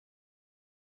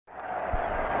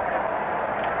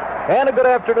And a good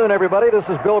afternoon, everybody. This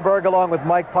is Bill Berg along with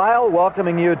Mike Pyle,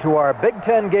 welcoming you to our Big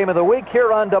Ten Game of the Week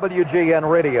here on WGN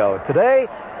Radio. Today,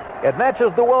 it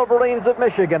matches the Wolverines of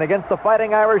Michigan against the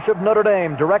Fighting Irish of Notre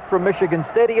Dame, direct from Michigan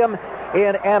Stadium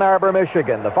in Ann Arbor,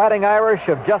 Michigan. The Fighting Irish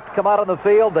have just come out on the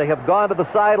field. They have gone to the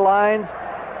sidelines.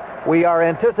 We are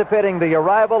anticipating the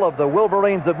arrival of the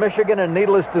Wolverines of Michigan, and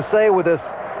needless to say, with this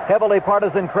heavily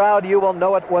partisan crowd, you will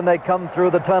know it when they come through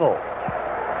the tunnel.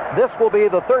 This will be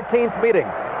the 13th meeting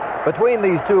between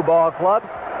these two ball clubs.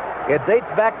 It dates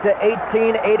back to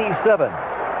 1887.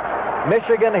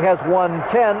 Michigan has won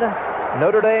 10.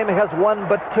 Notre Dame has won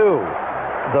but 2.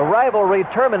 The rivalry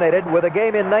terminated with a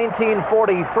game in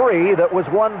 1943 that was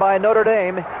won by Notre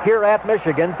Dame here at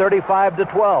Michigan,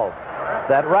 35-12.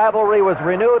 That rivalry was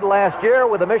renewed last year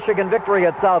with a Michigan victory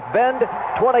at South Bend,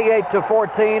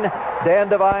 28-14. Dan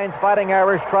Devine's Fighting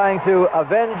Irish trying to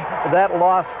avenge that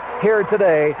loss here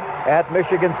today at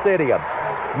Michigan Stadium.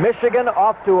 Michigan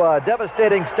off to a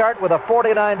devastating start with a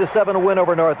 49-7 win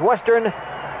over Northwestern.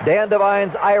 Dan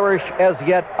Devine's Irish as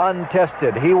yet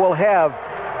untested. He will have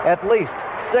at least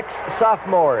 6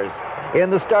 sophomores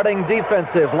in the starting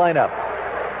defensive lineup.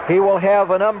 He will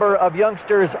have a number of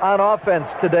youngsters on offense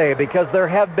today because there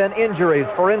have been injuries.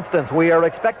 For instance, we are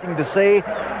expecting to see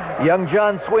young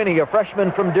John Sweeney, a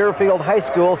freshman from Deerfield High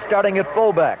School, starting at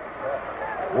fullback.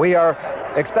 We are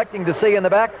expecting to see in the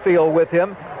backfield with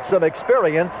him some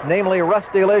experience, namely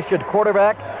Rusty Lish at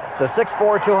quarterback, the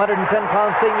 6'4",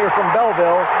 210-pound senior from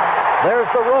Belleville. There's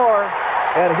the roar,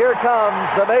 and here comes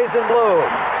the Maize and Blue.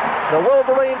 The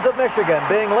Wolverines of Michigan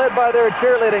being led by their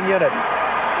cheerleading unit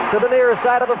to the near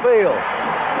side of the field,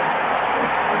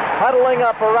 huddling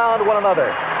up around one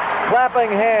another, clapping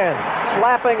hands,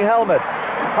 slapping helmets,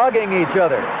 hugging each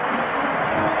other.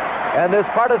 And this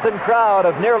partisan crowd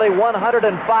of nearly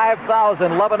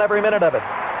 105,000 loving every minute of it.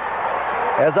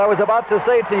 As I was about to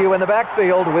say to you, in the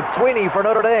backfield with Sweeney for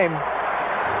Notre Dame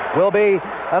will be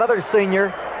another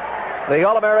senior, the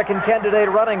All-American candidate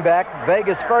running back,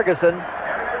 Vegas Ferguson.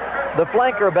 The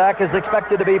flanker back is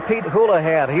expected to be Pete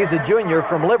Houlihan. He's a junior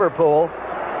from Liverpool.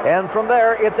 And from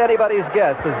there, it's anybody's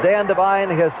guess. As Dan Devine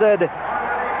has said,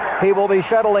 he will be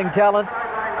shuttling talent.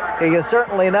 He is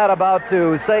certainly not about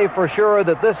to say for sure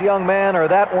that this young man or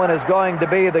that one is going to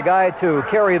be the guy to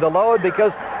carry the load,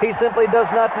 because he simply does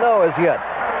not know as yet.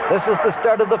 This is the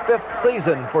start of the 5th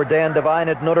season for Dan Devine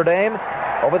at Notre Dame.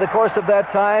 Over the course of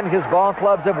that time, his ball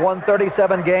clubs have won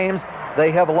 37 games.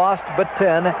 They have lost but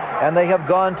 10, and they have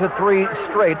gone to 3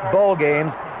 straight bowl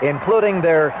games, including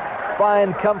their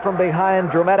fine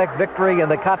come-from-behind dramatic victory in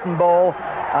the Cotton Bowl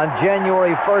on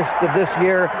January 1st of this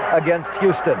year against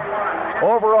Houston.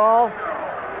 Overall,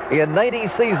 in 90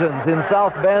 seasons in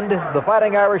South Bend, the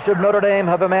Fighting Irish of Notre Dame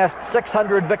have amassed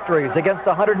 600 victories against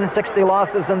 160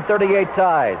 losses and 38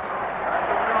 ties.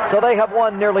 So they have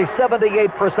won nearly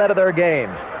 78% of their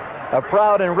games. A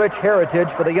proud and rich heritage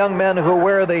for the young men who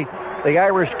wear the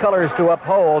Irish colors to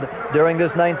uphold during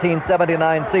this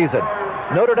 1979 season.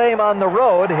 Notre Dame on the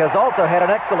road has also had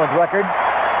an excellent record.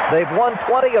 They've won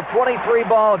 20 of 23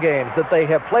 ball games that they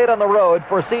have played on the road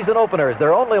for season openers.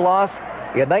 Their only loss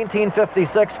in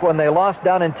 1956 when they lost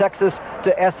down in Texas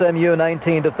to SMU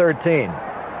 19-13.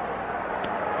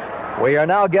 We are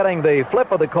now getting the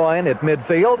flip of the coin at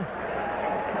midfield.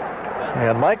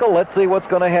 And Michael, let's see what's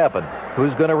going to happen.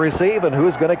 Who's going to receive and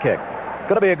who's going to kick? It's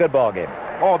going to be a good ball game.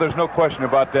 Oh, there's no question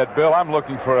about that, Bill. I'm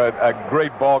looking for a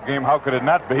great ball game. How could it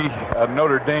not be?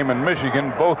 Notre Dame and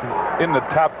Michigan, both in the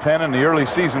top 10 in the early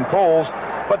season polls.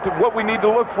 But what we need to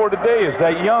look for today is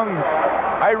that young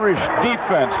Irish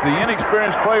defense, the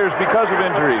inexperienced players because of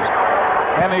injuries.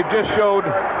 And they've just showed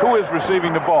who is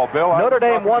receiving the ball, Bill. Notre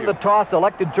Dame won the toss,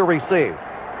 elected to receive.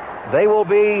 They will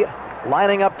be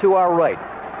lining up to our right.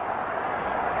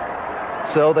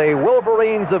 So the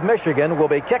Wolverines of Michigan will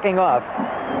be kicking off.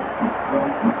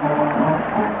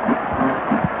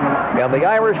 And the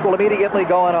Irish will immediately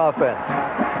go on offense.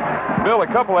 Bill, a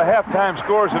couple of halftime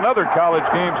scores in other college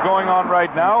games going on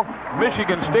right now.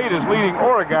 Michigan State is leading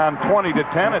Oregon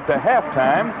 20-10 at the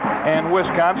halftime, and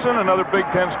Wisconsin, another Big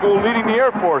Ten school, leading the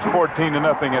Air Force 14-0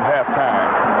 at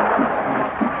halftime.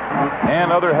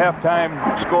 And other halftime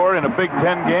score in a Big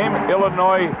Ten game,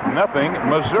 Illinois 0,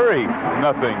 Missouri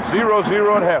 0,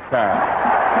 0-0 at halftime.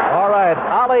 All right,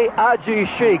 Ali Aji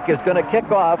Sheik is going to kick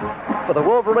off for the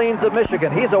Wolverines of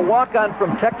Michigan. He's a walk-on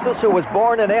from Texas who was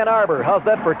born in Ann Arbor. How's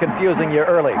that for confusing you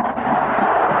early?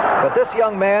 But this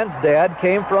young man's dad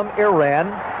came from Iran,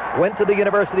 went to the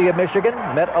University of Michigan,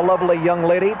 met a lovely young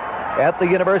lady at the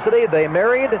university. They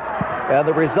married, and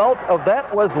the result of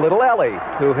that was little Ellie,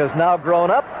 who has now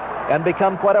grown up and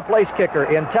become quite a place kicker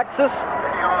in Texas.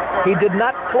 He did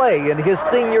not play in his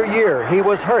senior year. He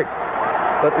was hurt.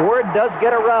 But word does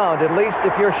get around, at least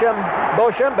if your Bo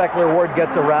Schembechler word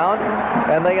gets around.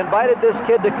 And they invited this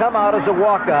kid to come out as a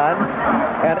walk-on.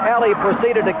 And Allie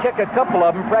proceeded to kick a couple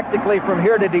of them practically from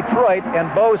here to Detroit.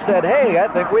 And Bo said, hey, I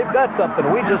think we've got something.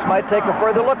 We just might take a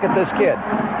further look at this kid.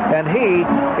 And he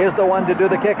is the one to do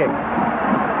the kicking.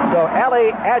 So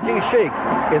Ali Aji Sheikh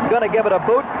is going to give it a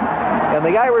boot. And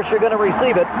the Irish are going to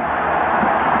receive it.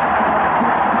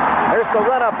 There's the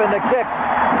run-up and the kick.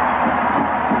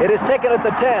 It is taken at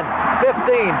the 10,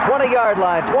 15, 20-yard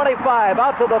line, 25,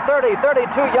 out to the 30,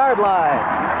 32-yard line.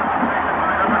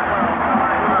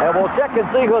 And we'll check and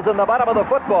see who's in the bottom of the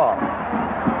football.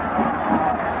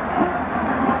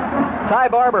 Ty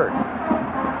Barber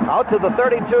out to the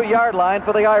 32-yard line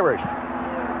for the Irish.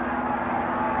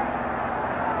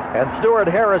 And Stuart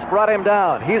Harris brought him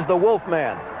down. He's the wolf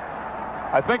man.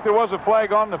 I think there was a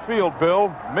flag on the field,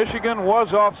 Bill. Michigan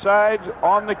was offsides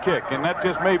on the kick, and that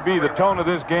just may be the tone of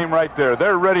this game right there.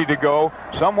 They're ready to go.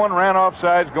 Someone ran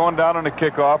offsides going down on the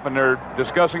kickoff, and they're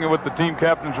discussing it with the team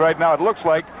captains right now. It looks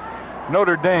like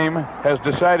Notre Dame has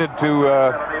decided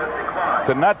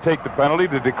to not take the penalty,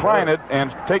 to decline it,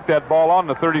 and take that ball on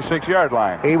the 36-yard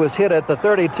line. He was hit at the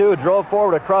 32, drove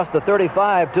forward across the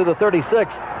 35 to the 36,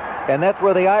 and that's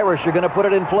where the Irish are going to put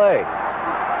it in play.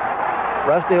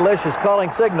 Rusty Lish is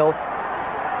calling signals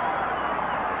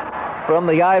from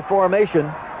the I formation.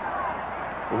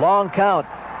 Long count.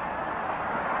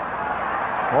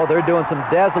 Oh, they're doing some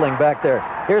dazzling back there.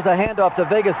 Here's a handoff to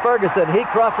Vegas Ferguson. He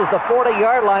crosses the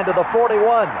 40-yard line to the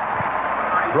 41.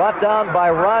 Brought down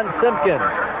by Ron Simpkins,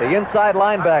 the inside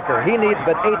linebacker. He needs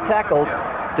but 8 tackles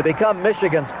to become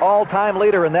Michigan's all-time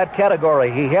leader in that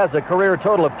category. He has a career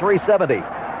total of 370.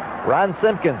 Ron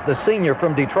Simpkins, the senior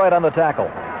from Detroit, on the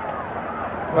tackle.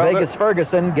 Well, Vegas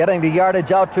Ferguson getting the yardage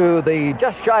out to the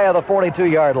just shy of the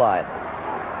 42-yard line.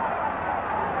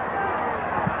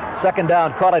 Second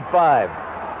down, caught at 5.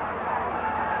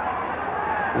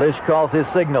 Lish calls his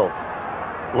signals.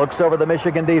 Looks over the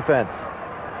Michigan defense.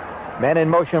 Man in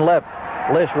motion left.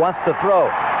 Lish wants to throw.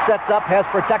 Sets up, has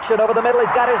protection over the middle.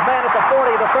 He's got his man at the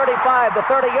 40, the 35, the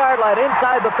 30-yard line.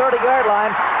 Inside the 30-yard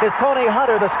line is Tony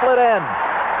Hunter, the split end.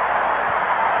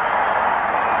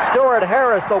 Stuart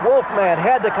Harris, the Wolfman,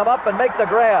 had to come up and make the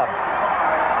grab.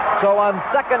 So on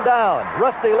second down,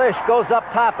 Rusty Lish goes up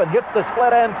top and hits the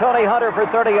split end, Tony Hunter, for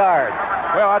 30 yards.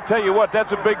 Well, I'll tell you what, that's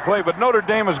a big play, but Notre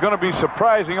Dame is going to be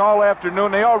surprising all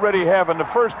afternoon. They already have. In the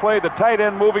first play, the tight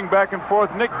end moving back and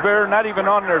forth. Nick Bear not even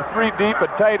on their 3 deep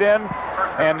at tight end.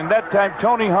 And in that time,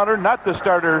 Tony Hunter, not the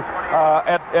starter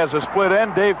as a split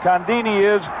end. Dave Condini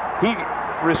is. He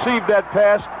received that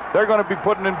pass. They're going to be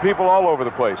putting in people all over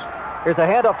the place. Here's a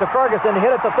handoff to Ferguson, hit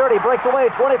at the 30, breaks away,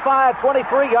 25,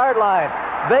 23-yard line.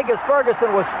 Vegas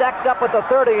Ferguson was stacked up at the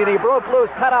 30, and he broke loose,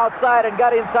 cut outside, and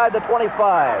got inside the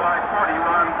 25.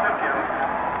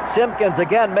 Simpkins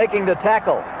again making the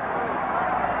tackle.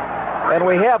 And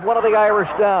we have one of the Irish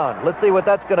down. Let's see what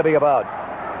that's going to be about.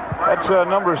 That's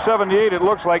number 78. It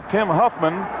looks like Tim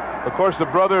Huffman. Of course, the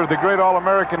brother of the great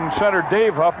All-American center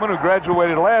Dave Huffman, who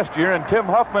graduated last year, and Tim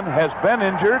Huffman has been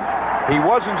injured. He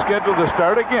wasn't scheduled to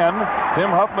start again.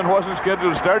 Tim Huffman wasn't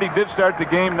scheduled to start. He did start the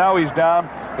game. Now he's down.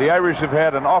 The Irish have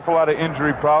had an awful lot of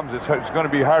injury problems. It's going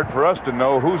to be hard for us to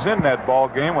know who's in that ball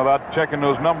game without checking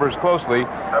those numbers closely.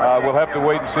 We'll have to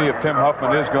wait and see if Tim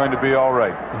Huffman is going to be all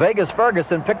right. Vegas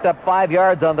Ferguson picked up 5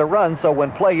 yards on the run, so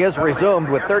when play is resumed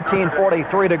with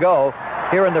 13:43 to go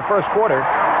here in the first quarter,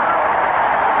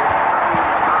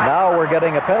 now we're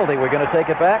getting a penalty. We're going to take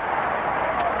it back.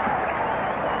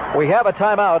 We have a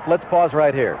timeout. Let's pause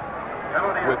right here.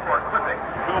 With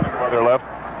building weather left.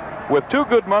 With 2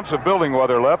 good months of building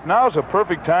weather left, now's a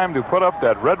perfect time to put up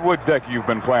that redwood deck you've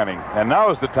been planning. And now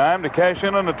is the time to cash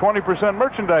in on the 20%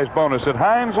 merchandise bonus at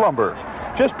Heinz Lumber.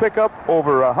 Just pick up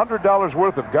over $100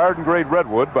 worth of garden-grade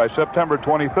redwood by September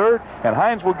 23rd, and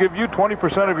Heinz will give you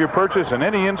 20% of your purchase in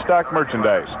any in-stock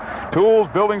merchandise. Tools,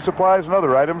 building supplies, and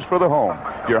other items for the home.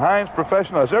 Your Heinz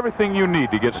professional has everything you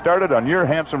need to get started on your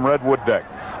handsome redwood deck.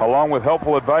 Along with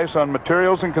helpful advice on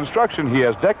materials and construction, he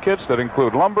has deck kits that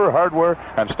include lumber, hardware,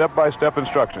 and step-by-step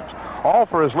instructions. All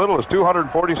for as little as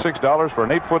 $246 for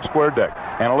an 8-foot square deck.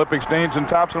 Analytic stains and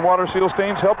tops and water seal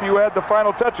stains help you add the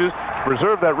final touches to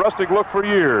preserve that rustic look for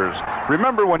years.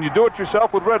 Remember, when you do it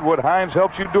yourself with redwood, Heinz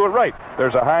helps you do it right.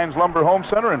 There's a Heinz Lumber Home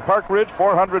Center in Park Ridge,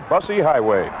 400 Bussey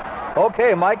Highway.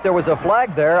 Okay, Mike, there was a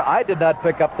flag there. I did not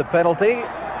pick up the penalty,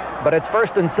 but it's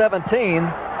 1st and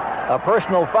 17. A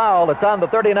personal foul. It's on the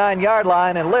 39-yard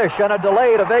line, and Lish on a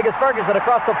delay to Vegas Ferguson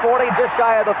across the 40, just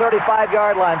shy of the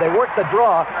 35-yard line. They worked the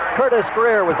draw. Curtis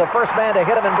Greer was the first man to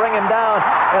hit him and bring him down,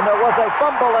 and there was a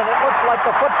fumble, and it looks like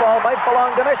the football might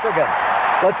belong to Michigan.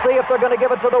 Let's see if they're going to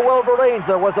give it to the Wolverines.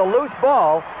 There was a loose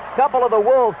ball. A couple of the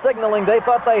Wolves signaling they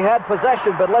thought they had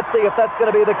possession, but let's see if that's going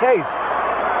to be the case.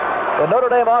 The Notre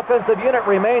Dame offensive unit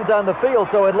remains on the field,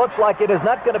 so it looks like it is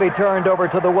not going to be turned over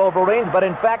to the Wolverines, but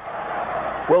in fact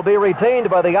will be retained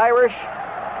by the Irish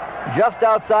just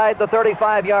outside the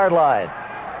 35-yard line.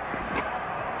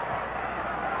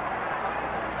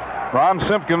 Ron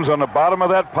Simpkins on the bottom of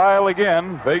that pile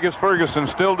again. Vegas Ferguson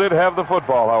still did have the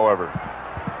football, however.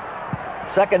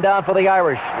 Second down for the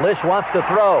Irish. Lish wants to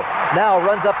throw. Now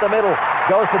runs up the middle.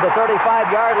 Goes to the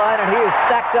 35-yard line, and he is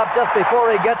stacked up just before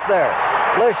he gets there.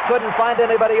 Lish couldn't find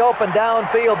anybody open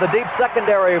downfield. The deep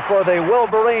secondary for the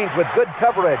Wolverines with good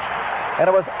coverage. And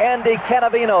it was Andy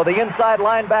Canavino, the inside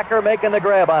linebacker, making the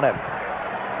grab on him.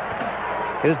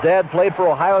 His dad played for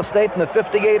Ohio State in the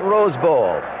 '58 Rose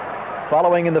Bowl,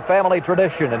 following in the family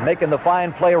tradition and making the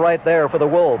fine play right there for the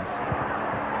Wolves.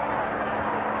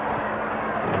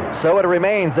 So it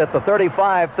remains at the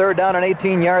 35, third down and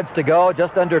 18 yards to go,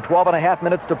 just under 12 and a half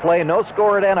minutes to play. No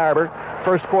score at Ann Arbor,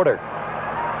 first quarter.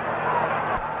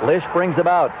 Lish brings him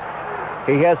out.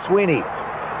 He has Sweeney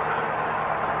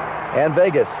and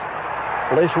Vegas.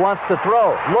 Lish wants to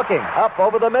throw, looking up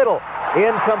over the middle,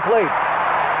 incomplete.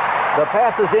 The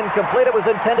pass is incomplete. It was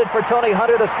intended for Tony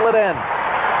Hunter to split end.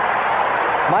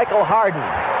 Michael Harden,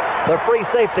 the free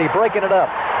safety, breaking it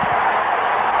up.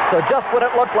 So just when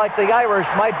it looked like the Irish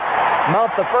might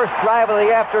mount the first drive of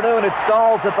the afternoon, it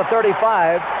stalls at the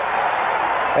 35,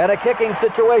 and a kicking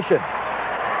situation.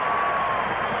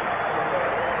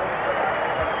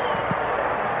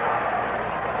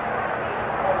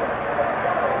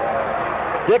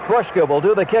 Dick Brushka will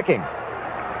do the kicking.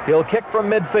 He'll kick from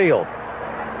midfield.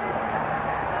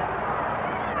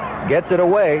 Gets it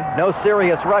away. No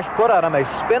serious rush put on him. A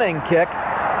spinning kick.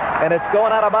 And it's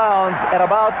going out of bounds at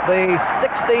about the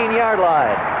 16-yard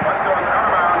line.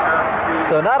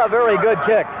 So not a very good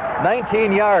kick.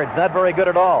 19 yards. Not very good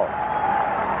at all.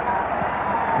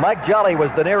 Mike Jolly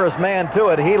was the nearest man to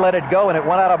it. He let it go, and it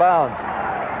went out of bounds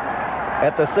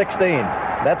at the 16.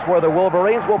 That's where the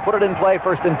Wolverines will put it in play,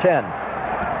 first and 10.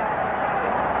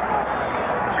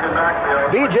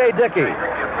 B.J. Dickey,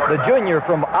 the junior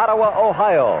from Ottawa,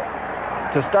 Ohio,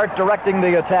 to start directing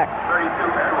the attack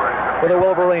for the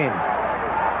Wolverines.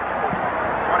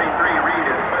 23, Reed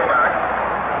is fullback.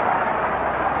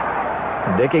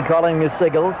 Dickey calling his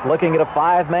signals, looking at a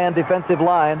five-man defensive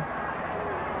line.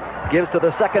 Gives to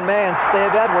the second man,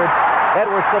 Steve Edwards.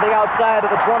 Edwards to the outside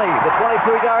of the 20, the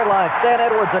 22-yard line. Stan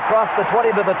Edwards across the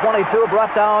 20 to the 22,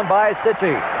 brought down by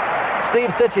Sitchie.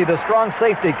 Steve Sitchie, the strong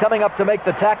safety, coming up to make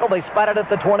the tackle. They spotted at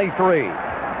the 23.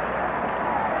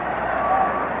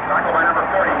 Tackle by number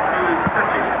 42,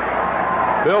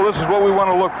 Sitchie. Bill, this is what we want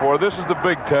to look for. This is the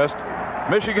big test.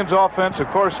 Michigan's offense, of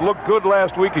course, looked good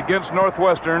last week against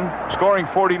Northwestern, scoring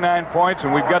 49 points,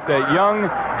 and we've got that young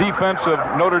defense of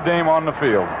Notre Dame on the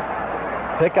field.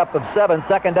 Pickup of 7,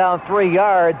 second down, 3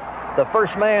 yards. The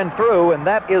first man through, and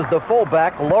that is the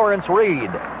fullback, Lawrence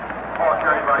Reed.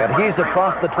 And he's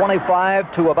across the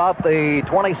 25 to about the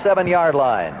 27-yard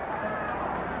line.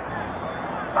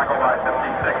 Tackle by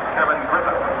 56, Kevin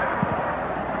Griffith.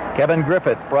 Kevin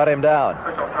Griffith brought him down.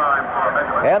 Official time for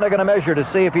measurement. And they're going to measure to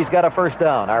see if he's got a first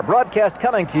down. Our broadcast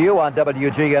coming to you on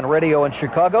WGN Radio in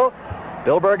Chicago.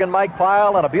 Bill Berg and Mike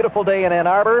Pyle on a beautiful day in Ann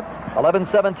Arbor.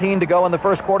 11:17 to go in the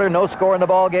first quarter. No score in the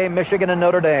ball game. Michigan and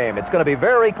Notre Dame. It's going to be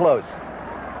very close.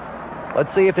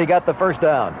 Let's see if he got the first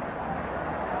down.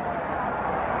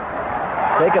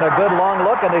 Taking a good long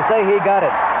look, and they say he got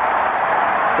it.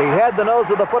 He had the nose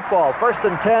of the football. First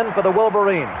and 10 for the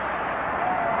Wolverines.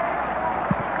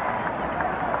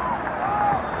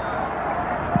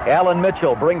 Alan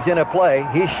Mitchell brings in a play.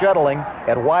 He's shuttling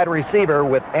at wide receiver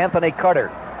with Anthony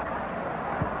Carter.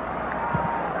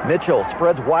 Mitchell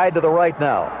spreads wide to the right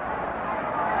now.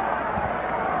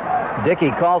 Dickey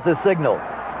calls his signals.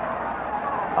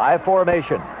 I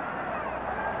formation.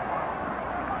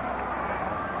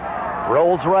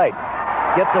 Rolls right.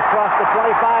 Gets across the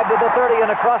 25 to the 30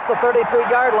 and across the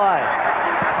 33-yard line.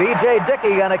 B.J.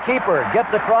 Dickey on a keeper.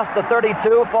 Gets across the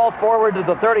 32, falls forward to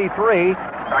the 33.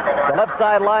 The left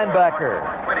side linebacker,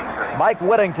 Mike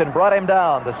Whittington, brought him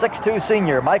down. The 6'2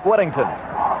 senior, Mike Whittington.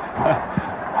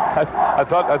 I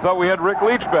thought we had Rick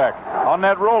Leach back on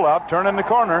that rollout, turning the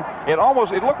corner. It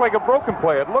looked like a broken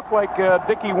play. It looked like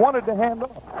Dickey wanted to hand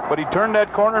off, but he turned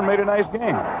that corner and made a nice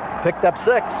game. Picked up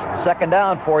 6. Second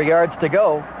down, 4 yards to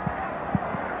go.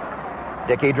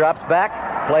 Dickey drops back.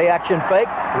 Play action fake.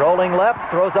 Rolling left.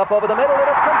 Throws up over the middle. And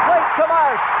it's complete to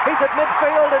Marsh. He's at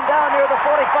midfield and down near the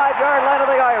 45-yard line of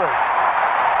the Irish.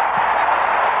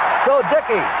 So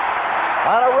Dickey,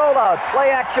 on a rollout, play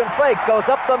action fake, goes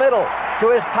up the middle to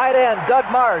his tight end, Doug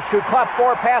Marsh, who caught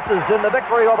 4 passes in the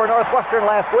victory over Northwestern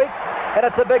last week. And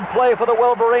it's a big play for the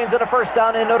Wolverines and a first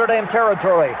down in Notre Dame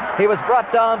territory. He was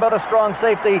brought down by the strong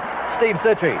safety, Steve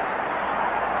Sitchie.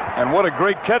 And what a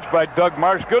great catch by Doug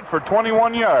Marsh. Good for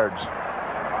 21 yards.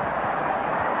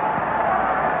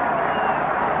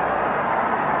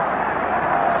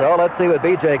 So let's see what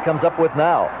BJ comes up with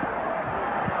now.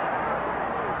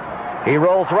 He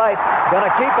rolls right, gonna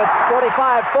keep it,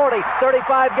 45, 40,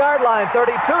 35-yard line,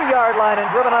 32-yard line, and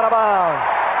driven out of bounds.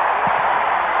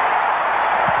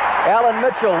 Alan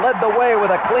Mitchell led the way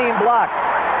with a clean block.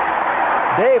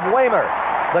 Dave Waymer,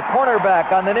 the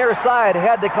cornerback on the near side,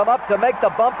 had to come up to make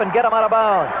the bump and get him out of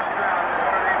bounds.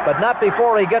 But not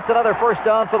before he gets another first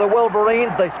down for the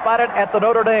Wolverines. They spot it at the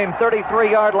Notre Dame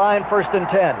 33-yard line, 1st and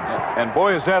 10. And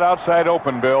boy, is that outside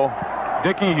open, Bill.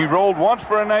 Dickey, he rolled once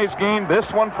for a nice gain, this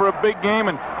one for a big game,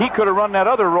 and he could have run that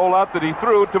other rollout that he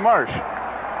threw to Marsh.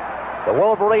 The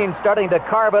Wolverines starting to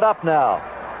carve it up now.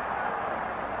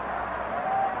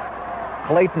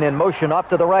 Clayton in motion off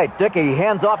to the right. Dickey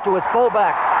hands off to his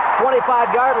fullback.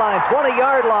 25-yard line,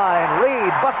 20-yard line.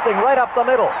 Reed busting right up the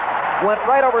middle. Went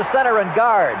right over center and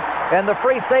guard. And the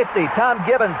free safety, Tom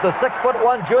Gibbons, the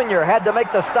 6'1" junior, had to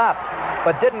make the stop,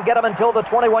 but didn't get him until the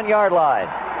 21-yard line.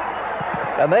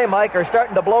 And they, Mike, are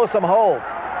starting to blow some holes.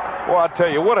 Well, I'll tell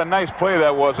you, what a nice play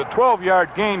that was. A 12-yard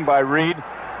gain by Reed.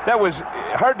 That was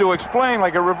hard to explain,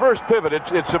 like a reverse pivot.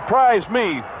 It surprised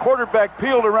me. Quarterback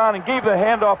peeled around and gave the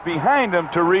handoff behind him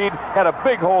to Reed. Had a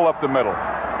big hole up the middle.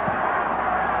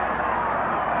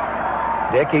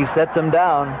 Dickey sets him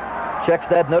down. Checks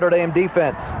that Notre Dame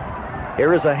defense.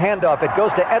 Here is a handoff. It goes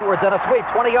to Edwards on a sweep.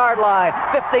 20-yard line,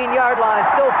 15-yard line,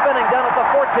 still spinning down at the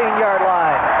 14-yard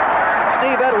line.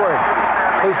 Steve Edwards,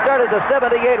 who started the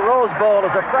 78 Rose Bowl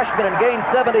as a freshman and gained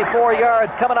 74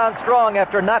 yards, coming on strong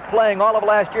after not playing all of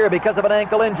last year because of an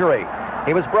ankle injury.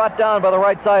 He was brought down by the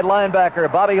right side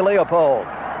linebacker, Bobby Leopold.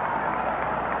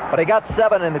 But he got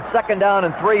 7, and it's 2nd down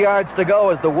and 3 yards to go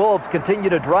as the Wolves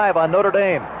continue to drive on Notre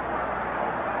Dame.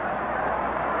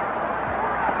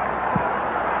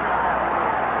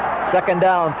 Second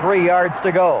down, 3 yards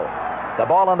to go. The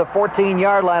ball on the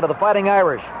 14-yard line of the Fighting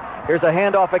Irish. Here's a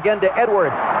handoff again to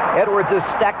Edwards. Edwards is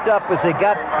stacked up as he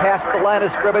got past the line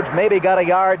of scrimmage. Maybe got a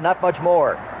yard, not much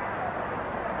more.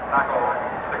 Tackle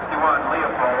 61,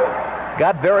 Leopold.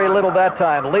 Got very little that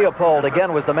time. Leopold,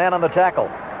 again, was the man on the tackle.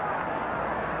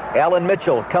 Alan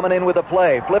Mitchell coming in with a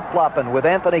play, flip-flopping with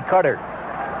Anthony Carter.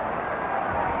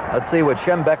 Let's see what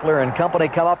Schembeckler and company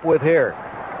come up with here.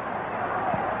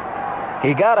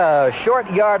 He got a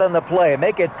short yard on the play.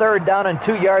 Make it 3rd down and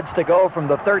 2 yards to go from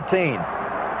the 13.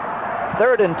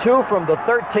 3rd and 2 from the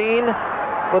 13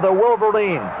 for the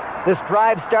Wolverines. This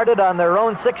drive started on their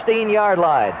own 16-yard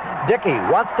line. Dickey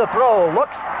wants to throw,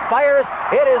 looks, fires.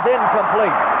 It is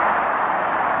incomplete.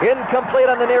 Incomplete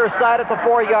on the near side at the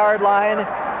 4-yard line.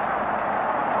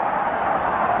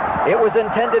 It was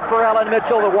intended for Alan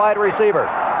Mitchell, the wide receiver.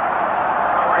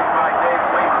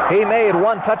 He made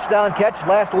 1 touchdown catch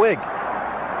last week.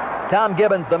 Tom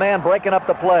Gibbons, the man breaking up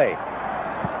the play.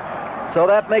 So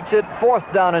that makes it 4th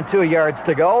down and 2 yards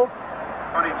to go.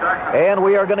 And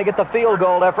we are going to get the field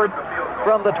goal effort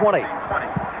from the 20.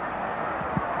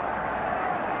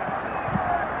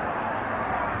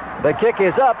 The kick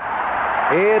is up.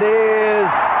 It is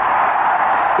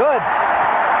good.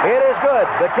 It is good.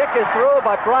 The kick is through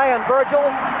by Brian Virgil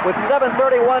with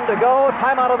 7:31 to go.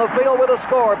 Timeout on the field with a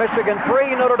score. Michigan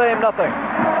 3, Notre Dame nothing.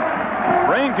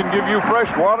 Rain can give you fresh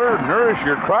water, nourish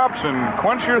your crops, and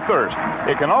quench your thirst.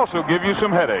 It can also give you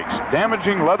some headaches,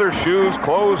 damaging leather shoes,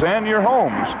 clothes, and your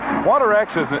homes. Water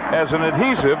acts as an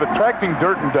adhesive, attracting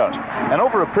dirt and dust. And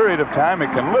over a period of time, it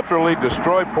can literally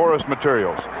destroy porous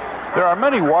materials. There are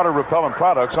many water-repellent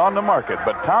products on the market,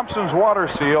 but Thompson's Water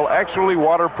Seal actually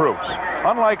waterproofs.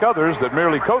 Unlike others that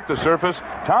merely coat the surface,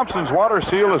 Thompson's Water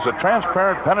Seal is a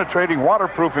transparent, penetrating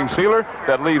waterproofing sealer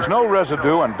that leaves no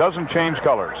residue and doesn't change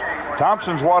colors.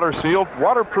 Thompson's Water Seal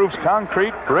waterproofs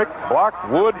concrete, brick, block,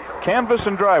 wood, canvas,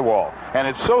 and drywall. And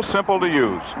it's so simple to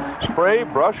use. Spray,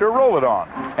 brush, or roll it on,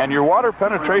 and your water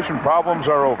penetration problems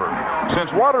are over.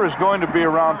 Since water is going to be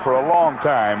around for a long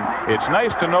time, it's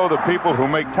nice to know the people who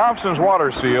make Thompson's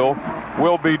Water Seal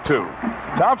will be too.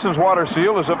 Thompson's Water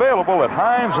Seal is available at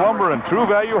Heinz Lumber and True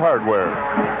Value Hardware.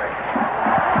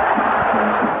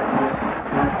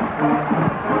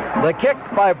 The kick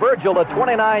by Virgil, a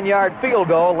 29-yard field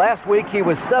goal. Last week he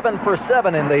was 7 for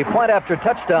 7 in the point after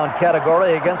touchdown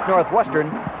category against Northwestern.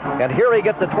 And here he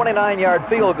gets a 29-yard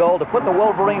field goal to put the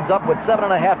Wolverines up with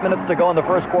 7.5 minutes to go in the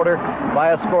first quarter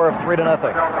by a score of 3-0.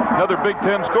 Another Big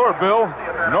Ten score, Bill.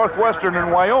 Northwestern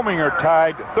and Wyoming are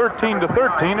tied 13-13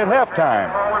 at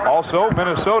halftime. Also,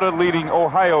 Minnesota leading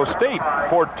Ohio State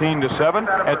 14-7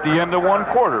 at the end of one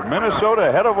quarter. Minnesota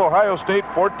ahead of Ohio State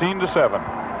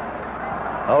 14-7.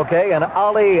 Okay, and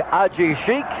Ali Aji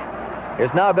Sheik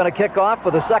is now going to kick off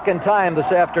for the second time this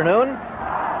afternoon.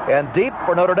 And deep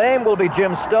for Notre Dame will be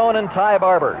Jim Stone and Ty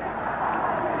Barber.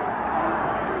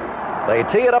 They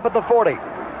tee it up at the 40.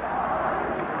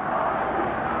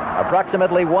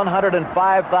 Approximately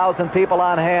 105,000 people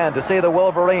on hand to see the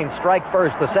Wolverines strike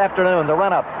first this afternoon. The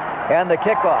run-up and the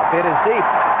kickoff. It is deep,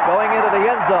 going into the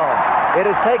end zone. It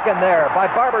is taken there by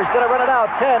Barber. He's going to run it out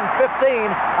 10,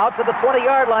 15, out to the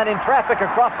 20-yard line in traffic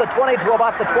across the 20 to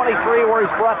about the 23 where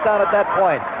he's brought down at that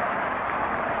point.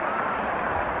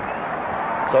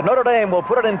 So Notre Dame will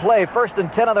put it in play first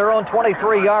and 10 on their own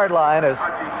 23-yard line as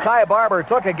Ty Barber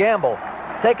took a gamble,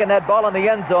 taking that ball in the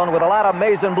end zone with a lot of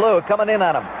maize and blue coming in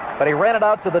on him. But he ran it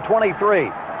out to the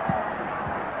 23.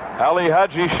 Ali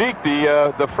Haji Sheik,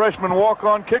 the freshman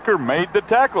walk-on kicker, made the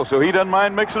tackle, so he doesn't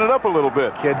mind mixing it up a little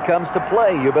bit. Kid comes to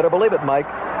play. You better believe it, Mike.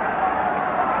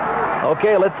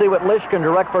 Okay, let's see what Lish can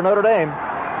direct for Notre Dame.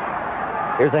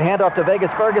 Here's a handoff to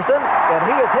Vegas Ferguson, and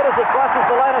he is hit as he crosses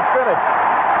the line of scrimmage.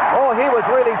 Oh, he was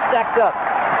really stacked up.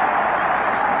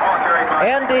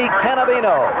 Andy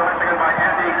Canavino,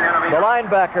 the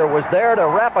linebacker, was there to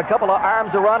wrap a couple of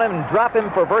arms around him and drop him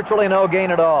for virtually no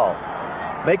gain at all.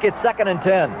 Make it 2nd and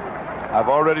 10. I've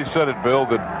already said it, Bill.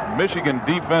 The Michigan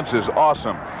defense is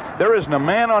awesome. There isn't a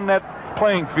man on that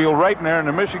playing field right in there in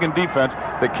the Michigan defense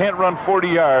that can't run 40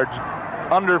 yards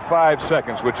under 5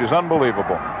 seconds, which is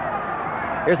unbelievable.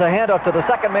 Here's a handoff to the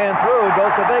second man through.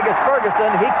 Goes to Vegas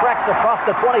Ferguson. He cracks across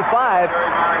the 25,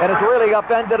 and it's really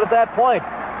upended at that point.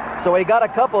 So he got a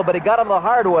couple, but he got them the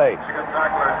hard way.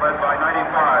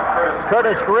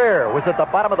 Curtis Greer was at the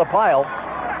bottom of the pile.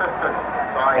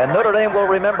 And Notre Dame will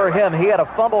remember him. He had a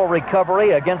fumble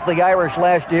recovery against the Irish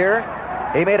last year.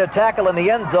 He made a tackle in the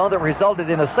end zone that resulted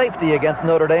in a safety against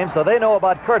Notre Dame, so they know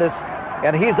about Curtis,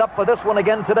 and he's up for this one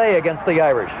again today against the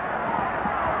Irish.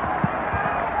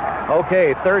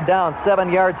 Okay, 3rd down,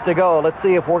 7 yards to go. Let's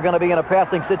see if we're going to be in a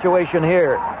passing situation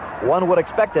here. One would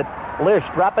expect it. Lish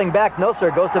dropping back. No, sir.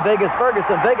 Goes to Vegas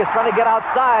Ferguson. Vegas trying to get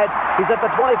outside. He's at the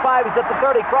 25. He's at the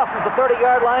 30. Crosses the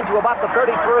 30-yard line to about the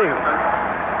 33.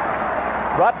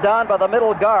 Brought down by the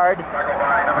middle guard,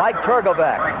 Mike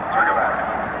Turgovac.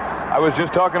 I was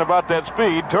just talking about that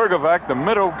speed. Turgovac, the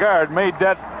middle guard, made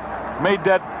that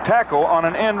tackle on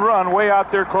an end run way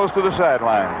out there close to the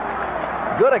sideline.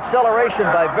 Good acceleration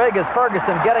by Vegas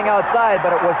Ferguson getting outside,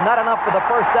 but it was not enough for the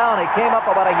first down. He came up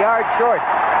about a yard short.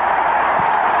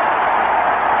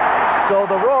 So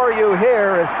the roar you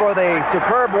hear is for the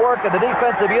superb work of the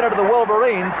defensive unit of the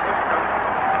Wolverines.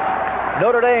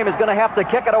 Notre Dame is going to have to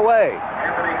kick it away.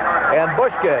 And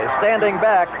Bushka is standing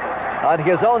back on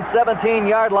his own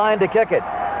 17-yard line to kick it.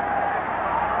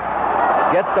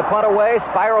 Gets the punt away,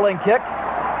 spiraling kick.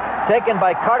 Taken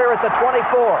by Carter at the 24.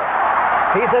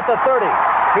 He's at the 30.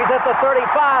 He's at the 35.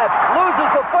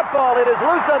 Loses the football. It is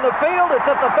loose on the field. It's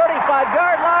at the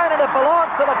 35-yard line, and it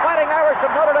belongs to the Fighting Irish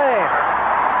of Notre Dame.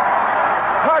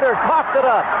 Carter coughed it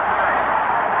up.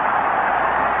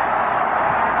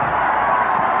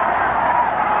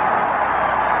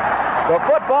 The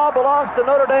football belongs to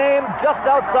Notre Dame just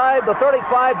outside the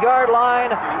 35-yard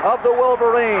line of the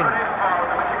Wolverines.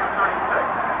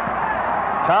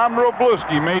 Tom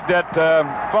Robluski made that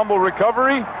fumble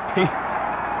recovery. He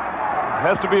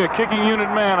has to be a kicking unit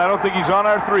man. I don't think he's on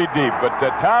our 3 deep, but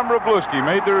Tom Robluski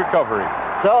made the recovery.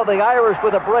 So the Irish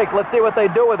with a break. Let's see what they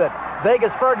do with it.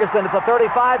 Vegas Ferguson at the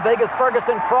 35. Vegas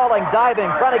Ferguson crawling, diving,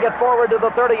 trying to get forward to the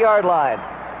 30-yard line.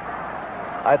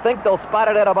 I think they'll spot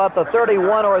it at about the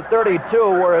 31 or 32,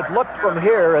 where it looked from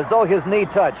here as though his knee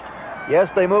touched.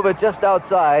 Yes, they move it just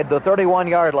outside the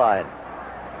 31-yard line.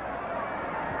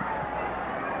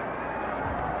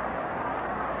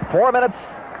 4 minutes,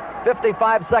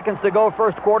 55 seconds to go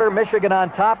first quarter. Michigan on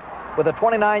top with a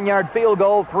 29-yard field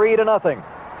goal, 3-0.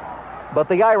 But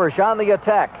the Irish on the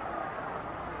attack,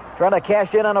 trying to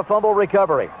cash in on a fumble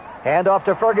recovery. Hand off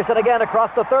to Ferguson again across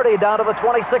the 30 down to the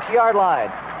 26-yard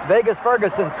line. Vegas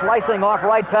Ferguson slicing off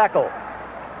right tackle.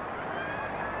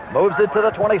 Moves it to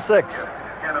the 26.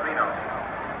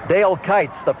 Dale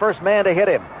Kites, the first man to hit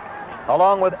him,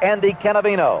 along with Andy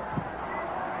Canavino.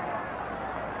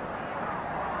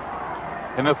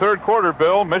 In the third quarter,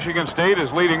 Bill, Michigan State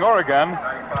is leading Oregon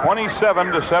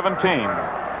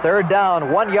 27-17. Third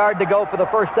down, 1 yard to go for the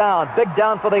first down. Big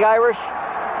down for the Irish.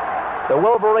 The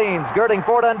Wolverines girding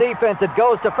forward on defense. It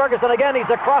goes to Ferguson again. He's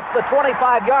across the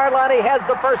 25-yard line. He has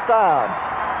the first down.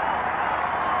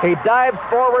 He dives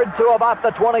forward to about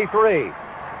the 23.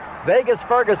 Vegas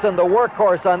Ferguson, the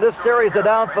workhorse on this series of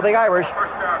downs for the Irish,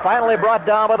 finally brought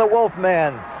down by the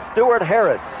Wolfman, Stuart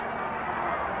Harris.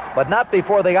 But not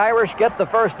before the Irish get the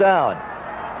first down.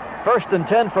 1st and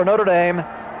 10 for Notre Dame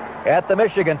at the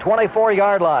Michigan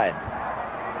 24-yard line.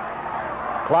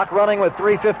 Clock running with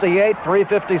 3:58,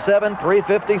 3:57,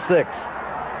 3:56.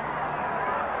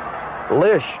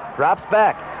 Lish drops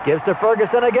back, gives to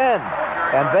Ferguson again.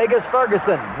 And Vegas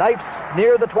Ferguson knifes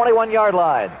near the 21-yard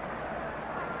line.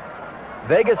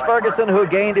 Vegas Ferguson, who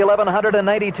gained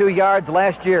 1,192 yards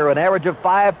last year, an average of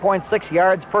 5.6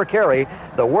 yards per carry,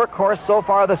 the workhorse so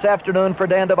far this afternoon for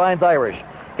Dan Devine's Irish.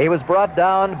 He was brought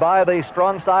down by the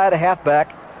strong side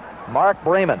halfback, Mark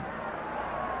Bremen.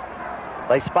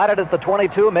 They spot it at the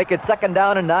 22, make it 2nd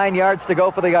down and 9 yards to go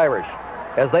for the Irish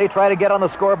as they try to get on the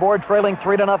scoreboard, trailing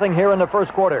 3-0 here in the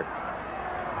first quarter.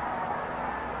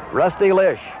 Rusty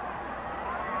Lish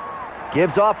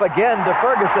gives off again to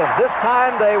Ferguson. This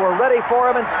time they were ready for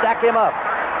him and stack him up.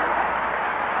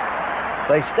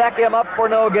 They stack him up for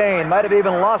no gain. Might have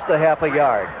even lost a half a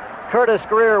yard. Curtis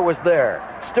Greer was there.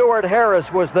 Stuart Harris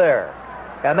was there.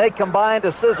 And they combined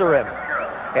to scissor him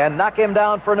and knock him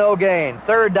down for no gain.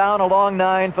 3rd down, a long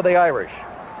 9 for the Irish.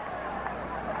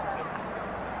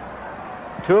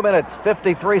 2 minutes,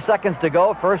 53 seconds to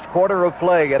go. First quarter of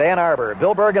play at Ann Arbor.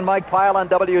 Bill Berg and Mike Pyle on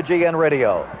WGN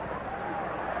Radio.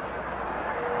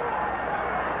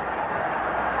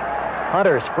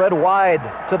 Hunter spread wide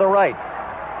to the right.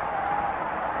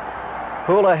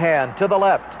 Houlihan to the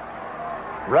left.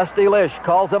 Rusty Lish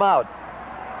calls him out.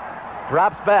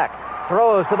 Drops back.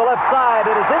 Throws to the left side.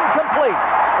 It is incomplete.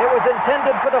 It was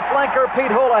intended for the flanker, Pete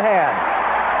Houlihan.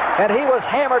 And he was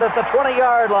hammered at the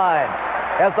 20-yard line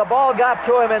as the ball got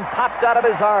to him and popped out of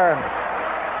his arms.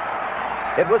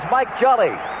 It was Mike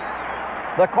Jolly,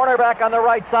 the cornerback on the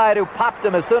right side, who popped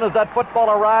him as soon as that football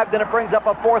arrived, and it brings up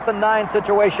a 4th and 9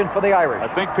 situation for the Irish. I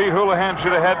think Pete Houlihan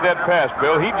should have had that pass,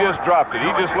 Bill. He just dropped it. He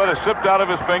just let it slip out of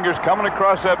his fingers, coming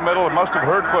across that middle. It must have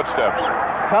heard footsteps.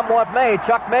 Come what may,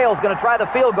 Chuck Mayle's going to try the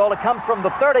field goal. It comes from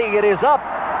the 30. It is up.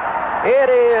 It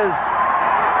is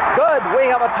good. We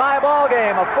have a tie ball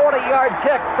game. A 40-yard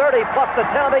kick, 30 plus the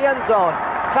 10 of the end zone.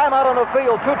 Timeout on the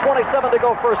field. 2:27 to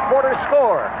go first quarter.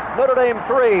 Score: Notre Dame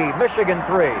 3, Michigan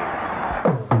 3.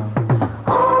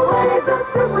 Always a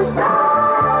superstar.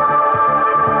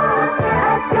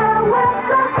 Edgar Webb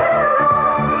Sahara.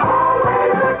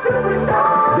 Always a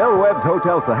superstar. Del Webb's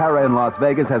Hotel Sahara in Las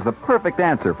Vegas has the perfect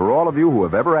answer for all of you who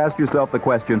have ever asked yourself the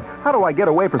question, how do I get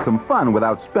away for some fun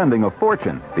without spending a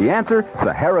fortune? The answer,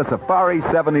 Sahara Safari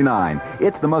 79.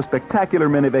 It's the most spectacular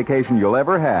mini vacation you'll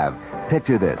ever have.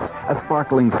 Picture this, a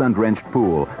sparkling sun-drenched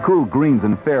pool, cool greens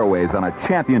and fairways on a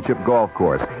championship golf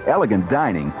course, elegant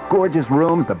dining, gorgeous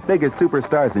rooms, the biggest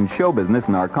superstars in show business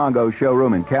in our Congo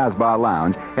showroom and Casbah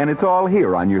Lounge, and it's all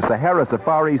here on your Sahara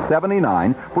Safari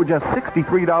 79 for just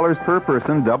 $63 per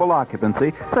person, double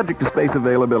occupancy, subject to space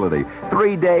availability.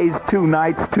 3 days, 2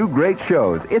 nights, 2 great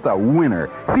shows. It's a winner.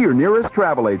 See your nearest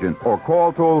travel agent or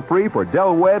call toll-free for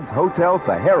Del Webb's Hotel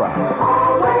Sahara.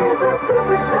 Always a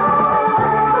superstar.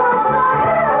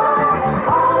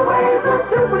 Always a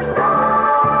superstar.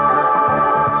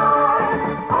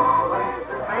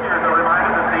 Seniors are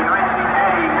reminded that the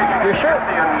 1980 Michigan You sure?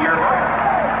 Champion yearbook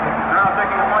is now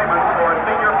taking appointments for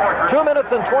senior portraits. 2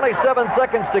 minutes and 27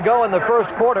 seconds to go in the first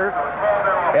quarter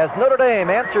as Notre Dame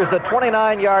answers a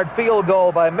 29-yard field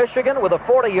goal by Michigan with a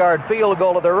 40-yard field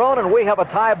goal of their own, and we have a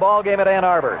tie ball game at Ann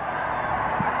Arbor.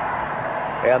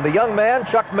 And the young man,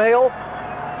 Chuck Mayle,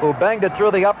 who banged it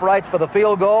through the uprights for the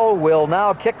field goal, will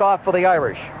now kick off for the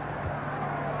Irish.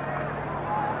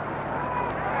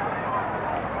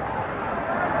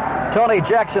 Tony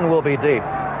Jackson will be deep.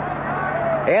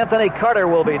 Anthony Carter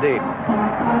will be deep.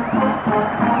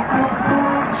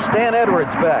 Stan Edwards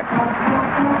back.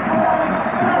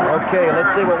 Okay,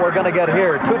 let's see what we're going to get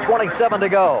here. 2:27 to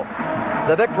go.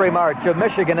 The victory march of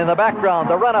Michigan in the background.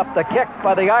 The run-up, the kick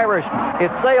by the Irish. It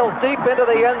sails deep into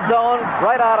the end zone,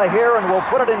 right out of here, and we'll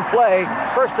put it in play.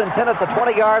 1st and 10 at the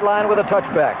 20-yard line with a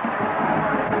touchback.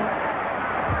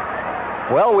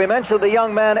 Well, we mentioned the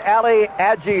young man, Ali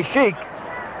Adji Sheik,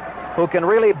 who can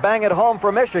really bang it home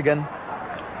for Michigan.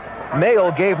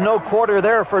 Mayle gave no quarter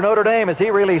there for Notre Dame as he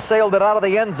really sailed it out of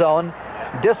the end zone,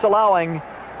 disallowing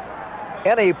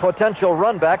any potential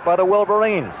run back by the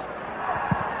Wolverines.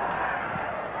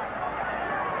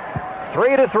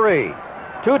 3-3.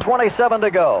 2:27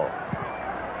 to go.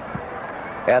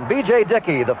 And B.J.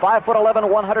 Dickey, the 5'11",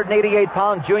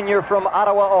 188-pound junior from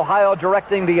Ottawa, Ohio,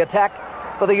 directing the attack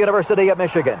for the University of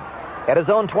Michigan at his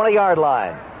own 20-yard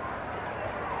line.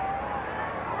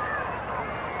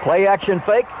 Play action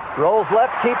fake. Rolls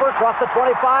left, keeper, across the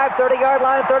 25, 30-yard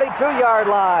line, 32-yard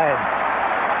line.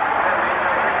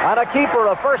 On a keeper,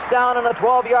 a first down and a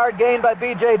 12-yard gain by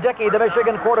B.J. Dickey, the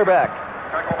Michigan quarterback.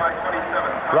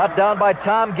 Brought down by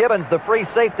Tom Gibbons, the free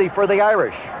safety for the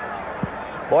Irish.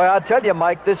 Boy, I'll tell you,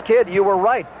 Mike, this kid, you were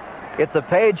right. It's a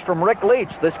page from Rick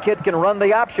Leach. This kid can run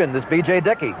the option, this B.J.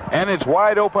 Dickey. And it's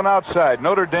wide open outside.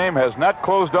 Notre Dame has not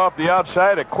closed off the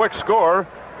outside. A quick score.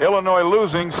 Illinois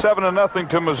losing 7-0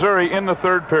 to Missouri in the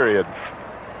third period.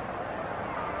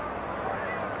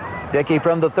 Dickey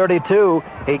from the 32.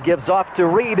 He gives off to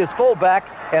Reed, his fullback,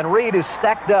 and Reed is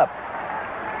stacked up.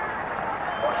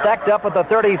 Stacked up at the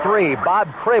 33. Bob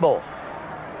Crable,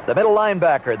 the middle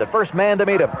linebacker, the first man to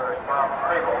meet him.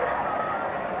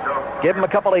 Give him a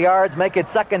couple of yards, make it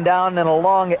second down and a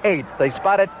long 8. They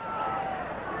spot it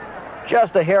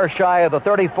just a hair shy of the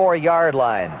 34-yard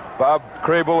line. Bob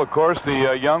Crable, of course,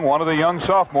 one of the young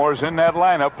sophomores in that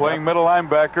lineup, playing middle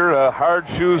linebacker. Hard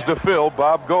shoes to fill.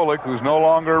 Bob Golick, who's no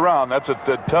longer around. That's a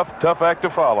tough act to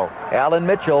follow. Alan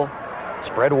Mitchell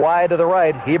spread wide to the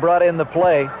right. He brought in the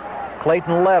play.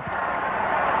 Clayton left.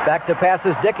 Back to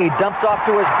passes. Dickey dumps off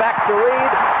to his back to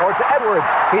Reed or to Edwards.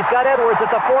 He's got Edwards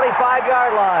at the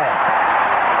 45-yard line.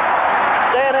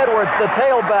 Stan Edwards, the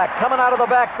tailback, coming out of the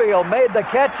backfield, made the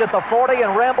catch at the 40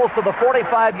 and rambles to the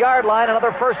 45-yard line.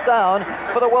 Another first down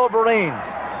for the Wolverines.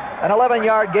 An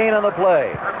 11-yard gain on the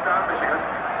play.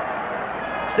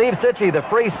 Steve Sitchie, the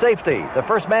free safety, the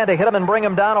first man to hit him and bring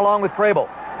him down along with Crable.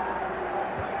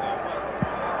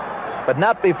 But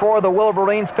not before the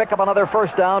Wolverines pick up another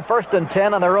first down, 1st and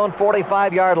 10 on their own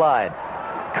 45-yard line.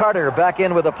 Carter back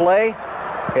in with the play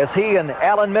as he and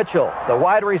Alan Mitchell, the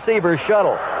wide receivers,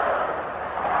 shuttle.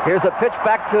 Here's a pitch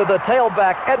back to the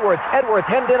tailback, Edwards. Edwards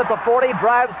hemmed in at the 40,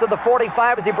 drives to the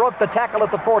 45 as he broke the tackle at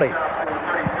the 40.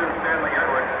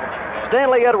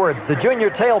 Stanley Edwards, the junior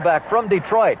tailback from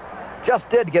Detroit, just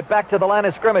did get back to the line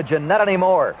of scrimmage, and not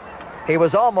anymore. He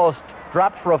was almost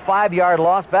dropped for a 5-yard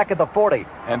loss back at the 40.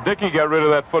 And Dickey got rid of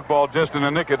that football just in the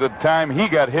nick of the time. He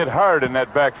got hit hard in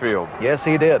that backfield. Yes,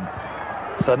 he did.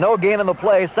 So no gain in the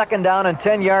play. Second down and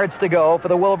 10 yards to go for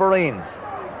the Wolverines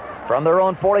from their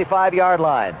own 45-yard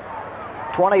line.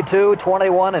 22,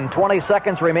 21, and 20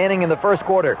 seconds remaining in the first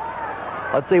quarter.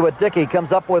 Let's see what Dickey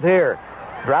comes up with here.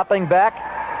 Dropping back,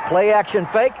 play action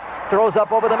fake, throws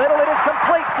up over the middle. It is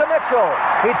complete to Mitchell.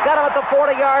 He's got him at the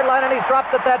 40-yard line, and he's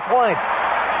dropped at that point.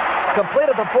 Complete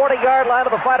at the 40-yard line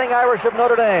of the Fighting Irish of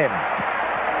Notre Dame.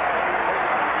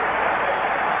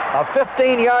 A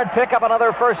 15-yard pickup,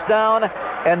 another first down,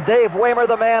 and Dave Waymer,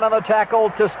 the man on the tackle,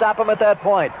 to stop him at that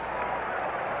point.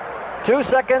 2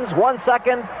 seconds, 1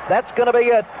 second. That's going to be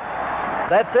it.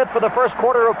 That's it for the first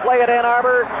quarter of play at Ann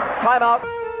Arbor. Timeout.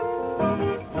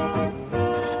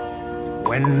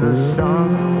 When the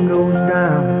sun goes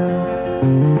down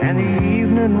and the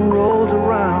evening rolls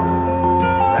around,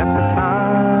 that's the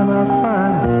time I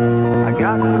find I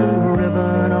got blue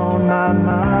ribbon on my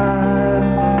mind.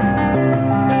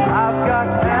 I've got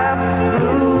that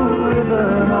blue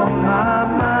ribbon on my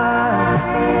mind.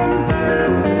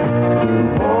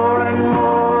 More and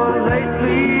more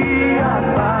lately I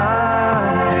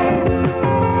find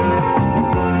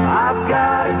I've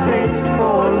got a taste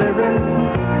for living.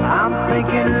 I'm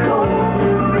thinking cold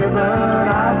blue ribbon.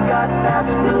 I've got that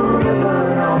blue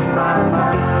ribbon on my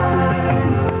mind.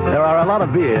 There are a lot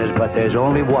of beers, but there's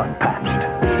only one, Pabst.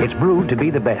 It's brewed to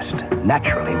be the best,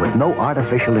 naturally, with no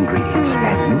artificial ingredients,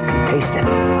 and you can taste it.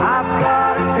 I've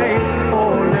got a taste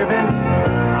for living.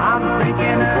 I'm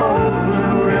thinking cold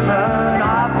blue ribbon.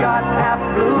 I've got that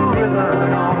blue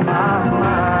ribbon on my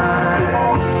mind.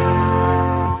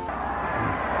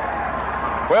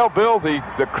 Well, Bill, the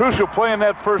crucial play in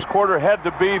that first quarter had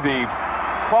to be the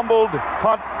fumbled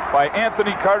punt by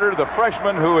Anthony Carter, the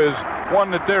freshman, who is one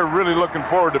that they're really looking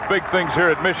forward to big things here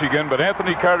at Michigan. But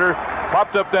Anthony Carter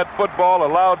popped up that football,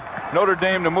 allowed Notre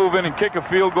Dame to move in and kick a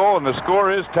field goal, and the score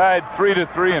is tied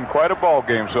 3-3 in quite a ball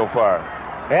game so far.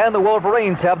 And the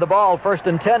Wolverines have the ball, 1st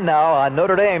and 10 now on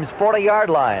Notre Dame's 40-yard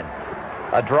line.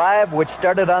 A drive which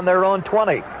started on their own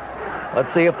 20.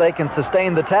 Let's see if they can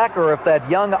sustain the attack, or if that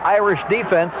young Irish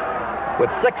defense with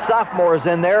 6 sophomores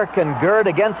in there can gird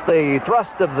against the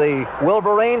thrust of the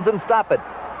Wolverines and stop it.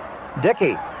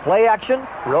 Dickey, play action,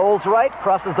 rolls right,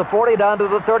 crosses the 40 down to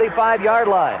the 35-yard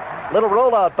line. Little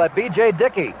rollout by B.J.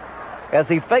 Dickey. as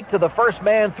he faked to the first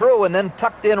man through and then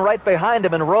tucked in right behind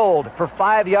him and rolled for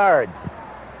 5 yards.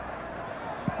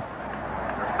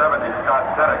 70,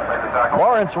 Scott Zedek made the tackle.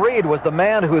 Lawrence Reed was the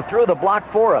man who threw the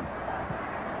block for him.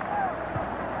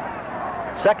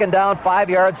 Second down, 5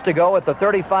 yards to go at the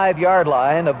 35-yard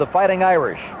line of the Fighting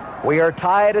Irish. We are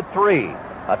tied at 3.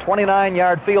 A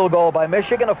 29-yard field goal by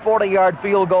Michigan, a 40-yard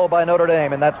field goal by Notre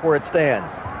Dame, and that's where it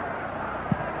stands.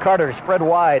 Carter spread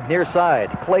wide, near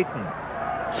side. Clayton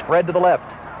spread to the left.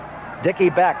 Dickey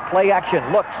back, play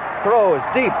action, looks, throws,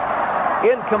 deep,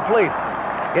 incomplete.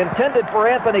 Intended for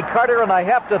Anthony Carter, and I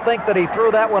have to think that he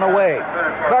threw that one away.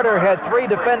 Carter had 3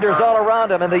 defenders all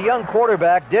around him, and the young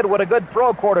quarterback did what a good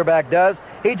pro quarterback does.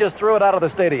 He just threw it out of the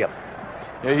stadium.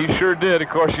 Yeah, he sure did. Of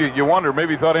course, you wonder,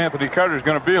 maybe he thought Anthony Carter was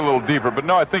going to be a little deeper. But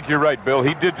no, I think you're right, Bill.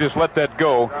 He did just let that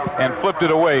go and flipped it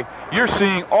away. We are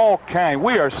seeing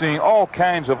all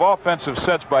kinds of offensive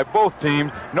sets by both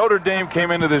teams. Notre Dame came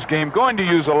into this game going to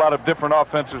use a lot of different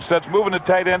offensive sets, moving the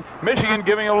tight end. Michigan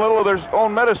giving a little of their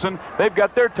own medicine. They've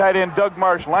got their tight end, Doug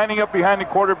Marsh, lining up behind the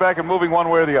quarterback and moving one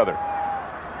way or the other.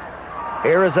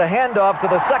 Here is a handoff to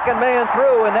the second man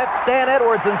through, and that's Stan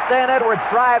Edwards, and Stan Edwards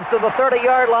drives to the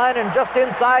 30-yard line and just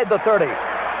inside the 30.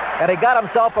 And he got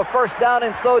himself a first down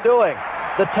in so doing.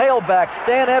 The tailback,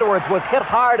 Stan Edwards, was hit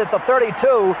hard at the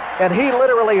 32, and he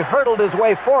literally hurtled his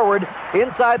way forward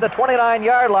inside the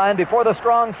 29-yard line before the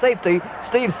strong safety,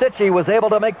 Steve Sitchie, was able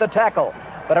to make the tackle.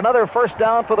 But another first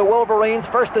down for the Wolverines,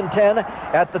 1st and 10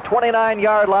 at the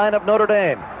 29-yard line of Notre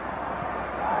Dame.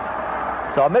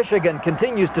 So Michigan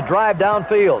continues to drive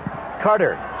downfield.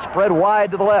 Carter spread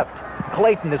wide to the left.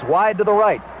 Clayton is wide to the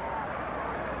right.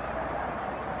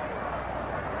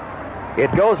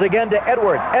 It goes again to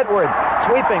Edwards. Edwards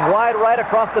sweeping wide right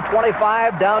across the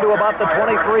 25 down to about the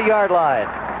 23-yard line.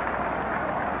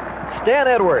 Stan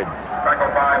Edwards,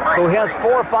 who has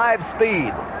 4.5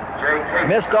 speed,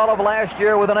 missed all of last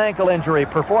year with an ankle injury,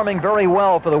 performing very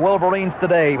well for the Wolverines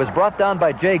today. He was brought down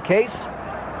by Jay Case,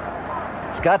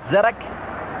 Scott Zedek,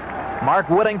 Mark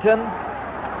Whittington.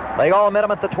 They all met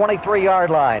him at the 23-yard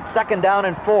line. 2nd down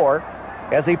and 4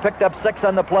 as he picked up 6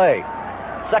 on the play.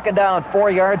 2nd down,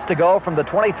 4 yards to go from the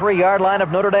 23-yard line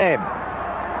of Notre Dame.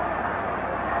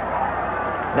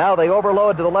 Now they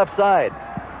overload to the left side.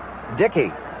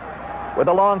 Dickey with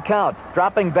a long count,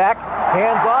 dropping back,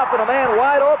 hands off, and a man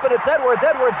wide open. It's Edwards.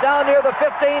 Edwards down near the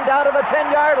 15, down to the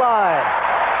 10-yard line.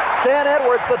 Stan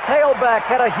Edwards, the tailback,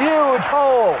 had a huge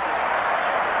hole,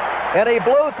 and he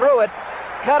blew through it,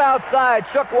 cut outside,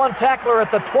 shook one tackler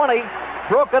at the 20,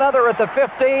 broke another at the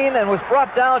 15, and was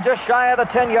brought down just shy of the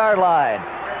 10-yard line.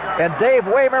 And Dave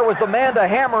Waymer was the man to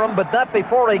hammer him, but not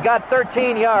before he got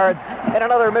 13 yards and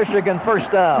another Michigan first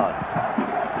down.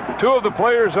 2 of the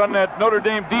players on that Notre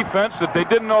Dame defense that they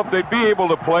didn't know if they'd be able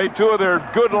to play, 2 of their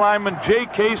good linemen, Jay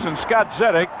Case and Scott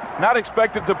Zedek, not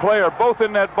expected to play, are both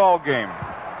in that ball game.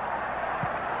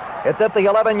 It's at the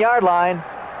 11-yard line.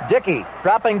 Dickey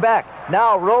dropping back,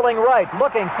 now rolling right,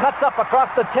 looking, cuts up across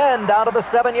the 10 down to the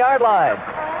 7-yard line.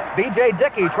 B.J.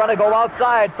 Dickey trying to go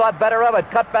outside, thought better of it,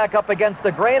 cut back up against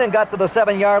the grain and got to the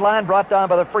 7-yard line, brought down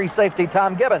by the free safety,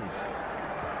 Tom Gibbons.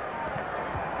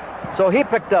 So he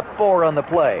picked up 4 on the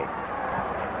play.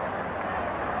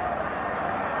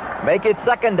 Make it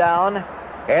 2nd down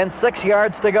and 6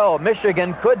 yards to go.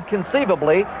 Michigan could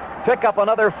conceivably pick up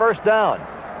another first down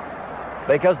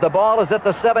because the ball is at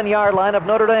the 7-yard line of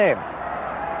Notre Dame.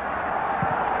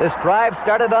 This drive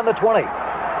started on the 20.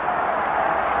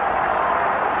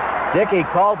 Dickey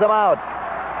calls him out.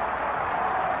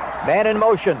 Man in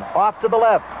motion, off to the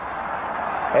left.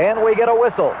 And we get a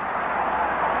whistle.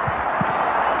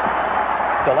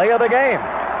 Delay of the game.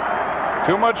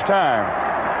 Too much time.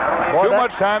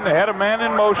 Much time. They had a man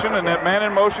in motion, and that man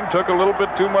in motion took a little bit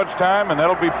too much time, and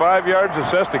that'll be 5 yards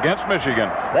assessed against Michigan.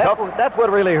 That's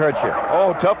what really hurts you.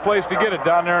 Oh, tough place to get it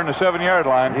down there in the 7-yard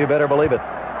line. You better believe it.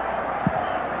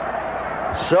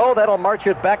 So that'll march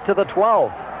it back to the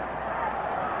 12.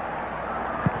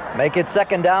 Make it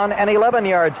 2nd down and 11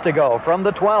 yards to go from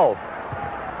the 12.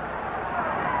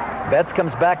 Betts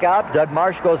comes back out. Doug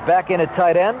Marsh goes back in at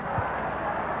tight end.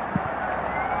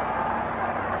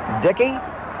 Dickey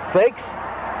fakes.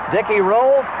 Dickey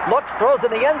rolls, looks, throws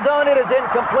in the end zone. It is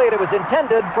incomplete. It was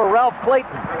intended for Ralph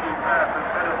Clayton.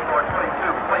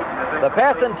 The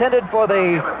pass intended for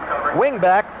the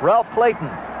wingback, Ralph Clayton.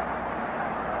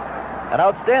 An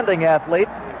outstanding athlete.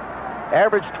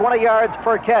 Averaged 20 yards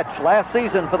per catch last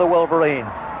season for the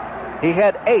Wolverines. He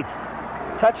had 8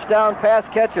 touchdown pass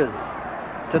catches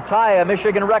to tie a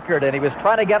Michigan record, and he was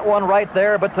trying to get one right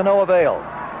there, but to no avail.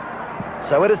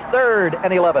 So it is 3rd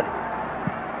and 11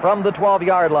 from the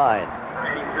 12-yard line.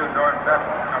 82, North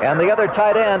Bethel. And the other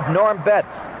tight end, Norm Betts,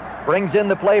 brings in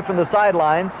the play from the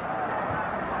sidelines.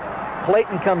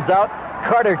 Clayton comes out.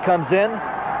 Carter comes in.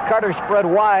 Carter spread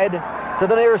wide to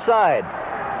the near side.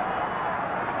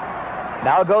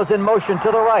 Now goes in motion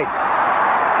to the right.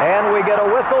 And we get a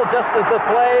whistle just as the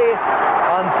play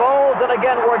unfolds. And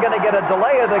again, we're going to get a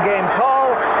delay of the game call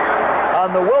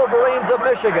on the Wolverines of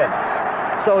Michigan.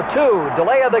 So 2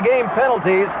 delay of the game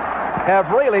penalties have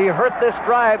really hurt this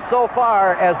drive so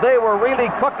far, as they were really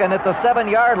cooking at the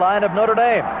 7-yard line of Notre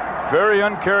Dame. Very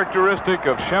uncharacteristic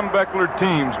of Schembechler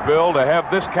teams, Bill, to have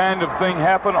this kind of thing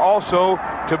happen. Also,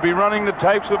 to be running the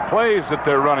types of plays that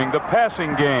they're running, the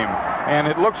passing game. And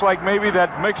it looks like maybe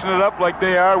that mixing it up like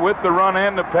they are with the run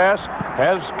and the pass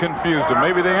has confused them.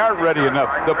 Maybe they aren't ready enough.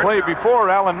 The play before,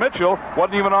 Alan Mitchell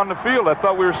wasn't even on the field. I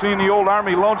thought we were seeing the old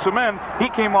Army lonesome end. He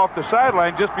came off the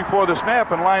sideline just before the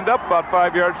snap and lined up about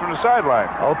 5 yards from the sideline.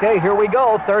 Okay, here we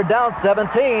go. 3rd down,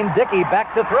 17. Dickey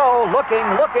back to throw. Looking.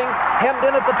 Hemmed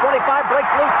in at the 25. Breaks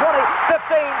loose. 20, 15,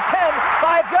 10,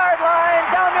 5-yard line.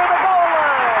 Down near the goal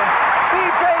line.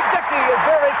 B.J. Dickey is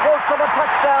very close to the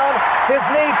touchdown. His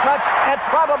knee touched at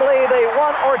probably the 1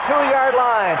 or 2-yard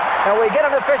line. And we get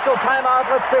an official timeout.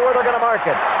 Let's see where they're going to mark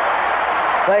it.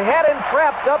 They had him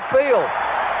trapped upfield.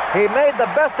 He made the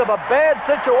best of a bad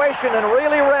situation and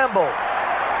really rambled.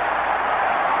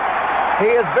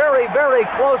 He is very, very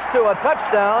close to a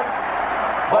touchdown,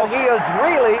 but he is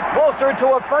really closer to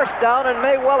a first down and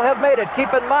may well have made it.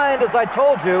 Keep in mind, as I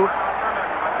told you,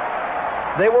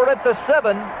 they were at the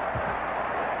 7.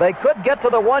 They could get to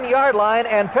the 1-yard line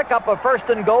and pick up a 1st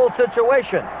and goal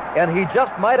situation. And he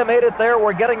just might have made it there.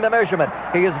 We're getting the measurement.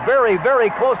 He is very, very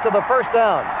close to the first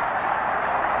down.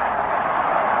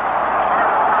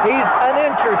 He's an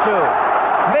inch or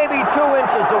 2, maybe 2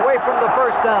 inches away from the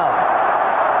first down.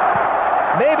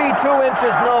 Maybe 2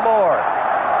 inches, no more.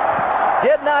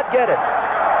 Did not get it.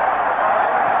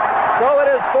 So it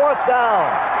is 4th down.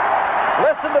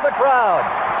 Listen to the crowd.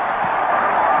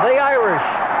 The Irish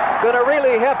going to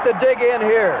really have to dig in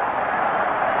here.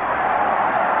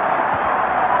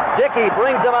 Dickey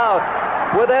brings him out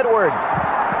with Edwards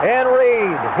and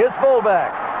Reed, his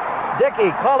fullback. Dickey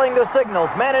calling the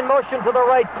signals. Man in motion to the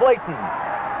right, Clayton.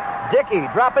 Dickey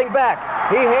dropping back.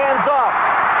 He hands off.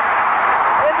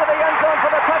 Into the end zone for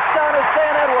the touchdown is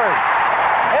Stan Edwards.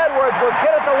 Edwards was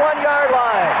hit at the 1-yard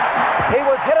line. He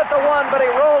was hit at the 1, but he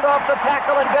rolled off the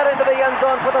tackle and got into the end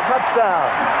zone for the touchdown.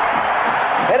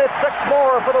 And it's 6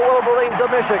 more for the Wolverines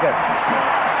of Michigan.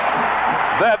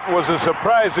 That was a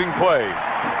surprising play.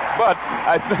 But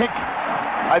I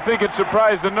think it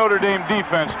surprised the Notre Dame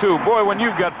defense, too. Boy, when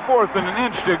you've got 4th and an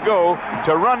inch to go,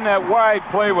 to run that wide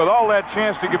play with all that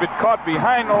chance to get it caught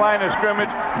behind the line of scrimmage,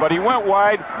 but he went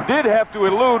wide, did have to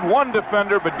elude one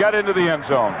defender, but got into the end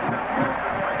zone.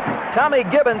 Tommy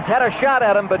Gibbons had a shot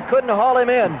at him, but couldn't haul him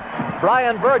in.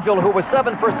 Brian Virgil, who was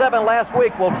 7 for 7 last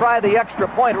week, will try the extra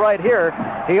point right here.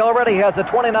 He already has a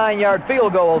 29-yard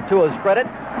field goal to his credit.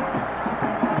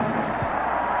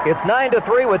 It's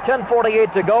 9-3 with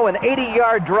 10:48 to go, an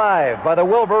 80-yard drive by the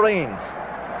Wolverines.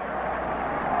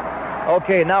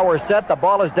 Okay, now we're set. The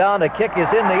ball is down. The kick is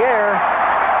in the air,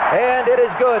 and it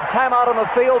is good. Timeout on the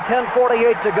field,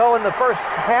 10:48 to go in the first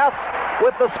half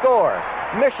with the score.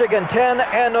 Michigan 10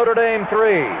 and Notre Dame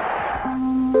 3.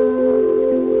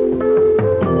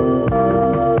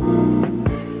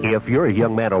 If you're a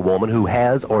young man or woman who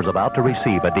has or is about to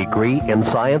receive a degree in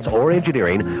science or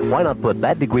engineering, why not put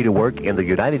that degree to work in the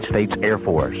United States Air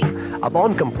Force?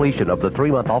 Upon completion of the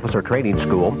 3-month officer training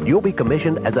school, you'll be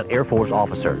commissioned as an Air Force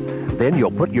officer. Then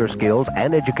you'll put your skills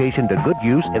and education to good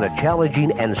use in a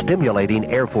challenging and stimulating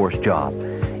Air Force job.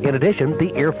 In addition,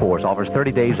 the Air Force offers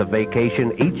 30 days of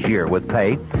vacation each year with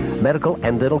pay, medical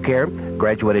and dental care,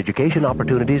 graduate education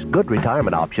opportunities, good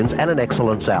retirement options, and an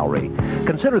excellent salary.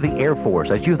 Consider the Air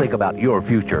Force as you think about your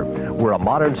future. We're a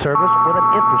modern service with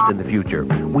an interest in the future.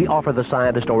 We offer the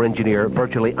scientist or engineer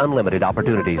virtually unlimited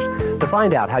opportunities. To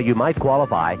find out how you might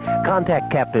qualify,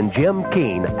 contact Captain Jim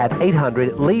Keene at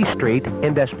 800 Lee Street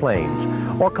in Des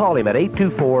Plaines, or call him at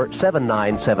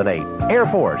 824-7978. Air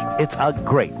Force, it's a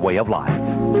great way of life.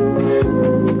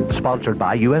 Sponsored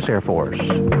by U.S. Air Force.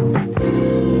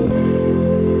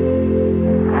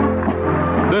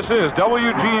 This is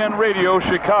WGN Radio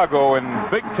Chicago, and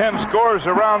Big Ten scores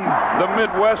around the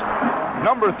Midwest.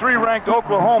 Number 3 ranked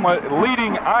Oklahoma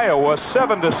leading Iowa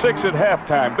 7-6 at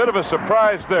halftime. Bit of a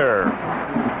surprise there.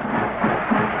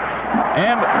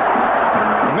 And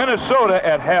Minnesota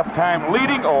at halftime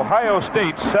leading Ohio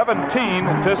State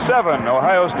 17-7.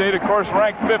 Ohio State, of course,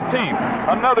 ranked 15th.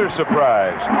 Another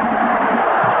surprise.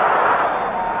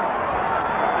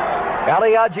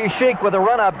 Aliaji Sheik with a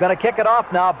run-up, going to kick it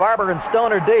off now. Barber and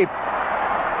Stone are deep.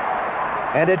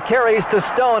 And it carries to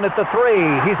Stone at the 3.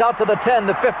 He's out to the 10,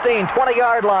 the 15,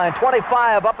 20-yard line,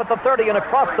 25, up at the 30 and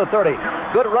across the 30.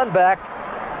 Good run back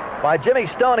by Jimmy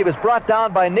Stone. He was brought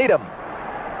down by Needham.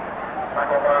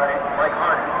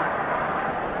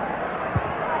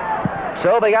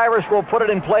 So the Irish will put it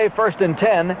in play, 1st and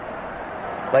 10.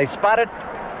 They spot it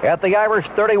at the Irish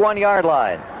 31-yard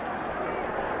line.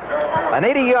 An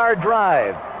 80-yard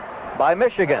drive by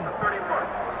Michigan,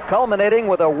 culminating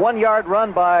with a 1-yard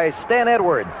run by Stan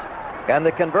Edwards. And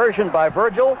the conversion by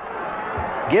Virgil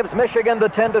gives Michigan the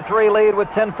 10-3 lead with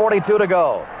 10:42 to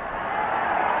go.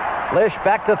 Lish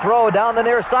back to throw down the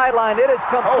near sideline. It is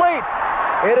complete.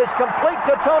 It is complete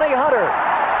to Tony Hunter.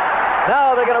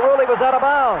 Now they're going to rule he was out of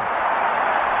bounds.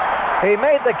 He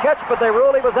made the catch, but they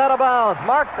ruled he was out of bounds.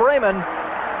 Mark Bremen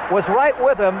was right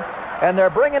with him, and they're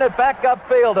bringing it back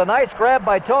upfield. A nice grab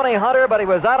by Tony Hunter, but he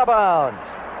was out of bounds.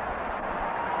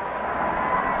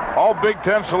 All Big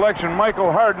Ten selection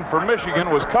Michael Harden for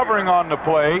Michigan was covering on the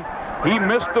play. He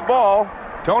missed the ball.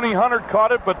 Tony Hunter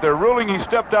caught it, but they're ruling he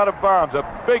stepped out of bounds. A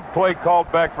big play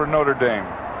called back for Notre Dame.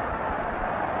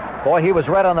 Boy, he was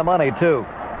right on the money, too.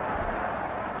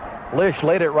 Lish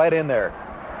laid it right in there.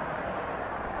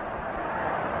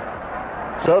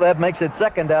 So that makes it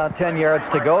 2nd down, 10 yards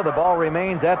to go. The ball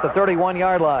remains at the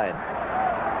 31-yard line.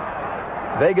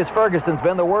 Vegas Ferguson's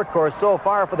been the workhorse so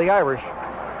far for the Irish.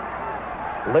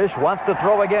 Lish wants to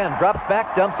throw again. Drops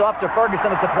back, dumps off to Ferguson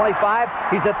at the 25.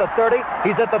 He's at the 30.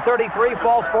 He's at the 33.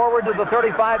 Falls forward to the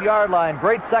 35-yard line.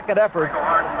 Great second effort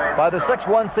by the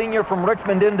 6'1 senior from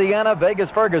Richmond, Indiana,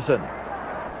 Vegas Ferguson.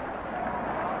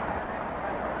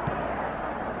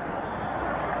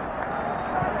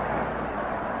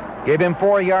 Gave him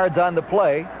 4 yards on the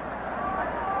play.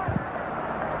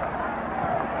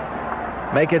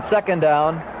 Make it 2nd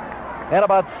down and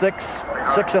about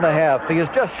 6.5. He is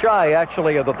just shy,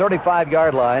 actually, of the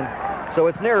 35-yard line, so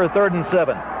it's nearer 3rd and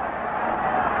 7.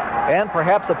 And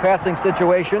perhaps a passing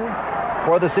situation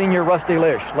for the senior Rusty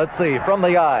Lish. Let's see, from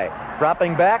the eye.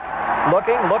 Dropping back,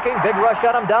 looking, big rush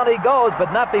at him. Down he goes,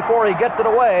 but not before he gets it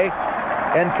away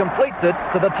and completes it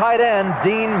to the tight end,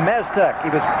 Dean Maztek. He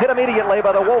was hit immediately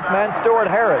by the Wolfman, Stuart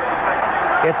Harris.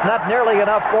 It's not nearly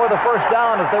enough for the 1st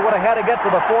down, as they would have had to get to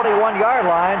the 41-yard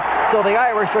line, so the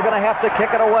Irish are going to have to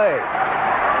kick it away.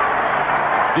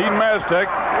 Dean Maztek,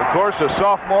 of course, a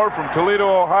sophomore from Toledo,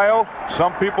 Ohio.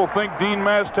 Some people think Dean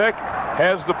Maztek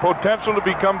has the potential to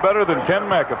become better than Ken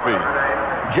McAfee.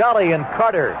 Jolly and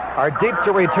Carter are deep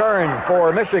to return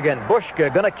for Michigan. Bushka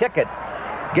going to kick it.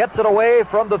 Gets it away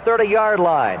from the 30-yard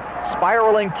line.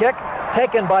 Spiraling kick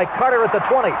taken by Carter at the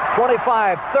 20,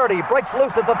 25, 30. Breaks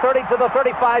loose at the 30 to the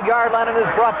 35-yard line and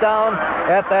is brought down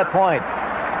at that point.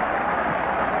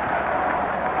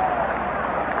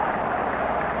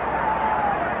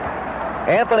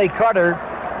 Anthony Carter,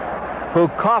 who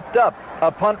coughed up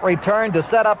a punt return to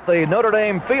set up the Notre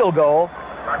Dame field goal,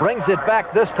 brings it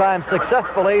back this time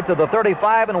successfully to the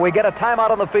 35, and we get a timeout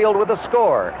on the field with a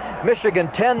score. Michigan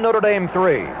 10, Notre Dame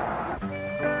 3.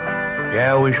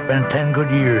 Yeah, we spent 10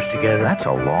 good years together. That's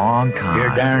a long time.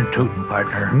 You're darn tootin',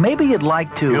 partner. Maybe you'd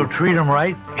like to... You'll treat him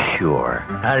right? Sure.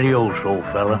 Adios, old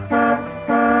fella.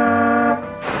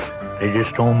 They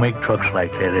just don't make trucks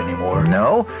like that anymore.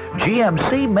 No,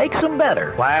 GMC makes them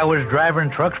better. Why, I was driving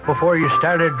trucks before you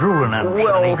started drooling on them,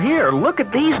 Well, Sonny. here, look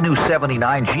at these new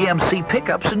 79 GMC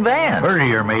pickups and vans.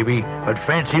 Prettier, maybe, but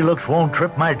fancy looks won't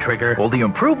trip my trigger. Well, the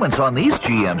improvements on these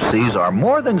GMCs are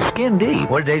more than skin deep.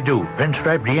 What'd they do?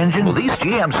 Pinstripe the engine? Well, these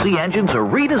GMC engines are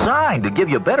redesigned to give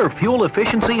you better fuel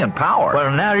efficiency and power. Well,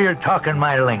 now you're talking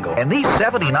my lingo. And these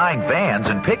 79 vans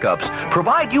and pickups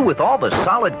provide you with all the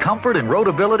solid comfort and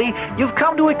roadability you've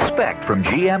come to expect from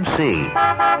GMC.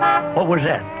 What was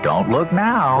that? Don't look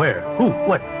now. Where? Who?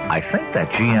 What? I think that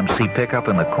GMC pickup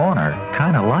in the corner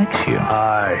kind of likes you.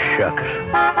 Ah, shucks.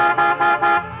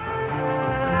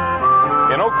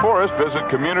 In Oak Forest, visit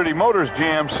Community Motors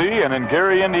GMC, and in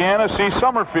Gary, Indiana, see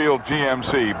Summerfield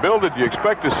GMC. Bill, did you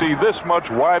expect to see this much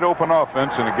wide-open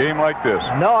offense in a game like this?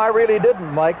 No, I really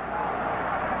didn't, Mike.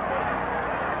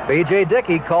 B.J.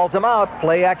 Dickey calls him out.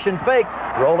 Play action fake.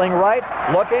 Rolling right,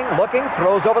 looking,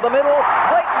 throws over the middle.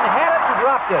 Clayton had it and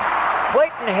dropped it.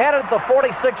 Clayton had it at the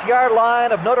 46-yard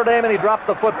line of Notre Dame, and he dropped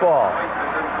the football.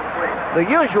 The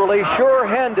usually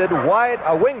sure-handed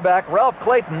wingback, Ralph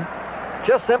Clayton,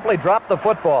 just simply dropped the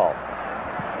football.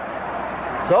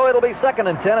 So it'll be 2nd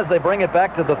and 10 as they bring it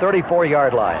back to the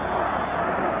 34-yard line.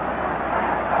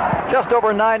 Just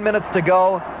over 9 minutes to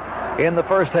go in the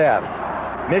first half.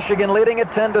 Michigan leading at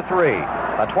 10-3.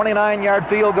 A 29-yard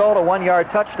field goal, a 1-yard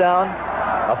touchdown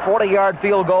A 40-yard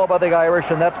field goal by the Irish,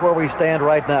 and that's where we stand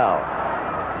right now.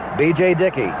 B.J.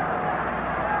 Dickey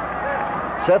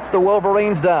sets the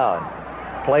Wolverines down.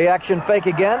 Play action fake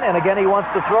again, and again he wants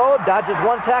to throw. Dodges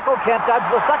one tackle, can't dodge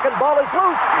the second. Ball is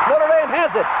loose. Notre Dame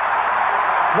has it.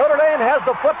 Notre Dame has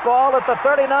the football at the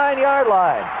 39-yard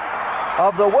line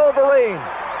of the Wolverines.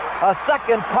 A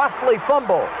second costly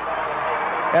fumble.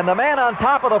 And the man on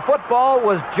top of the football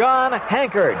was John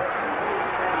Hankard.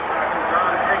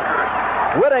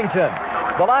 Whittington,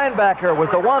 the linebacker, was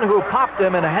the one who popped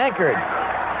him, and Hankard,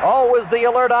 always the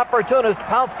alert opportunist,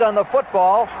 pounced on the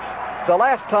football. The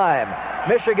last time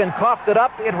Michigan coughed it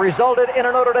up, it resulted in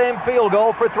a Notre Dame field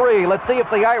goal for 3. Let's see if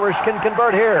the Irish can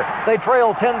convert here. They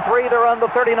trail 10-3. They're on the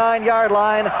 39-yard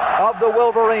line of the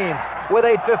Wolverines with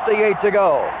 8:58 to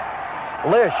go.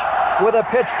 Lish with a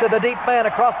pitch to the deep man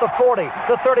across the 40,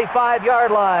 the 35-yard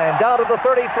line, down to the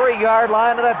 33-yard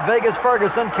line, and that's Vegas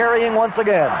Ferguson carrying once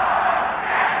again.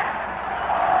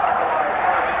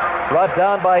 Brought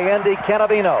down by Andy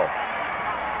Canavino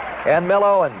and Mel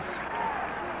Owens.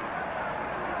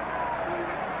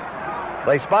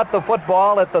 They spot the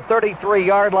football at the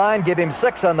 33-yard line, give him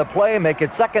 6 on the play, make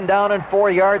it 2nd down and 4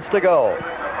 yards to go.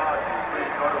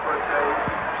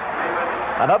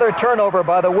 Another turnover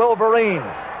by the Wolverines,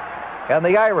 and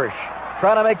the Irish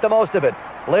trying to make the most of it.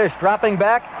 Lish dropping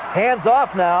back, hands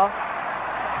off now.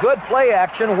 Good play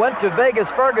action, went to Vegas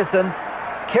Ferguson,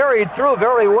 carried through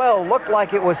very well. Looked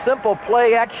like it was simple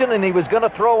play action, and he was going to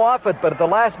throw off it, but at the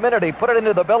last minute he put it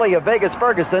into the belly of Vegas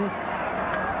Ferguson,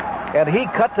 and he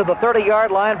cut to the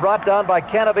 30-yard line, brought down by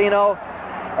Canavino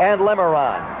and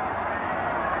Lemeron.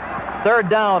 3rd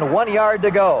down, 1 yard to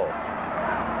go.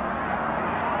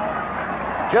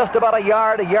 Just about a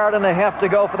yard and a half to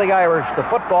go for the Irish. The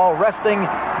football resting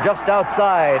just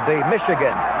outside the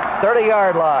Michigan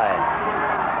 30-yard line.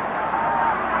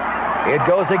 It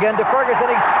goes again to Ferguson.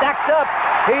 He's stacked up.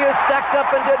 He is stacked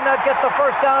up and did not get the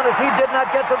first down as he did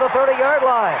not get to the 30-yard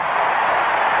line.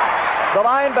 The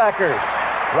linebackers,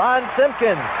 Ron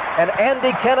Simpkins and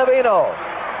Andy Canavino,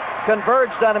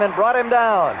 converged on him and brought him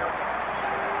down.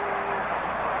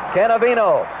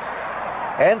 Canavino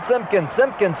and Simpkins.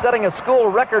 Simpkins setting a school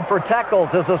record for tackles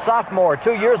as a sophomore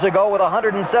 2 years ago with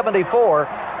 174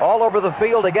 all over the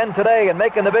field again today and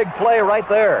making the big play right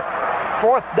there.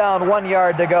 4th down, 1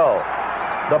 yard to go.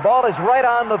 The ball is right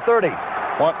on the 30.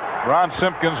 Ron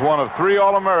Simpkins, one of 3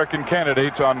 All-American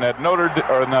candidates on that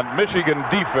Michigan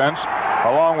defense,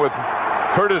 along with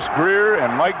Curtis Greer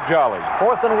and Mike Jolly.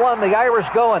 4th and 1, the Irish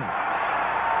going.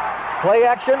 Play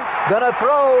action, gonna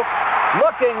throw.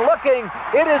 Looking,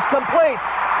 it is complete.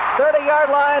 30-yard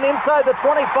line inside the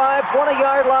 25,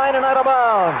 20-yard line and out of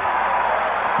bounds.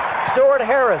 Stuart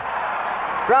Harris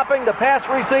dropping the pass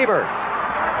receiver.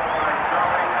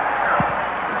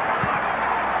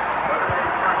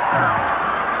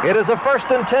 It is a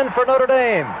 1st and 10 for Notre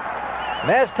Dame.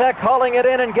 Nastek hauling it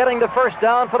in and getting the first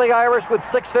down for the Irish with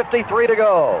 6:53 to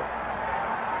go.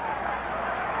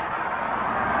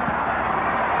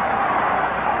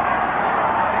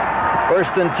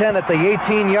 First and 10 at the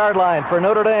 18-yard line for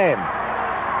Notre Dame.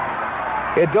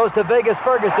 It goes to Vegas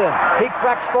Ferguson. He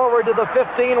cracks forward to the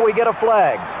 15. We get a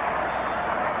flag.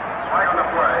 Flag on the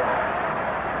play.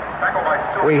 Tackle by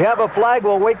Stewart. We have a flag.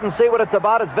 We'll wait and see what it's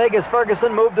about as Vegas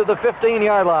Ferguson moved to the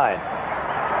 15-yard line.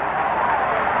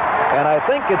 And I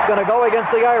think it's going to go against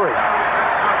the Irish.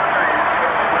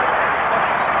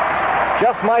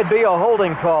 Just might be a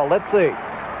holding call. Let's see.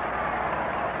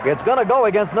 It's going to go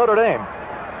against Notre Dame.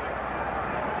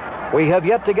 We have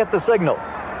yet to get the signal.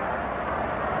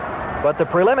 But the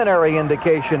preliminary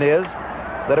indication is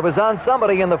that it was on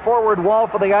somebody in the forward wall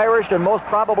for the Irish and most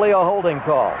probably a holding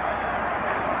call.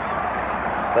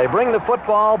 They bring the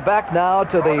football back now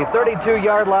to the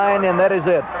 32-yard line, and that is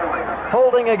it.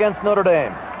 Holding against Notre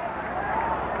Dame.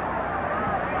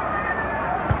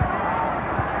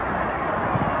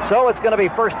 So it's going to be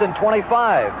 1st and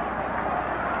 25.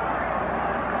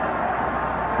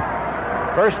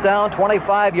 First down,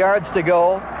 25 yards to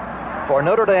go for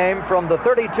Notre Dame from the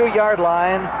 32-yard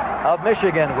line of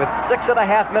Michigan with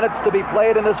 6.5 minutes to be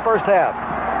played in this first half.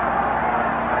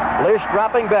 Lish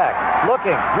dropping back,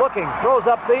 looking, throws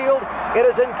upfield. It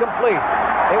is incomplete.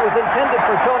 It was intended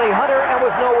for Tony Hunter and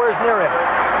was nowhere near him.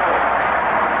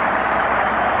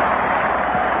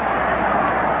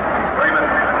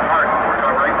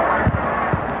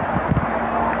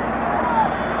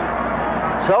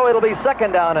 So it'll be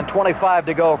 2nd down and 25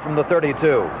 to go from the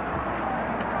 32.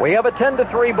 We have a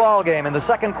 10-3 ball game in the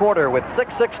second quarter with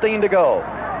 6:16 to go.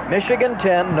 Michigan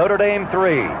 10, Notre Dame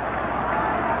 3.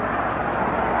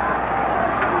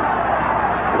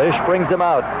 Lish brings him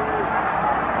out.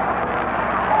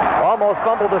 Almost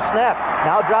fumbled the snap.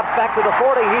 Now drops back to the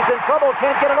 40. He's in trouble,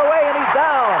 can't get it away, and he's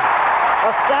down.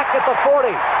 A sack at the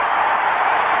 40.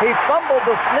 He fumbled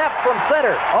the snap from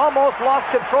center. Almost lost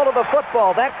control of the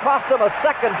football. That cost him a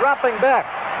second dropping back.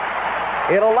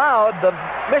 It allowed the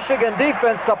Michigan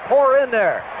defense to pour in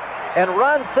there. And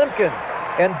Ron Simpkins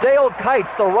and Dale Kites,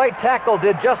 the right tackle,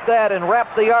 did just that and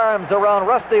wrapped the arms around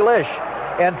Rusty Lish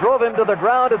and drove him to the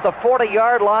ground at the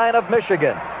 40-yard line of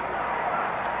Michigan.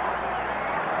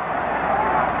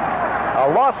 A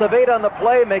loss of 8 on the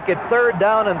play, make it 3rd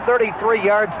down and 33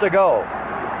 yards to go.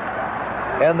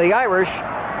 And the Irish,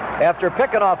 after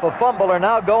picking off a fumble, are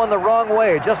now going the wrong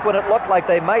way, just when it looked like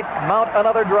they might mount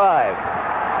another drive.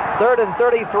 3rd and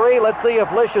 33. Let's see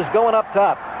if Lish is going up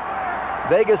top.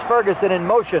 Vegas Ferguson in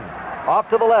motion. Off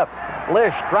to the left.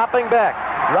 Lish dropping back.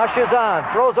 Rushes on.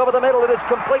 Throws over the middle. It is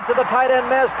complete to the tight end,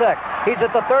 Maztek. He's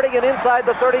at the 30 and inside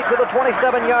the 30 to the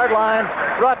 27-yard line.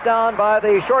 Brought down by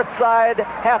the short side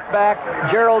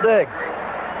halfback, Gerald Diggs.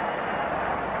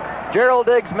 Gerald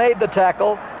Diggs made the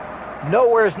tackle.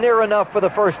 Nowhere's near enough for the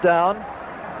first down.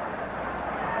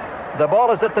 The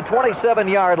ball is at the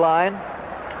 27-yard line.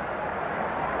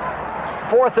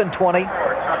 4th and 20.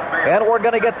 And we're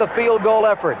going to get the field goal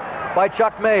effort by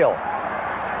Chuck Mayle.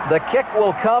 The kick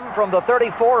will come from the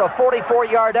 34, a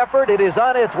 44-yard effort. It is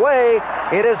on its way.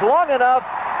 It is long enough.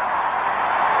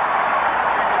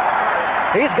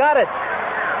 He's got it.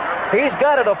 He's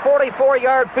got it, a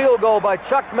 44-yard field goal by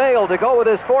Chuck Mayle to go with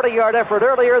his 40-yard effort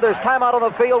earlier. There's timeout on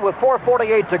the field with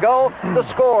 4:48 to go. The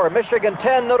score, Michigan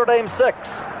 10, Notre Dame 6.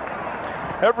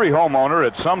 Every homeowner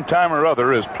at some time or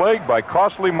other is plagued by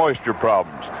costly moisture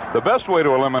problems. The best way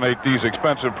to eliminate these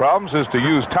expensive problems is to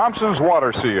use Thompson's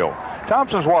Water Seal.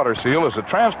 Thompson's Water Seal is a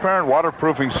transparent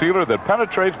waterproofing sealer that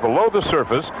penetrates below the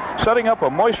surface, setting up a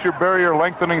moisture barrier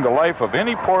lengthening the life of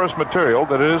any porous material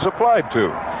that it is applied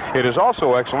to. It is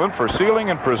also excellent for sealing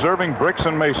and preserving bricks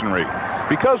and masonry.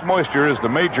 Because moisture is the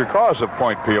major cause of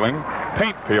paint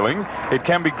peeling, it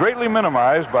can be greatly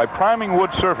minimized by priming wood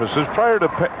surfaces prior to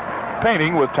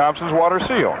painting with Thompson's Water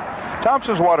Seal.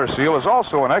 Thompson's Water Seal is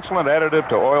also an excellent additive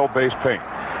to oil-based paint.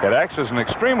 It acts as an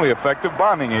extremely effective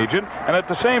bonding agent and at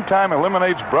the same time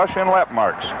eliminates brush and lap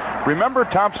marks. Remember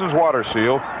Thompson's Water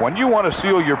Seal when you want to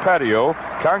seal your patio,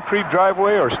 concrete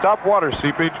driveway, or stop water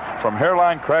seepage from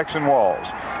hairline cracks in walls.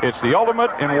 It's the ultimate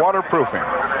in waterproofing.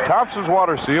 Thompson's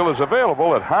Water Seal is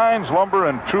available at Heinz Lumber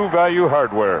and True Value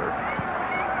Hardware.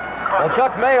 Well,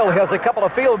 Chuck Mayle has a couple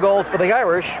of field goals for the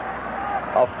Irish.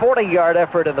 A 40-yard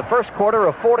effort in the first quarter,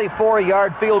 a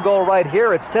 44-yard field goal right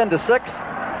here. It's 10-6.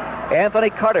 Anthony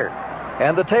Carter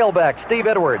and the tailback, Steve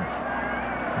Edwards.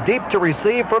 Deep to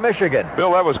receive for Michigan.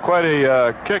 Bill, that was quite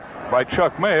a kick by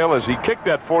Chuck Mayle as he kicked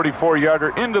that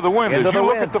 44-yarder into the wind. As you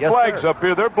look at the flags up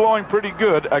here, they're blowing pretty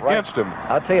good against him.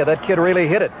 I'll tell you, that kid really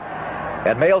hit it.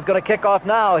 And Mayle's going to kick off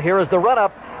now. Here is the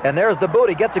run-up, and there's the boot.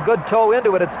 He gets a good toe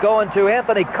into it. It's going to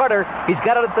Anthony Carter. He's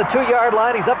got it at the 2-yard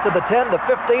line. He's up to the 10, the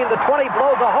 15, the 20,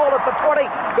 blows a hole at the 20,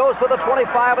 goes to the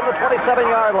 25 and the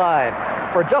 27-yard line.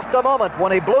 For just a moment,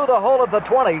 when he blew the hole at the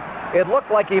 20, it looked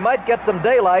like he might get some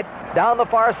daylight down the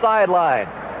far sideline.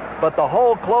 But the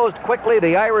hole closed quickly.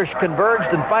 The Irish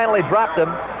converged and finally dropped him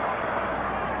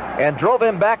and drove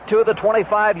him back to the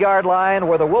 25-yard line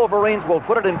where the Wolverines will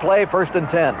put it in play, 1st and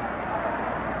 10.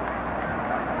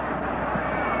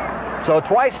 So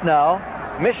twice now,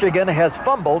 Michigan has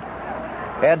fumbled,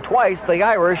 and twice the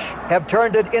Irish have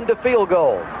turned it into field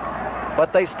goals.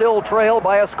 But they still trail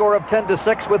by a score of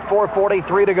 10-6 with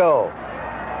 4:43 to go.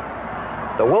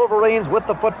 The Wolverines with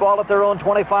the football at their own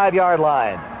 25-yard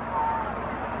line.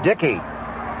 Dickey.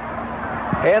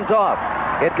 Hands off.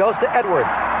 It goes to Edwards.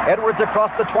 Edwards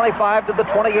across the 25 to the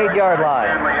 28-yard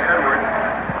line.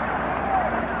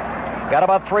 Got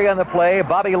about 3 on the play.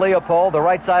 Bobby Leopold, the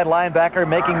right side linebacker,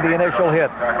 making the initial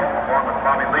hit.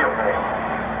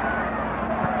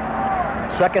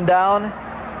 2nd down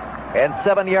and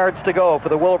 7 yards to go for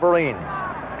the Wolverines.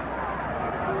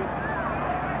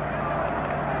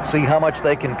 See how much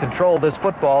they can control this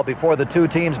football before the two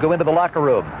teams go into the locker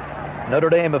room. Notre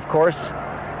Dame, of course,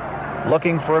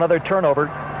 looking for another turnover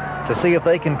to see if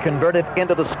they can convert it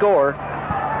into the score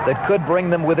that could bring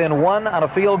them within 1 on a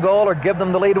field goal or give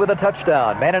them the lead with a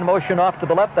touchdown. Man in motion off to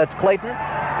the left. That's Clayton.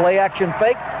 Play action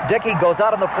fake. Dickey goes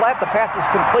out on the flat. The pass is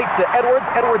complete to Edwards.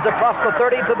 Edwards across the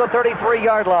 30 to the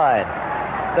 33-yard line.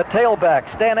 The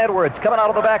tailback, Stan Edwards, coming out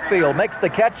of the backfield, makes the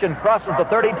catch and crosses the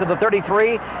 30 to the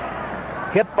 33.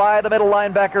 Hit by the middle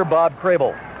linebacker, Bob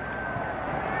Crable.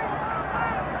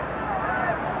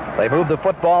 They move the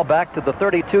football back to the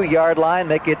 32-yard line,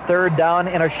 make it 3rd down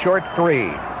in a short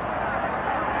 3.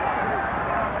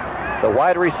 The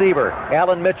wide receiver,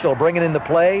 Alan Mitchell, bringing in the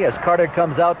play as Carter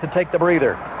comes out to take the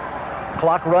breather.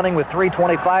 Clock running with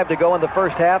 3:25 to go in the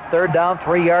first half. Third down,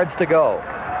 3 yards to go.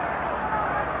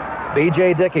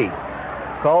 B.J. Dickey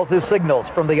calls his signals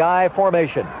from the I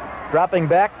formation. Dropping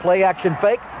back, play action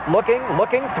fake. Looking,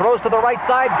 throws to the right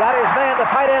side. Got his man, the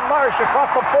tight end Marsh, across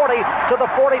the 40 to the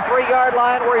 43-yard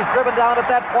line where he's driven down at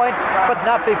that point, but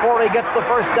not before he gets the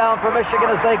first down for Michigan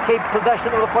as they keep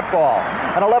possession of the football.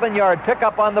 An 11-yard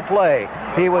pickup on the play.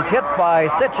 He was hit by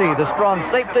Sitchie, the strong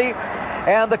safety,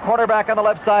 and the cornerback on the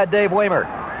left side, Dave Weimer.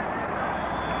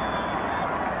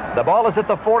 The ball is at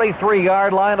the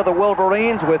 43-yard line of the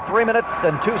Wolverines with 3 minutes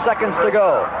and 2 seconds to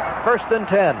go. First and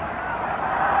 10.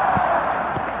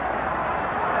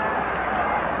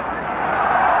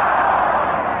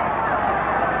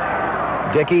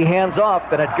 Dickey hands off,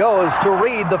 and it goes to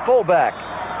Reed, the fullback.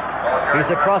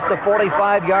 He's across the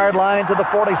 45-yard line to the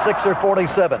 46 or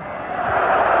 47.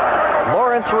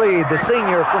 Lawrence Reed, the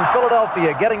senior from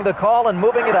Philadelphia, getting the call and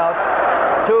moving it out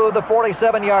to the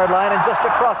 47-yard line and just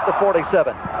across the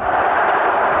 47.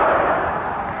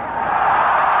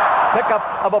 Pickup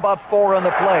of about 4 on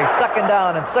the play. Second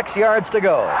down and 6 yards to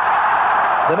go.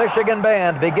 The Michigan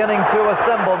band beginning to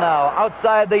assemble now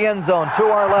outside the end zone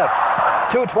to our left.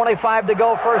 2:25 to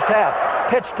go first half.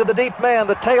 Pitch to the deep man,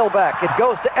 the tailback. It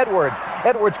goes to Edwards.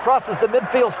 Edwards crosses the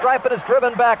midfield stripe and is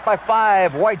driven back by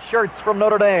 5 white shirts from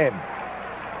Notre Dame.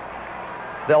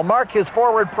 They'll mark his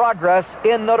forward progress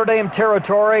in Notre Dame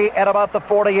territory at about the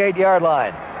 48-yard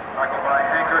line.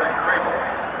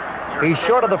 He's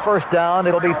short of the first down.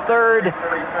 It'll be third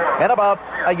and about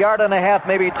a yard and a half,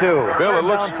 maybe 2. Bill, it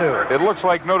looks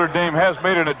like Notre Dame has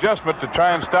made an adjustment to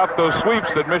try and stop those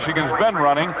sweeps that Michigan's been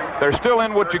running. They're still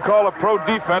in what you call a pro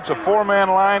defense, a 4-man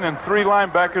line and 3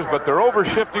 linebackers, but they're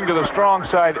overshifting to the strong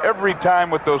side every time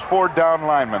with those 4 down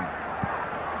linemen.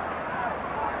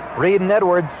 Reed and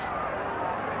Edwards,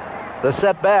 the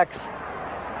setbacks.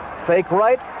 Fake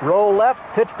right, roll left,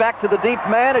 pitch back to the deep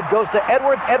man. It goes to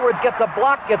Edwards. Edwards gets a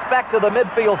block, gets back to the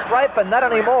midfield stripe, and not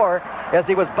anymore as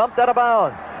he was bumped out of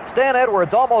bounds. Stan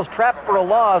Edwards almost trapped for a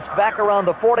loss back around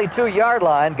the 42-yard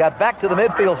line, got back to the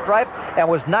midfield stripe, and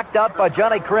was knocked out by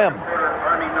Johnny Krim.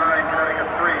 Army 9, Connecticut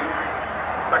 3.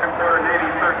 Second quarter,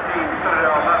 Navy 13,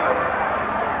 Citadel nothing.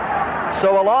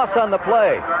 So a loss on the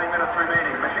play. 9 minutes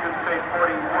remaining. Michigan State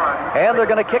 41. And they're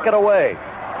going to kick it away.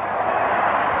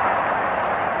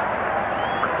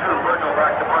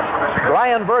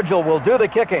 Brian Virgil will do the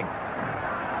kicking.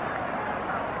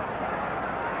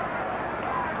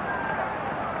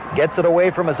 Gets it away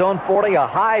from his own 40, a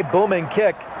high booming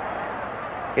kick.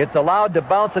 It's allowed to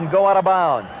bounce and go out of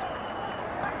bounds.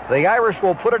 The Irish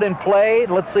will put it in play.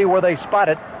 Let's see where they spot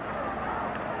it.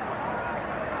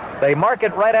 They mark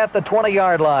it right at the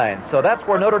 20-yard line. So that's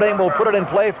where Notre Dame will put it in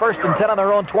play. First and 10 on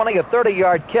their own 20, a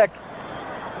 30-yard kick.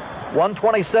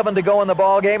 1:27 to go in the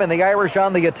ball game, and the Irish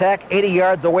on the attack 80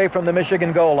 yards away from the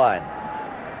Michigan goal line.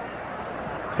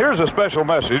 Here's a special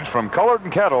message from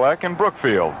Cullerton Cadillac in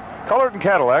Brookfield. Cullerton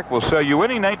Cadillac will sell you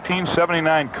any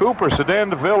 1979 Coupe or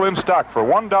Sedan DeVille in stock for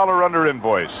 $1 under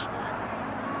invoice.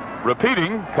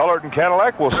 Repeating, Cullerton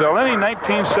Cadillac will sell any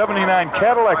 1979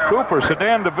 Cadillac Coupe or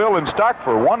Sedan DeVille in stock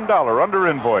for $1 under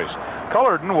invoice.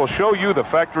 Cullerton will show you the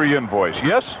factory invoice.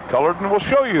 Yes, Cullerton will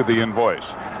show you the invoice.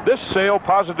 This sale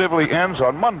positively ends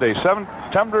on Monday,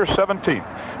 September 17th.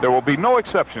 There will be no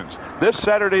exceptions. This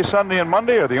Saturday, Sunday, and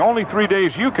Monday are the only 3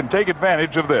 days you can take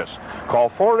advantage of this. Call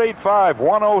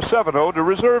 485-1070 to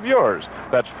reserve yours.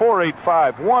 That's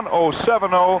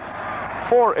 485-1070,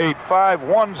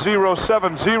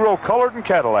 485-1070, Cullerton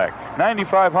Cadillac,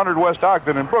 9500 West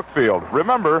Ogden in Brookfield.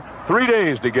 Remember, 3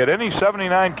 days to get any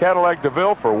 79 Cadillac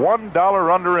DeVille for $1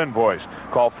 under invoice.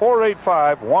 Call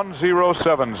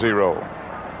 485-1070.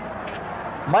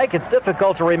 Mike, it's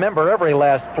difficult to remember every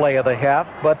last play of the half,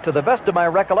 but to the best of my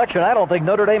recollection, I don't think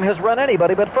Notre Dame has run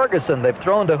anybody but Ferguson. They've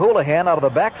thrown to Houlihan out of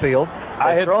the backfield.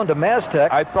 They've thrown to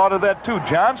Maztek. I thought of that, too.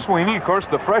 John Sweeney, of course,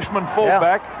 the freshman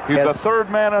fullback. Yeah. He's the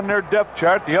third man on their depth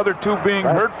chart. The other 2 being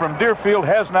hurt from Deerfield,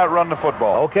 has not run the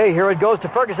football. Okay, here it goes to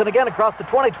Ferguson again across the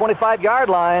 20, 25-yard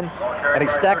line, and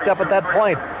he's stacked up at that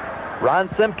point. Ron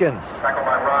Simpkins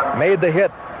made the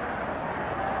hit.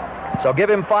 So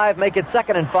give him 5, make it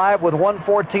 2nd and 5 with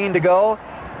 1:14 to go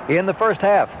in the first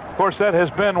half. Of course, that has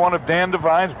been one of Dan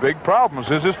Devine's big problems,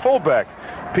 is his fullback.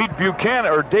 Pete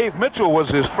Buchanan, or Dave Mitchell, was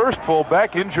his first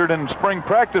fullback, injured in spring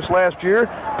practice last year.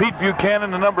 Pete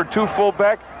Buchanan, the number 2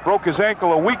 fullback, broke his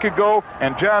ankle a week ago,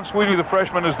 and John Sweeney, the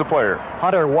freshman, is the player.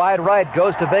 Hunter, wide right,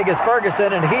 goes to Vegas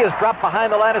Ferguson, and he is dropped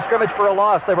behind the line of scrimmage for a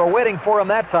loss. They were waiting for him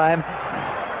that time.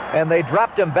 and they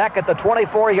dropped him back at the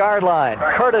 24-yard line.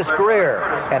 Curtis Greer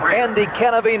and Andy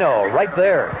Canavino right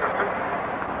there.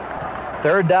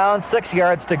 Third down, 6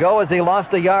 yards to go as he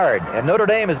lost a yard. And Notre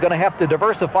Dame is going to have to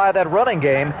diversify that running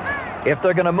game if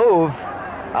they're going to move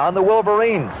on the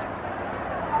Wolverines.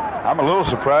 I'm a little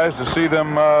surprised to see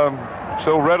them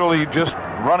so readily just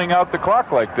running out the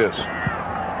clock like this.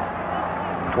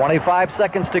 25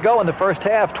 seconds to go in the first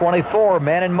half. 24,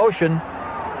 man in motion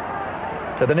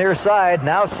to the near side.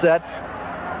 Now sets.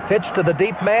 Pitch to the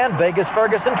deep man. Vegas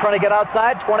Ferguson trying to get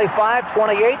outside. 25,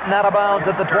 28, and out of bounds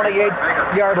at the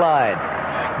 28-yard line.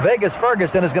 Vegas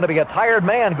Ferguson is going to be a tired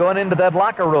man going into that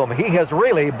locker room. He has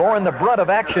really borne the brunt of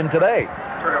action today.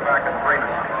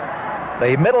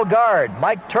 The middle guard,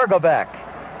 Mike Turgovac,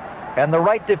 and the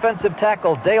right defensive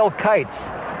tackle, Dale Kites,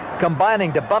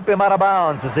 combining to bump him out of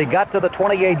bounds as he got to the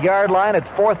 28-yard line. It's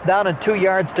 4th down and 2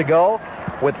 yards to go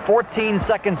with 14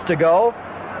 seconds to go.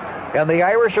 And the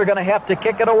Irish are going to have to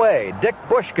kick it away. Dick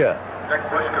Bushka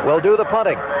will do the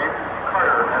punting.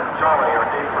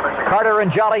 Carter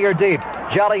and Jolly are deep.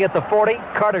 Jolly at the 40.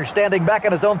 Carter standing back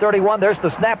in his own 31. There's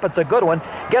the snap. It's a good one.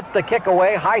 Gets the kick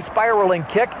away. High spiraling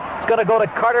kick. It's going to go to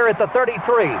Carter at the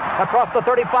 33. Across the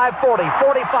 35, 40,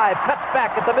 45. Cuts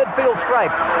back at the midfield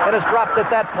stripe and is dropped at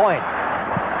that point.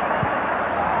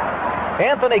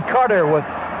 Anthony Carter with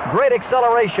great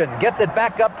acceleration gets it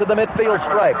back up to the midfield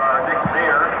stripe.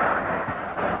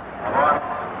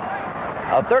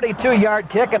 A 32-yard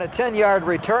kick and a 10-yard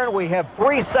return. We have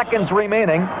 3 seconds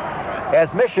remaining as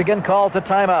Michigan calls a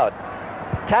timeout.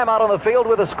 Timeout on the field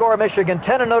with a score: Michigan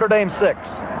 10 and Notre Dame 6. We're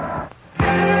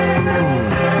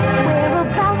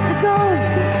about to go.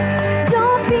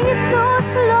 Don't be so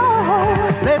slow.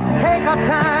 Let's take our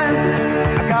time.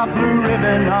 I got blue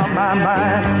ribbon on my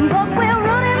mind. But we're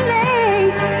running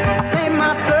late. I say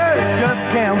my thirst just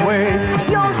can't wait.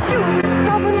 Your shoes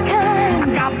stubborn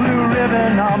kind. Got blue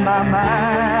ribbon on my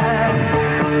mind.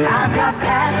 I've got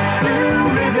that blue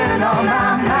ribbon on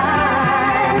my mind.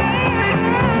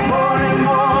 More and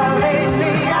more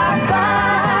lately I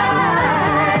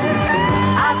find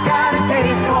I've got a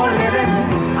taste for living.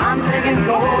 I'm thinking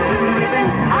golden ribbon.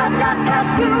 I've got that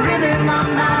blue ribbon on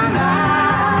my mind.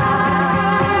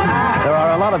 There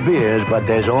are a lot of beers, but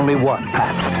there's only one,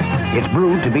 Pabst. It's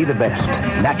brewed to be the best,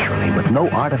 naturally, with no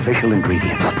artificial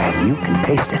ingredients, and you can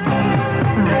taste it.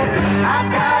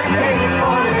 I've got a taste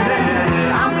for living.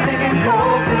 I'm thinking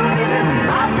golden ribbon.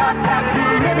 I've got that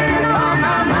blue ribbon on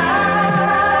my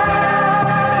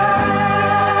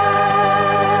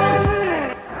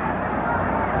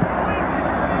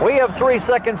mind. We have 3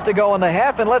 seconds to go in the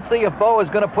half, and let's see if Bo is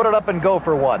going to put it up and go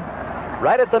for one.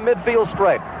 Right at the midfield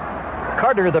stripe.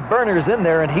 Carter, the burner's in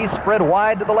there, and he's spread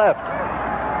wide to the left.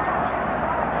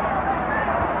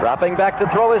 Dropping back to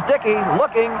throw is Dickey.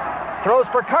 Looking. Throws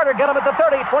for Carter. Get him at the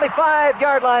 30,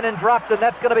 25-yard line and dropped, and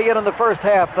that's going to be it in the first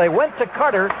half. They went to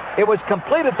Carter. It was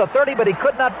complete at the 30, but he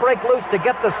could not break loose to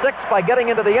get the 6 by getting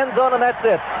into the end zone, and that's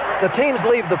it. The teams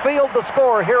leave the field. The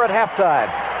score here at halftime: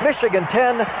 Michigan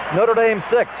 10, Notre Dame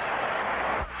 6.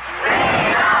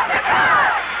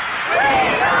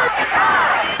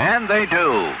 And they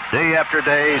do. Day after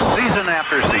day, season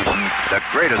after season, the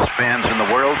greatest fans in the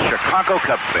world, Chicago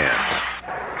Cubs fans.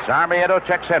 Sarmiento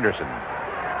checks Henderson.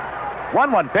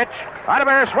 1-1 pitch.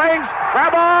 Ottemeyer swings.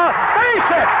 Grab ball. Base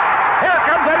hit. Here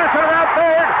comes Henderson around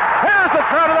third. Here's the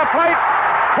throw to the plate.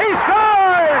 He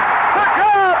scores! The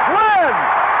Cubs win!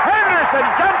 Henderson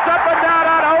jumps up and down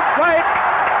on home plate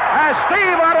as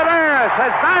Steve Ottemeyer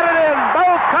has batted in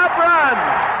both Cub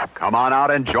runs. Come on out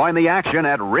and join the action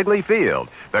at Wrigley Field.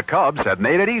 The Cubs have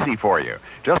made it easy for you.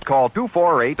 Just call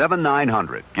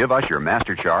 248-7900. Give us your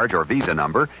master charge or Visa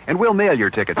number, and we'll mail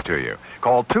your tickets to you.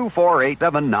 Call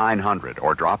 248-7900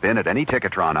 or drop in at any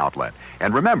Ticketron outlet.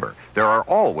 And remember, there are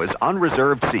always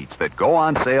unreserved seats that go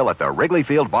on sale at the Wrigley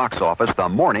Field box office the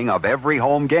morning of every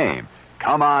home game.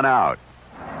 Come on out.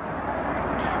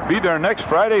 Be there next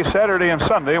Friday, Saturday, and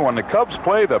Sunday when the Cubs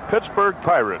play the Pittsburgh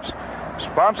Pirates.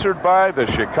 Sponsored by the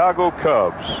Chicago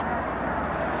Cubs.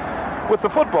 With the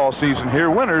football season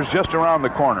here, winter's just around the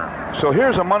corner. So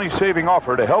here's a money-saving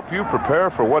offer to help you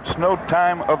prepare for what's snow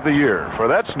time of the year. For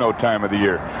that snow time of the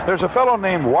year, there's a fellow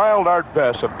named Wild Art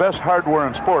Bess of Bess Hardware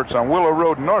and Sports on Willow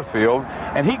Road in Northfield,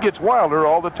 and he gets wilder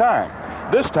all the time.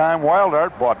 This time, Wild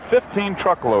Art bought 15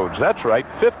 truckloads. That's right,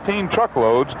 15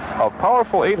 truckloads of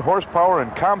powerful 8-horsepower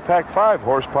and compact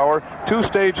 5-horsepower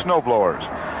two-stage snowblowers.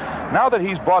 Now that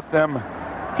he's bought them,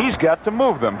 he's got to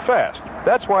move them fast.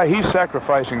 That's why he's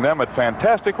sacrificing them at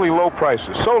fantastically low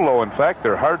prices. So low, in fact,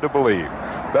 they're hard to believe.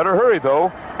 Better hurry,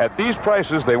 though. At these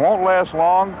prices, they won't last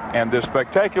long, and this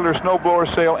spectacular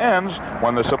snowblower sale ends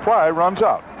when the supply runs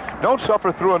out. Don't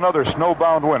suffer through another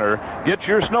snowbound winter. Get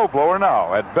your snowblower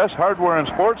now at Best Hardware and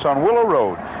Sports on Willow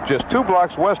Road, just 2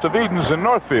 blocks west of Edens in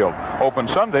Northfield. Open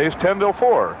Sundays 10 till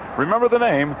 4. Remember the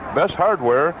name, Best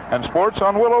Hardware and Sports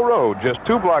on Willow Road, just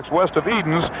 2 blocks west of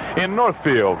Edens in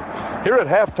Northfield. Here at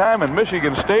halftime in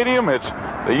Michigan Stadium, it's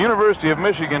the University of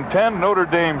Michigan 10, Notre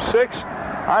Dame 6.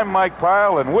 I'm Mike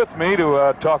Pyle, and with me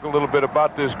to talk a little bit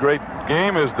about this great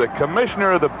game is the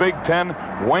commissioner of the Big Ten,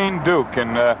 Wayne Duke.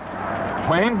 And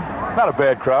Wayne, not a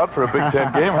bad crowd for a Big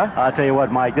Ten game, huh? I'll tell you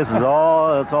what, Mike, this is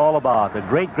all it's all about. A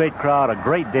great, great crowd, a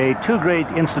great day, 2 great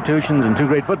institutions, and 2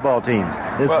 great football teams.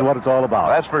 This is what it's all about.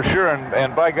 That's for sure,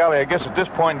 and by golly, I guess at this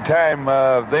point in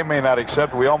time, they may not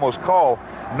accept. We almost call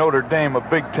Notre Dame a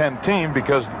Big Ten team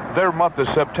because their month of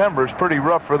September is pretty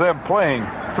rough for them, playing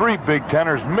 3 Big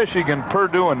Teners, Michigan,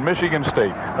 Purdue, and Michigan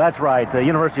State. That's right. The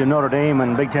University of Notre Dame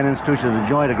and Big Ten institutions have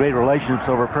enjoyed a great relationship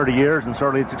over 30 years, and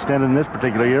certainly it's extended in this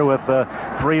particular year with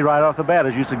 3 right off the bat,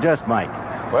 as you suggest, Mike.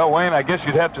 Well, Wayne, I guess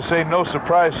you'd have to say no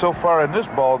surprise so far in this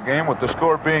ball game with the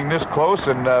score being this close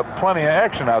and plenty of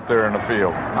action out there in the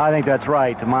field. I think that's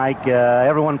right, Mike.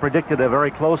 Everyone predicted a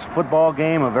very close football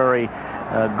game, a very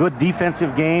good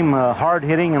defensive game, hard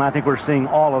hitting, and I think we're seeing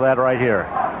all of that right here.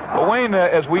 Well, Wayne,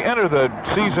 as we enter the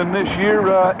season this year,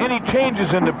 any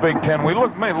changes in the Big Ten?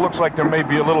 It looks like there may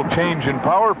be a little change in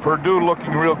power. Purdue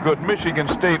looking real good. Michigan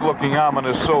State looking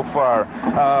ominous so far.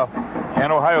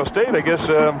 And Ohio State, I guess,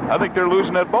 I think they're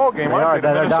losing that ball game.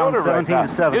 They're down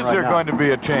 17-7 Is there going to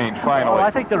be a change finally? Well,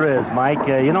 I think there is, Mike.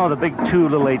 You know, the Big 2,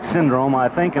 Little 8 syndrome, I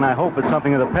think, and I hope it's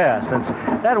something of the past.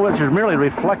 That which is merely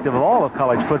reflective of all of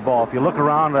college football. If you look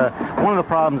around, one of the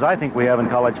problems I think we have in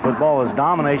college football is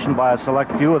domination by a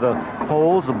select few of the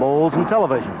polls, the bowls, and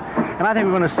television. And I think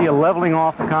we're going to see a leveling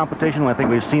off the competition. I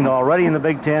think we've seen it already in the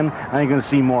Big Ten. I think we're going to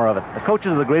see more of it. The coaches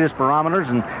are the greatest barometers,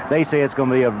 and they say it's going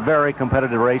to be a very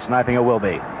competitive race, and I think it will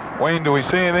be. Wayne, do we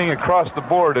see anything across the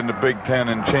board in the Big Ten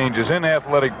and changes in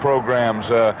athletic programs,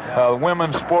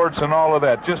 women's sports, and all of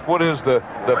that? Just what is the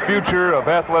future of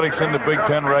athletics in the Big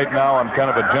Ten right now on kind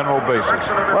of a general basis?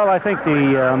 Well, I think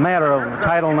the matter of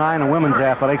Title IX and women's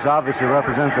athletics obviously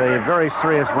represents a very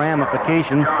serious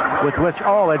ramification with which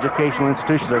all educational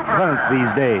institutions are confronted these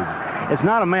days. It's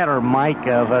not a matter, Mike,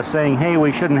 of saying, hey,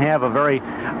 we shouldn't have a very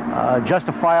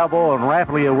justifiable and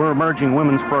rapidly emerging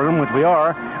women's program, which we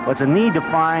are, but it's a need to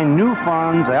find new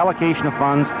funds, allocation of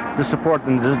funds to support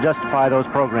and to justify those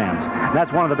programs. And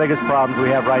that's one of the biggest problems we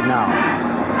have right now.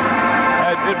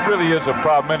 It really is a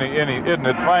problem, isn't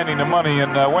it, finding the money?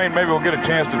 And, Wayne, maybe we'll get a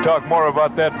chance to talk more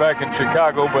about that back in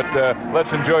Chicago, but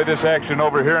let's enjoy this action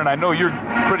over here. And I know you're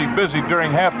pretty busy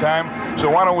during halftime, so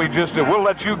why don't we just, we'll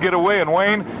let you get away. And,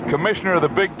 Wayne, Commissioner of the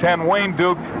Big Ten, Wayne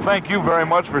Duke, thank you very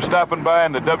much for stopping by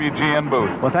in the WGN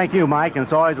booth. Well, thank you, Mike, and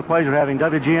it's always a pleasure having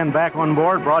WGN back on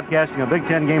board, broadcasting a Big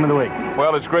Ten game of the week.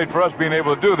 Well, it's great for us being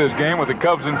able to do this game with the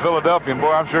Cubs in Philadelphia, and,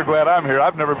 boy, I'm sure glad I'm here.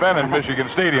 I've never been in Michigan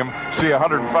Stadium, see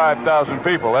 105,000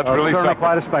 people. That's really certainly something.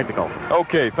 Quite a spectacle.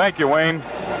 Okay, thank you, Wayne.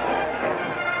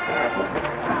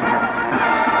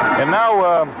 And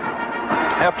now,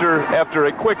 after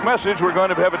a quick message, we're going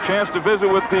to have a chance to visit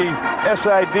with the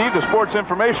SID, the Sports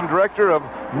Information Director of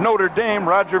Notre Dame,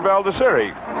 Roger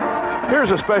Baldessari. Here's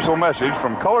a special message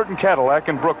from Cullerton Cadillac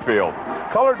in Brookfield.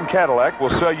 Cullerton Cadillac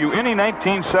will sell you any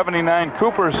 1979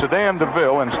 Cooper Sedan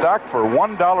DeVille in stock for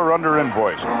 $1 under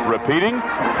invoice. Repeating,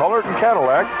 Cullerton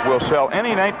Cadillac will sell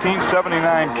any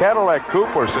 1979 Cadillac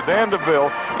Coupe or Sedan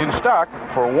DeVille in stock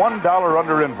for $1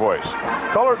 under invoice.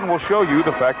 Cullerton will show you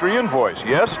the factory invoice.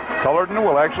 Yes, Cullerton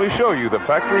will actually show you the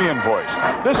factory invoice.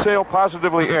 This sale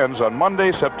positively ends on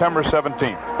Monday, September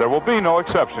 17th. There will be no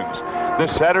exceptions.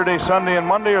 This Saturday, Sunday, and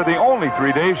Monday are the only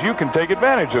 3 days you can take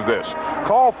advantage of this.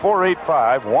 Call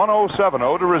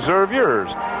 485-1070 to reserve yours.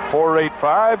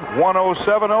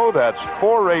 485-1070. That's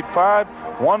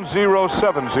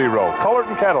 485-1070.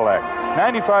 Cullerton Cadillac,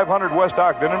 9500 West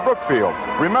Ogden in Brookfield.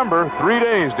 Remember, 3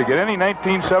 days to get any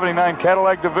 1979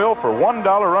 Cadillac DeVille for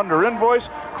 $1 under invoice.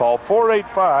 Call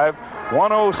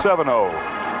 485-1070.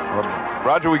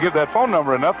 Roger, we give that phone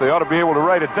number enough, they ought to be able to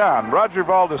write it down. Roger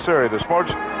Baldessari, the Sports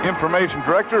Information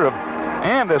Director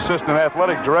and Assistant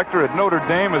Athletic Director at Notre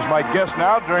Dame, is my guest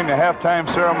now during the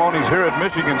halftime ceremonies here at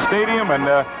Michigan Stadium. And,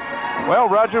 well,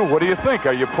 Roger, what do you think?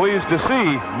 Are you pleased to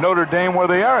see Notre Dame where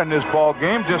they are in this ball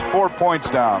game, just 4 points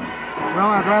down? Well,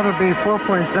 I'd rather be 4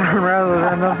 points down rather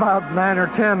than about 9 or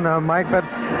 10, Mike, but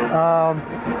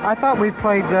I thought we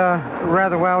played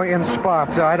rather well in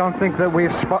spots. I don't think that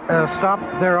we've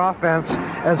stopped their offense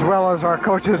as well as our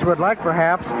coaches would like,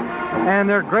 perhaps. And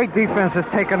their great defense has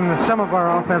taken some of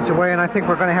our offense away, and I think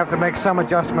we're going to have to make some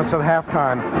adjustments at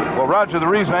halftime. Well, Roger, the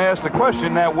reason I asked the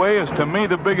question that way is, to me,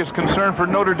 the biggest concern for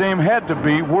Notre Dame had to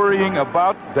be worrying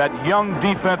about that young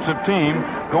defensive team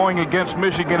going against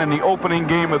Michigan in the opening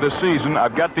game of the season.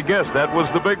 I've got to guess that was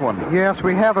the big one. Yes,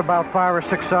 we have about 5 or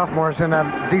 6 sophomores in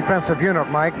that defensive unit,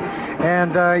 Mike,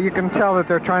 and you can tell that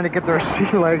they're trying to get their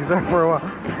sea legs there for a while.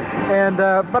 And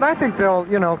but I think they'll,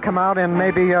 come out and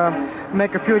maybe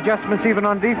make a few adjustments even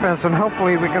on defense, and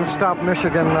hopefully we can stop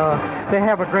Michigan. They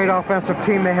have a great offensive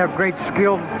team. They have great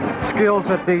skills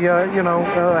at the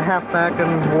halfback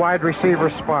and wide receiver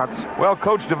spots. Well,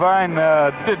 Coach Devine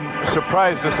didn't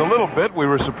surprise us a little bit. We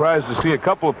were surprised to see a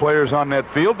couple of players on that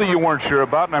field that you weren't sure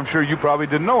about, and I'm sure you probably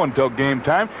didn't know until game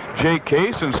time. Jay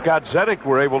Case and Scott Zedek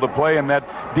were able to play in that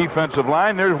defensive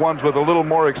line. There's ones with a little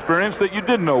more experience that you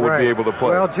didn't know would be able to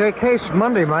play. Well, Jay Case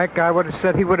Monday, Mike, I would have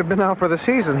said he would have been out for the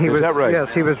season. Is that right? Yes,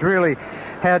 he was really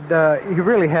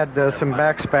had some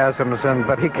back spasms,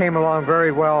 but he came along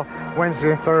very well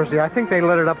Wednesday and Thursday. I think they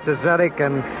let it up to Zedek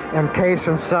and Case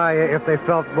and Saya if they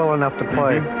felt well enough to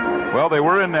play. Well, they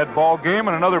were in that ball game,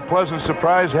 and another pleasant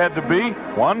surprise had to be,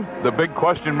 one, the big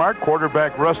question mark,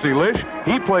 quarterback Rusty Lish.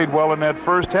 He played well in that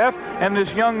first half, and this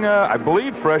young, I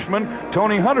believe, freshman,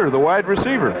 Tony Hunter, the wide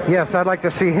receiver. Yes, I'd like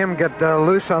to see him get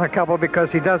loose on a couple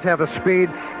because he does have the speed.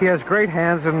 He has great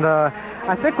hands, and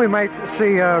I think we might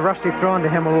see Rusty throwing to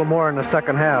him a little more in the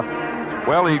second half.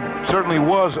 Well, he certainly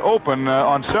was open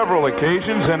on several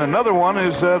occasions, and another one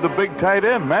is the big tight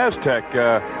end, Maztek.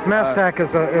 Maztek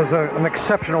is an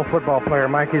exceptional football player,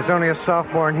 Mike. He's only a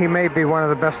sophomore, and he may be one of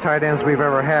the best tight ends we've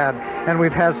ever had. And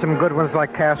we've had some good ones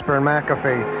like Casper and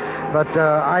McAfee. But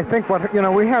I think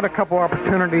we had a couple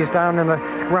opportunities down in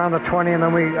around the 20, and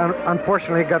then we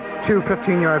unfortunately got 2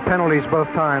 15-yard penalties both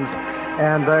times.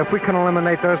 And if we can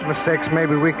eliminate those mistakes,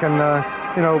 maybe we can,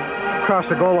 cross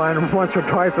the goal line once or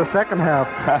twice the second half.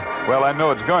 Well, I know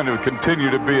it's going to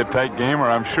continue to be a tight game, or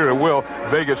I'm sure it will.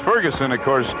 Vegas Ferguson, of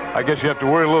course, I guess you have to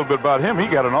worry a little bit about him. He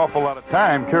got an awful lot of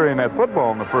time carrying that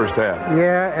football in the first half.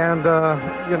 Yeah, and,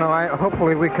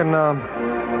 hopefully we can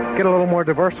get a little more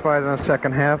diversified in the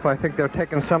second half. I think they're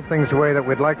taking some things away that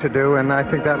we'd like to do, and I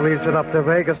think that leaves it up to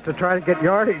Vegas to try to get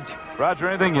yardage. Roger,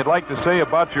 anything you'd like to say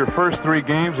about your first 3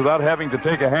 games without having to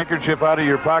take a handkerchief out of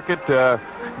your pocket?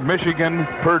 Michigan,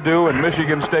 Purdue, and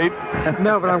Michigan State?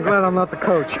 No, but I'm glad I'm not the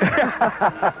coach.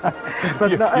 But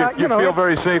you feel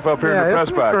very safe up here in the press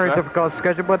box. Yeah, it's a very difficult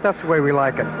schedule, but that's the way we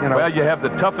like it. Well, you have the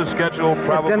toughest schedule probably in college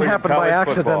football. It didn't happen by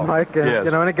accident, football. Mike. Yes.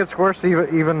 And it gets worse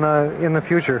even in the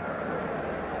future.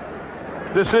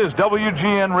 This is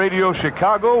WGN Radio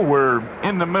Chicago. We're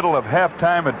in the middle of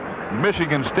halftime at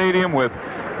Michigan Stadium with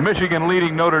Michigan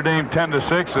leading Notre Dame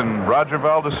 10-6, and Roger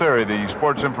Baldessari, the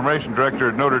sports information director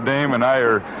at Notre Dame, and I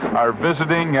are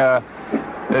visiting.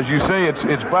 As you say,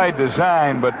 it's by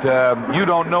design, but you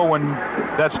don't know when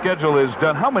that schedule is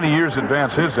done. How many years in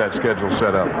advance is that schedule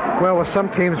set up? Well, with some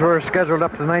teams we're scheduled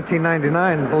up to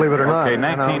 1999, believe it or not. Okay,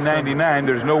 1999.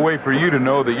 There's no way for you to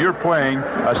know that you're playing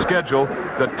a schedule,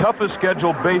 the toughest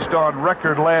schedule based on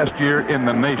record last year in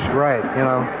the nation. Right.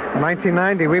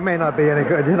 1990, we may not be any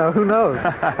good. Who knows?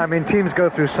 I mean, teams go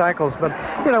through cycles, but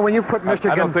when you put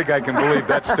Michigan, I don't think I can believe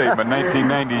that statement.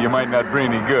 1990, you might not be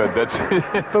any good. That's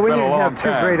but when been you a long have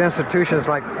time. Two great institutions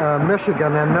like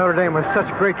Michigan and Notre Dame with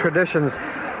such great traditions,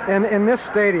 and in this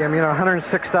stadium,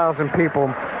 106,000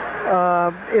 people.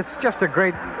 It's just a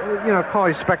great,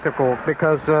 college spectacle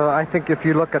because I think if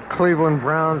you look at Cleveland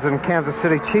Browns and Kansas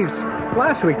City Chiefs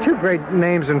last week, 2 great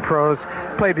names in pros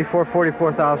played before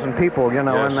 44,000 people, Yes.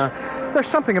 and there's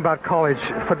something about college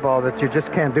football that you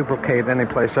just can't duplicate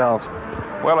anyplace else.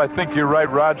 Well, I think you're right,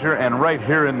 Roger, and right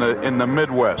here in the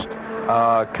Midwest,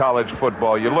 college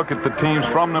football. You look at the teams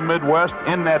from the Midwest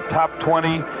in that top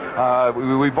 20.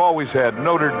 We've always had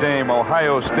Notre Dame,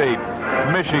 Ohio State,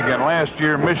 Michigan. Last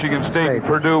year, Michigan State,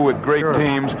 Purdue with great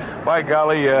teams. By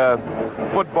golly,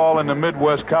 football in the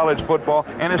Midwest, college football.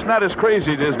 And it's not as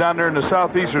crazy as down there in the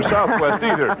Southeast or Southwest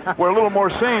either. We're a little more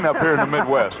sane up here in the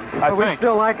Midwest, I think. We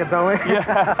still like it, don't we?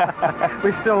 Yeah.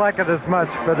 We still like it as much,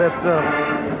 but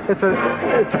it's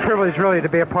a privilege really to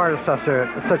be a part of such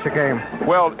a game.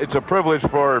 Well, it's a privilege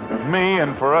for me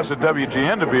and for us at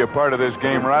WGN to be a part of this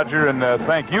game, Roger, and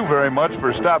thank you very much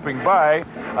for stopping by.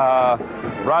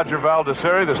 Roger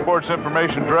Baldessari, the sports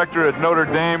information director at Notre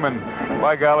Dame, and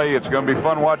by golly, it's going to be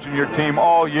fun watching your team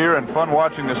all year and fun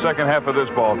watching the second half of this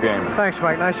ball game. Thanks,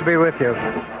 Mike. Nice to be with you.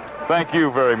 Thank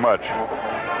you very much.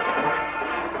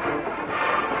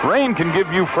 Rain can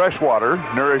give you fresh water,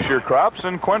 nourish your crops,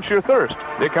 and quench your thirst.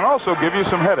 It can also give you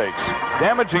some headaches,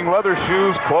 damaging leather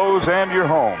shoes, clothes, and your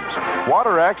homes.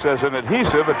 Water acts as an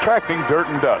adhesive, attracting dirt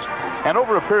and dust. And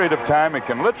over a period of time, it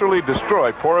can literally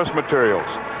destroy porous materials.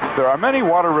 There are many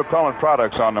water-repellent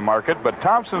products on the market, but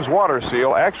Thompson's Water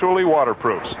Seal actually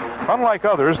waterproofs. Unlike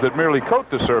others that merely coat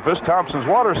the surface, Thompson's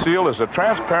Water Seal is a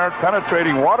transparent,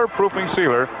 penetrating waterproofing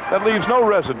sealer that leaves no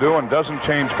residue and doesn't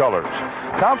change colors.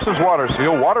 Thompson's Water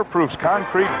Seal waterproofs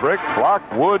concrete, brick, block,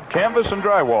 wood, canvas, and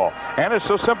drywall. And it's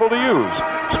so simple to use.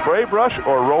 Spray brush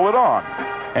or roll it on.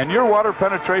 And your water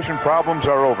penetration problems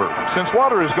are over. Since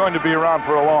water is going to be around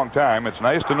for a long time, it's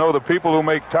nice to know the people who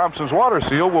make Thompson's Water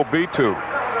Seal will be too.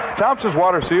 Thompson's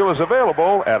Water Seal is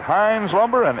available at Heinz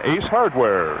Lumber and Ace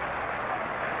Hardware.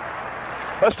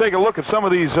 Let's take a look at some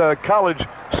of these college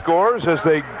scores as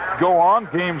they go on.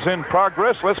 Games in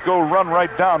progress. Let's go run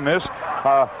right down this.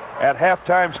 At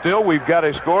halftime still, we've got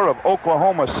a score of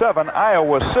Oklahoma 7,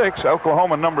 Iowa 6.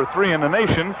 Oklahoma number 3 in the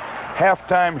nation.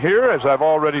 Halftime here, as I've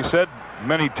already said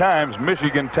many times,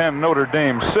 Michigan 10, Notre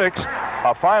Dame 6.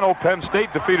 A final, Penn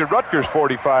State defeated Rutgers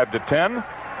 45-10.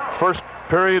 First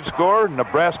period score,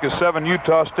 Nebraska 7,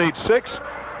 Utah State 6.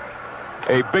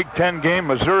 A Big Ten game,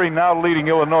 Missouri now leading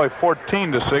Illinois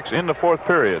 14-6 in the fourth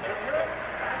period.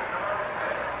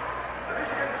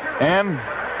 And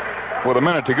with a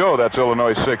minute to go, that's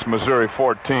Illinois 6, Missouri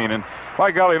 14. And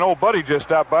by golly, an old buddy just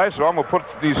stopped by, so I'm going to put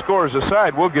these scores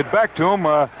aside. We'll get back to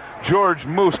him. George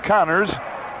Moose Connors,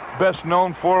 best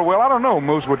known for, well, I don't know,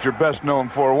 Moose, what you're best known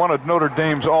for. One of Notre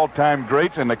Dame's all-time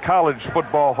greats in the College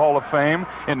Football Hall of Fame,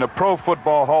 in the Pro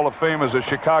Football Hall of Fame as a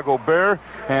Chicago Bear.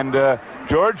 And,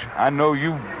 George, I know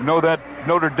you know that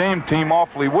Notre Dame team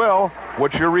awfully well.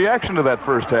 What's your reaction to that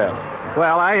first half?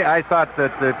 Well, I thought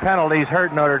that the penalties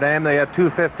hurt Notre Dame. They had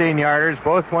 2 15-yarders,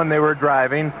 both when they were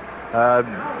driving.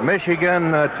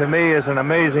 Michigan, to me, is an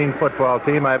amazing football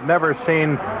team. I've never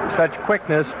seen such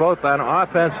quickness, both on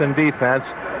offense and defense.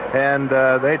 And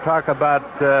they talk about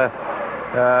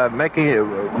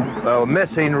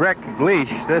missing Rick Leash.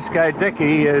 This guy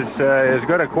Dickey is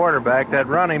good a quarterback. That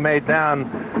run he made down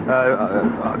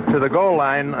to the goal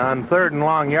line on 3rd and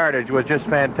long yardage was just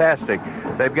fantastic.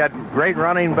 They've got great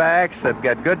running backs. They've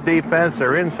got good defense.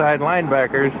 Their inside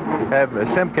linebackers have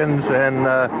Simpkins and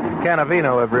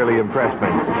Canavino have really impressed me.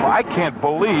 Well, I can't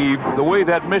believe the way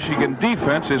that Michigan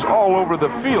defense is all over the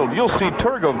field. You'll see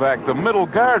Turgovac, the middle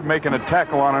guard, making a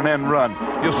tackle on an end run.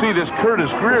 You'll see this Curtis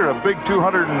Greer, a big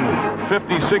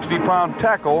 250, 60-pound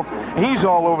tackle. He's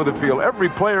all over the field. Every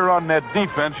player on that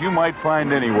defense you might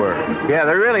find anywhere. Yeah,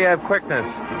 they really have quickness.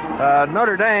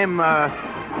 Notre Dame,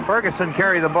 Ferguson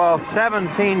carried the ball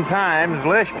 17 times.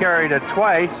 Lish carried it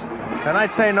twice. And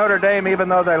I'd say Notre Dame, even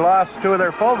though they lost 2 of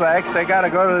their fullbacks, they got to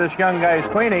go to this young guy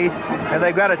Sweeney, and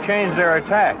they've got to change their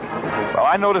attack. Well,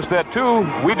 I noticed that, too.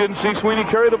 We didn't see Sweeney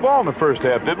carry the ball in the first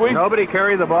half, did we? Nobody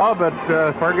carried the ball but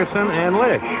Ferguson and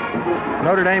Lish.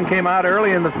 Notre Dame came out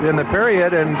early in the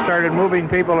period and started moving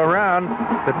people around.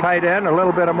 The tight end, a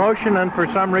little bit of motion, and for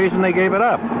some reason they gave it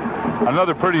up.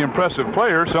 Another pretty impressive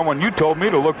player, someone you told me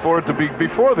to look forward to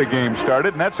before the game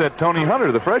started, and that's that Tony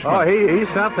Hunter, the freshman. Oh, he's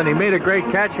something. He made a great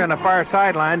catch on the far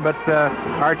sideline, but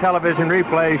our television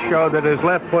replays show that his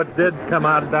left foot did come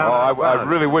out down. Oh, I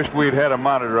really wished we'd had a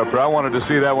monitor up there. I wanted to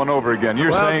see that one over again.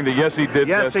 You're saying that, yes, he did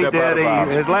yes, step out of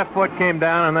bounds. His left foot came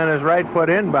down, and then his right foot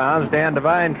inbounds. Dan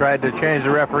Devine tried to change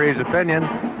the referee's opinion,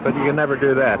 but you can never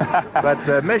do that.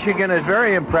 But Michigan is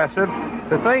very impressive.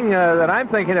 The thing that I'm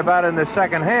thinking about in the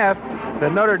second half,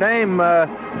 that Notre Dame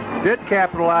did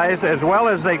capitalize as well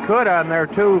as they could on their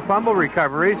 2 fumble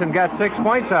recoveries and got 6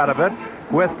 points out of it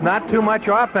with not too much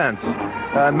offense.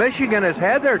 Michigan has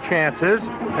had their chances,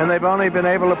 and they've only been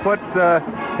able to put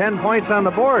 10 points on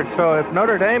the board. So if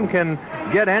Notre Dame can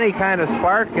get any kind of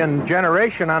spark and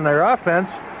generation on their offense,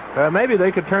 maybe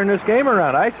they could turn this game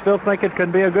around. I still think it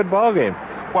can be a good ball game.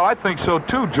 Well, I think so,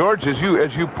 too, George. As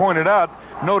you pointed out,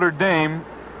 Notre Dame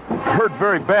hurt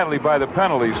very badly by the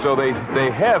penalties, so they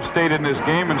have stayed in this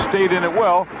game and stayed in it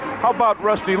well. How about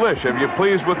Rusty Lish? Have you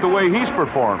pleased with the way he's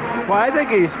performed? Well, I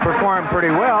think he's performed pretty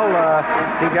well.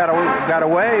 He got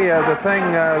away. The thing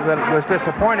that was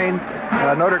disappointing,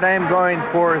 Notre Dame going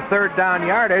for 3rd down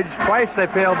yardage. Twice they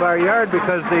failed by a yard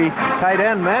because the tight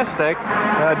end Mastic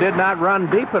did not run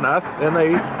deep enough, and they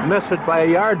missed it by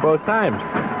a yard both times.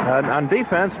 On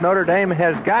defense, Notre Dame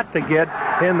has got to get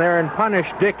in there and punish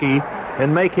Dickey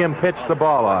and make him pitch the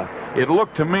ball off. it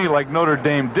looked to me like Notre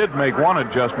Dame did make one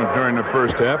adjustment during the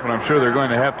first half, and I'm sure they're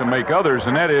going to have to make others,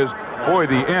 and that is, boy,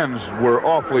 the ends were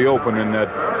awfully open in that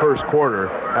first quarter,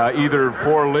 either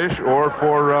for Lish or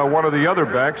for one of the other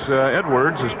backs,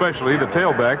 Edwards, especially the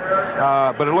tailback.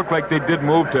 But it looked like they did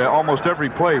move to almost every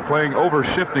play, playing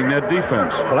over-shifting that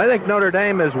defense. Well, I think Notre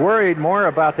Dame is worried more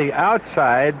about the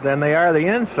outside than they are the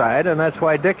inside, and that's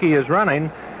why Dickey is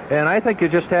running. And I think you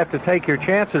just have to take your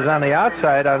chances on the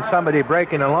outside on somebody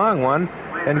breaking a long one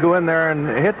and go in there and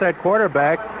hit that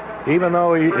quarterback, even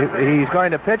though he's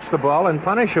going to pitch the ball, and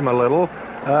punish him a little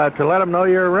to let him know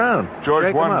you're around.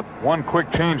 George, one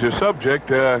quick change of subject.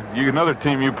 Another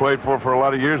team you played for a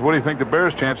lot of years. What do you think the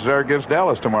Bears' chances are against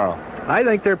Dallas tomorrow? I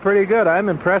think they're pretty good. I'm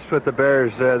impressed with the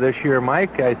Bears this year,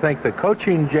 Mike. I think the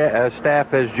coaching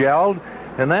staff has gelled,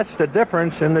 and that's the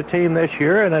difference in the team this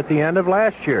year and at the end of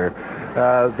last year.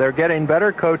 They're getting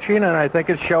better coaching, and I think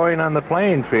it's showing on the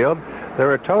playing field.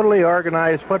 They're a totally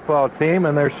organized football team,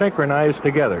 and they're synchronized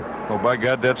together. Well, by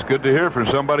God, that's good to hear from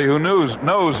somebody who knows.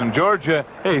 And George,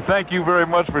 hey, thank you very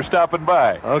much for stopping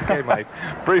by. Okay, Mike.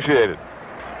 Appreciate it.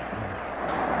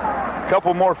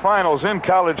 Couple more finals in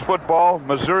college football.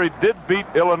 Missouri did beat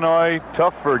Illinois.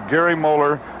 Tough for Gary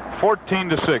Moeller,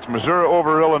 14-6. Missouri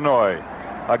over Illinois.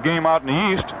 A game out in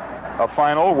the East. A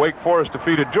final, Wake Forest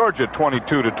defeated Georgia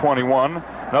 22-21.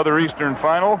 Another Eastern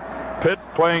final, Pitt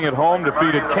playing at home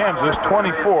defeated Kansas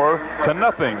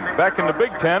 24-0. Back in the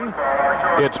Big Ten,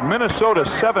 it's Minnesota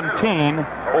 17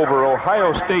 over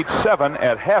Ohio State 7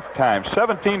 at halftime.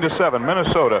 17-7,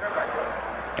 Minnesota.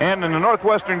 And in the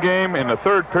Northwestern game in the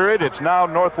third period, it's now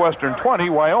Northwestern 20,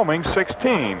 Wyoming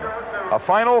 16. A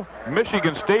final,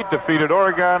 Michigan State defeated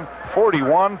Oregon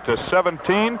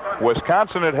 41-17.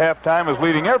 Wisconsin at halftime is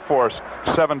leading Air Force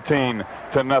 17-0.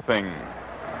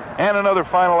 And another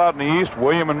final out in the East,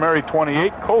 William and Mary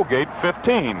 28, Colgate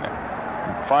 15.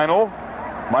 Final,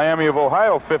 Miami of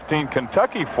Ohio 15,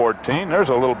 Kentucky 14. There's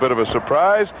a little bit of a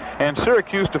surprise. And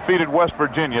Syracuse defeated West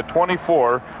Virginia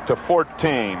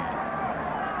 24-14.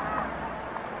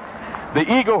 The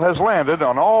Eagle has landed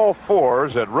on all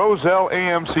fours at Roselle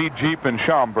AMC Jeep in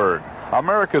Schaumburg.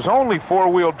 America's only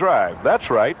four-wheel drive. That's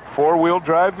right, four-wheel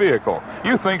drive vehicle.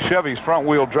 You think Chevy's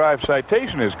front-wheel drive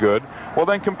Citation is good? Well,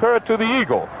 then compare it to the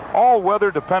Eagle.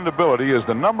 All-weather dependability is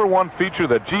the #1 feature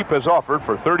that Jeep has offered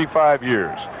for 35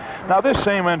 years. Now, this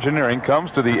same engineering comes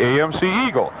to the AMC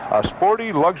Eagle, a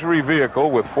sporty luxury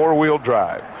vehicle with four-wheel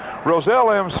drive. Roselle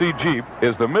AMC Jeep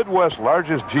is the Midwest's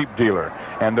largest Jeep dealer,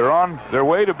 and they're on their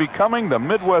way to becoming the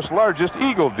Midwest's largest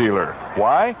Eagle dealer.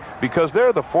 Why? Because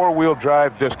they're the four-wheel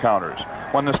drive discounters.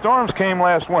 When the storms came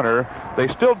last winter, they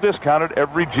still discounted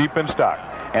every Jeep in stock.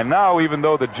 And now, even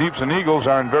though the Jeeps and Eagles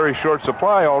are in very short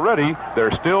supply already,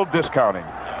 they're still discounting.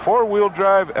 Four-wheel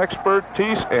drive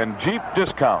expertise and Jeep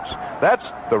discounts. That's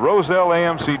the Roselle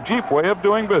AMC Jeep way of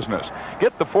doing business.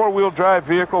 Get the four-wheel drive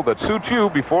vehicle that suits you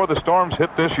before the storms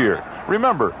hit this year.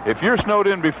 Remember, if you're snowed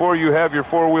in before you have your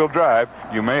four-wheel drive,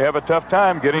 you may have a tough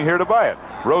time getting here to buy it.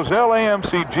 Roselle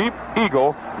AMC Jeep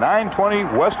Eagle, 920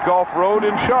 West Gulf Road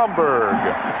in Schaumburg.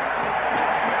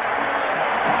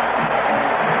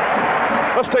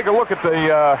 Let's take a look at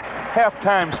the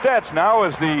halftime stats now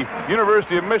as the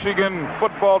University of Michigan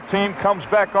football team comes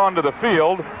back onto the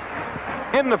field.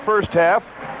 In the first half,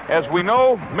 as we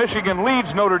know, Michigan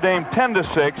leads Notre Dame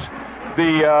 10-6.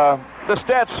 The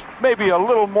stats may be a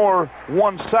little more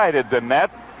one-sided than that.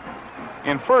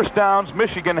 In first downs,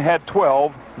 Michigan had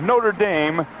 12, Notre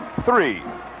Dame 3.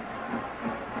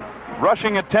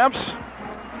 Rushing attempts,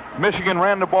 Michigan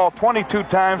ran the ball 22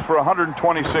 times for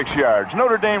 126 yards.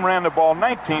 Notre Dame ran the ball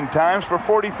 19 times for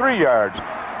 43 yards.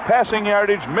 Passing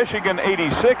yardage, Michigan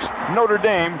 86, Notre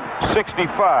Dame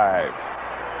 65.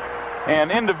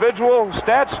 And individual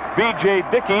stats, B.J.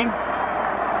 Dickey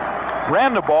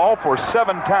ran the ball for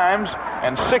 7 times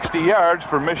and 60 yards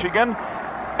for Michigan.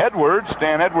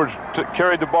 Stan Edwards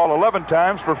carried the ball 11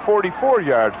 times for 44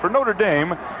 yards. For Notre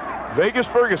Dame, Vegas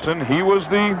Ferguson, he was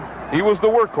the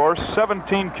workhorse,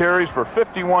 17 carries for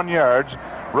 51 yards.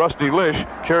 Rusty Lish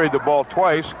carried the ball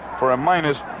twice for a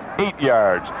 -8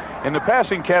 yards. In the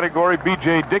passing category,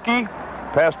 B.J. Dickey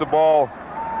passed the ball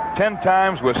 10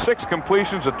 times with 6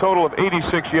 completions, a total of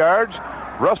 86 yards.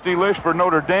 Rusty Lish for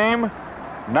Notre Dame,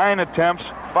 9 attempts,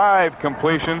 5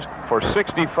 completions for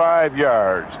 65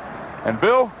 yards. And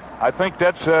Bill, I think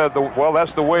that's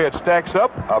that's the way it stacks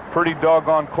up. A pretty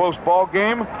doggone close ball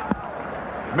game.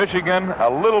 Michigan a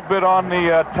little bit on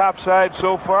the top side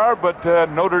so far, but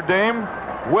Notre Dame,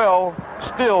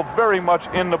 still very much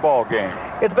in the ball game.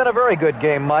 It's been a very good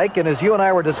game, Mike, and as you and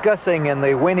I were discussing in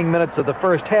the waning minutes of the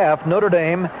first half, Notre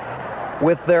Dame,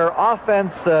 with their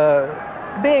offense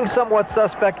being somewhat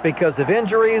suspect because of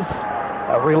injuries,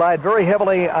 relied very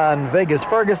heavily on Vegas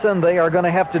Ferguson. They are going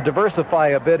to have to diversify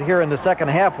a bit here in the second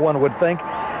half, one would think,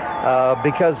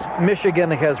 because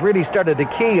Michigan has really started to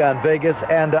key on Vegas,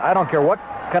 and I don't care what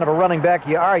kind of a running back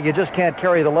you are, you just can't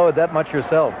carry the load that much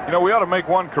yourself. You know, we ought to make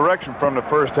one correction from the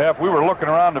first half. We were looking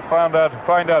around to find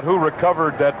out who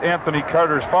recovered that Anthony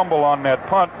Carter's fumble on that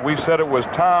punt. We said it was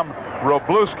Tom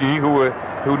Robluski,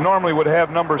 who normally would have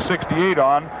number 68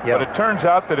 on, but it turns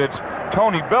out that it's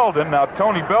Tony Belden. Now,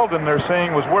 Tony Belden, they're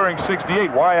saying, was wearing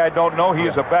 68. Why, I don't know. He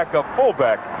is a backup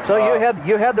fullback. So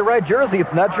you had the right jersey.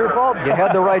 It's not your fault. You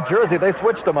had the right jersey. They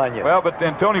switched them on you. Well, but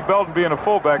then Tony Belden being a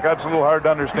fullback, that's a little hard to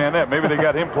understand that. Maybe they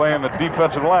got him playing the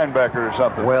defensive linebacker or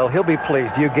something. Well, he'll be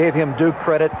pleased. You gave him due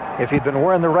credit. If he'd been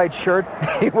wearing the right shirt,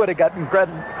 he would have gotten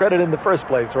credit in the first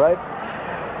place, right?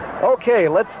 Okay,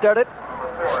 let's start it.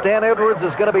 Stan Edwards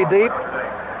is going to be deep.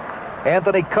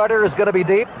 Anthony Carter is going to be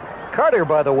deep. Carter,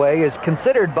 by the way, is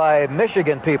considered by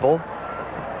Michigan people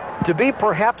to be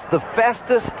perhaps the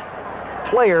fastest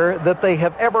player that they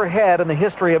have ever had in the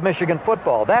history of Michigan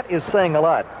football. That is saying a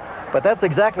lot. But that's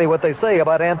exactly what they say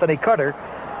about Anthony Carter,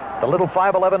 the little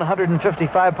 5'11",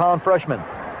 155-pound freshman.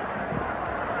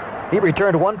 He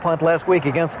returned one punt last week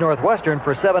against Northwestern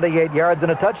for 78 yards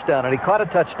and a touchdown, and he caught a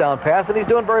touchdown pass, and he's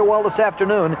doing very well this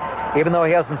afternoon, even though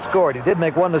he hasn't scored. He did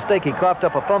make one mistake. He coughed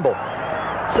up a fumble.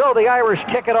 So the Irish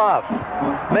kick it off.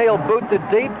 Mail boots it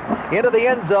deep into the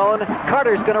end zone.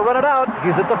 Carter's going to run it out.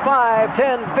 He's at the 5,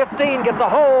 10, 15, gets a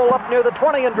hole up near the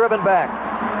 20 and driven back.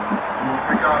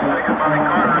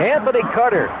 Anthony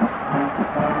Carter,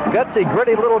 gutsy,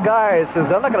 gritty little guy, says,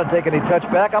 I'm not going to take any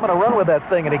touchback. I'm going to run with that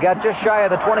thing. And he got just shy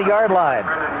of the 20-yard line.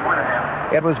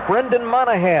 It was Brendan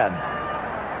Monahan,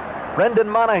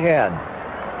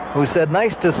 who said,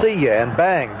 nice to see you, and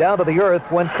bang, down to the earth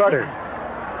went Carter.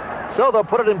 So they'll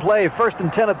put it in play, 1st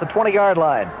and 10 at the 20-yard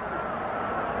line.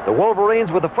 The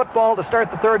Wolverines with the football to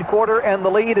start the third quarter and the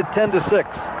lead at 10-6.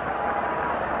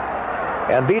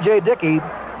 And B.J. Dickey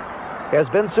has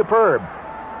been superb.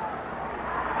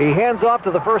 He hands off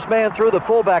to the first man through, the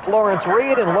fullback, Lawrence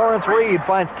Reed, and Lawrence Reed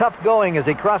finds tough going as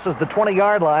he crosses the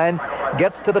 20-yard line,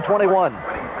 gets to the 21.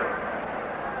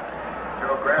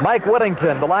 Mike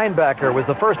Whittington, the linebacker, was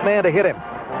the first man to hit him.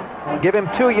 Give him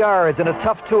 2 yards, and a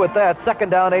tough 2 at that. Second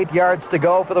down, 8 yards to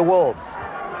go for the Wolves.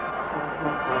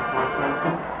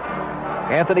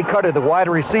 Anthony Carter, the wide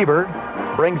receiver,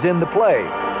 brings in the play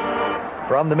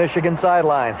from the Michigan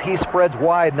sidelines. He spreads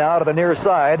wide now to the near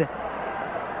side.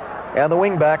 And the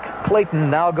wingback, Clayton,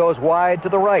 now goes wide to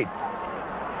the right.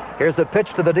 Here's a pitch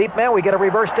to the deep man. We get a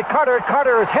reverse to Carter.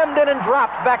 Carter is hemmed in and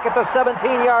dropped back at the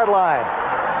 17-yard line.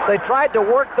 They tried to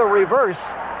work the reverse,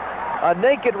 a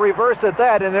naked reverse at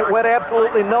that, and it went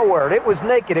absolutely nowhere. It was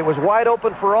naked. It was wide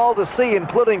open for all to see,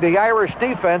 including the Irish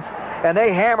defense, and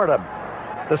they hammered him.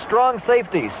 The strong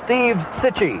safety, Steve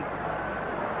Sitchie,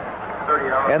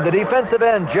 and the defensive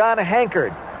end, John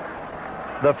Hankard.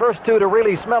 The first two to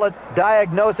really smell it,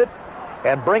 diagnose it,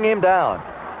 and bring him down.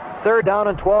 Third down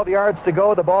and 12 yards to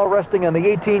go. The ball resting on the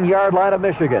 18-yard line of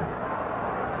Michigan.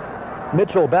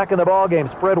 Mitchell back in the ball game,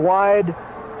 spread wide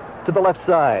to the left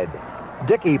side.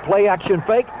 Dickey, play action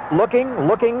fake, looking,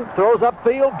 throws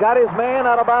upfield, got his man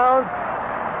out of bounds.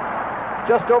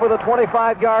 Just over the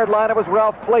 25-yard line, it was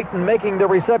Ralph Clayton making the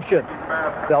reception.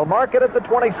 They'll mark it at the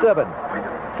 27.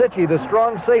 Sitchie, the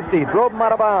strong safety, drove him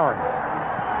out of bounds.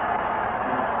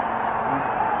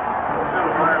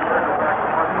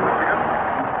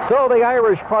 So the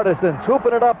Irish partisans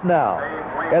hooping it up now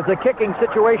as the kicking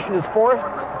situation is forced.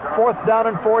 4th down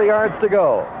and 4 yards to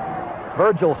go.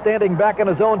 Virgil standing back in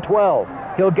his own 12.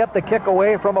 He'll get the kick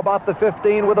away from about the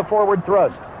 15 with a forward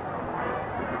thrust.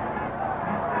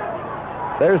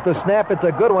 There's the snap. It's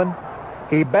a good one.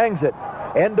 He bangs it.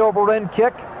 End over end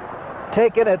kick.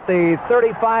 Taken at the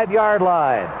 35-yard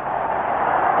line.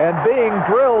 And being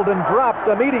drilled and dropped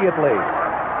immediately.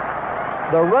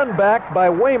 The run back by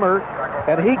Waymer,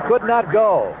 and he could not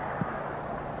go.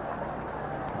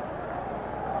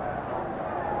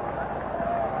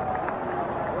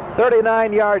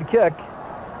 "39-yard kick,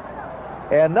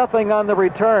 and nothing on the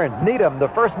return. Needham, the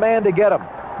first man to get him.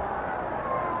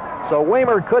 So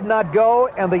Waymer could not go,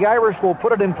 and the Irish will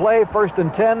put it in play, 1st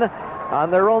and 10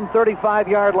 on their own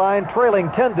 35-yard line, trailing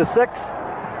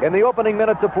 10-6 in the opening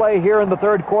minutes of play here in the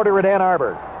third quarter at Ann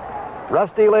Arbor.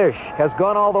 Rusty Lish has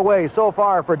gone all the way so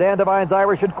far for Dan Devine's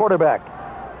Irish at quarterback.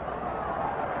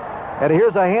 And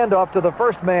here's a handoff to the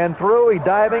first man through. He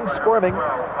diving, squirming.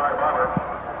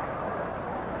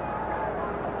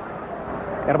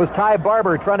 And it was Ty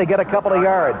Barber trying to get a couple of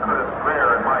yards.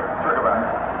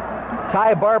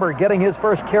 Ty Barber getting his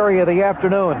first carry of the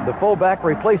afternoon. The fullback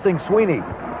replacing Sweeney.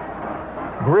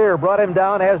 Greer brought him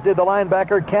down, as did the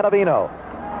linebacker Canavino.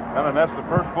 And that's the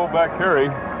first fullback carry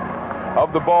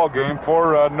of the ball game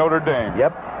for Notre Dame.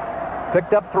 Yep.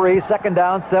 Picked up 3, second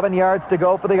down, 7 yards to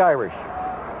go for the Irish.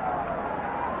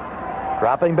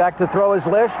 Dropping back to throw is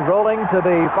Lish, rolling to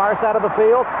the far side of the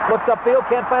field. Looks upfield,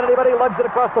 can't find anybody, lugs it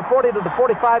across the 40 to the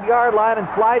 45-yard line and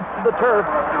slides to the turf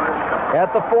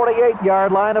at the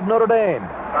 48-yard line of Notre Dame.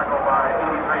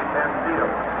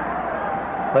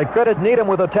 They credit Needham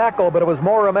with a tackle, but it was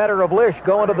more a matter of Lish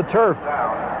going to the turf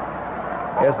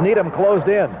as Needham closed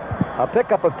in. A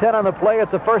pickup of 10 on the play.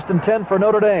 It's a 1st and 10 for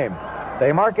Notre Dame.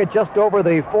 They mark it just over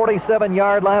the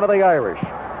 47-yard line of the Irish.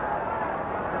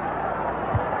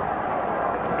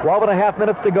 12 and a half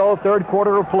minutes to go, third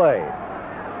quarter of play.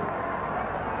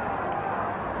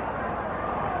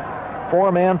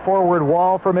 4-man forward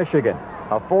wall for Michigan.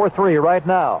 A 4-3 right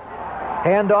now.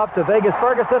 Handoff to Vegas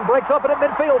Ferguson, breaks open at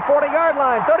midfield, 40-yard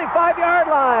line, 35-yard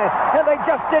line, and they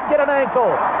just did get an ankle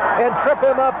and trip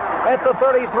him up at the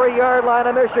 33-yard line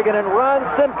of Michigan. And Ron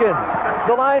Simpkins,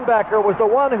 the linebacker, was the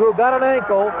one who got an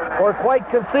ankle, or quite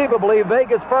conceivably,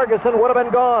 Vegas Ferguson would have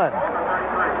been gone.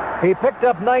 He picked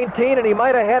up 19, and he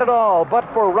might have had it all, but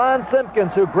for Ron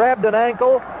Simpkins, who grabbed an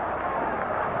ankle,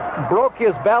 broke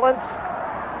his balance,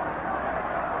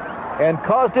 and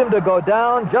caused him to go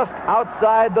down just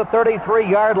outside the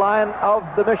 33-yard line of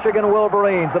the Michigan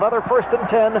Wolverines. Another 1st and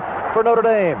 10 for Notre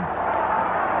Dame.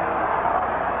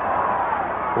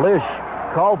 Lish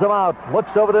calls him out,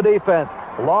 looks over the defense,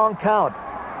 long count,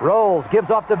 rolls, gives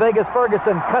off to Vegas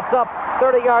Ferguson, cuts up,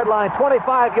 30-yard line,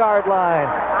 25-yard line.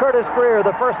 Curtis Greer,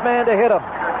 the first man to hit him.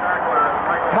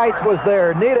 Kites was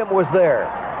there, Needham was there,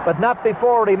 but not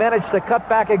before he managed to cut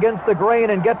back against the grain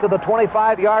and get to the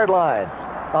 25-yard line.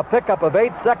 A pickup of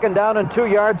 8, second down and 2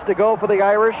 yards to go for the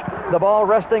Irish. The ball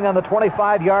resting on the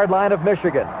 25-yard line of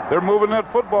Michigan. They're moving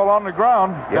that football on the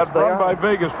ground. Yes, that run by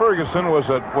Vegas Ferguson was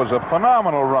a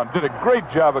phenomenal run. Did a great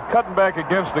job of cutting back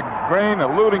against the grain,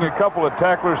 eluding a couple of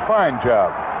tacklers. Fine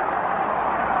job.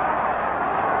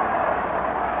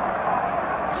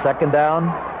 Second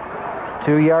down,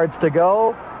 2 yards to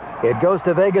go. It goes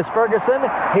to Vegas Ferguson.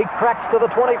 He cracks to the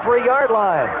 23-yard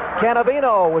line.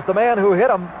 Canavino was the man who hit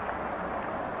him.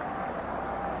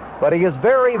 But he is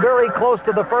very, very close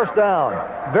to the first down.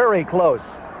 Very close.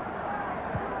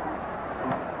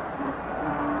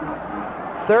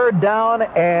 Third down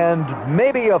and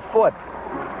maybe a foot.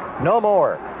 No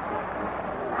more.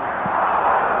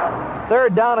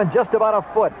 Third down and just about a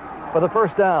foot for the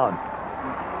first down.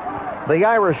 The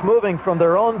Irish moving from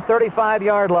their own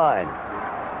 35-yard line.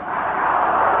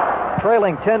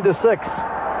 Trailing 10-6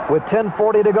 with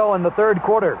 10:40 to go in the third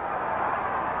quarter.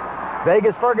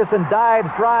 Vegas Ferguson dives,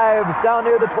 drives down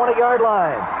near the 20-yard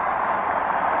line.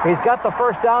 He's got the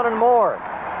first down and more.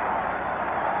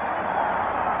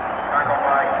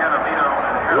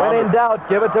 When in doubt,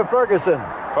 give it to Ferguson.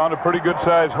 Found a pretty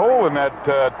good-sized hole in that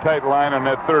tight line in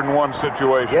that 3rd and 1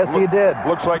 situation. Yes, he did.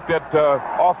 Looks like that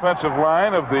offensive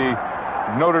line of the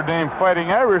Notre Dame Fighting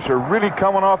Irish are really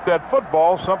coming off that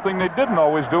football, something they didn't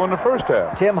always do in the first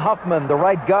half. Tim Huffman, the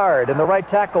right guard, and the right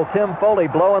tackle, Tim Foley,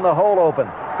 blowing the hole open.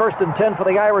 1st and 10 for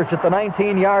the Irish at the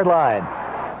 19-yard line.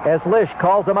 As Lish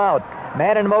calls him out.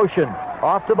 Man in motion.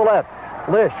 Off to the left.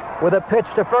 Lish with a pitch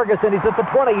to Ferguson. He's at the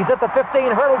 20. He's at the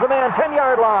 15. Hurdles a man.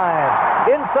 10-yard line.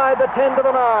 Inside the 10 to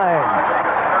the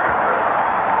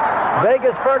 9.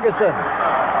 Vegas Ferguson.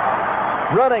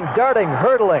 Running, darting,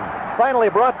 hurdling. Finally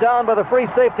brought down by the free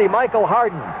safety, Michael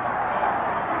Harden.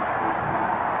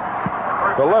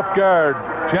 The left guard,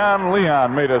 John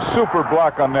Leon, made a super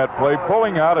block on that play,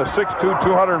 pulling out a 6'2",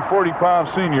 240-pound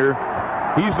senior.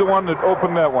 He's the one that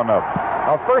opened that one up.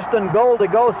 A 1st and goal to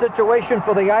go situation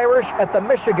for the Irish at the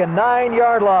Michigan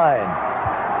 9-yard line.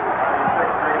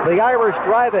 The Irish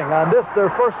driving on this, their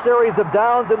first series of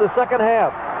downs in the second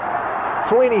half.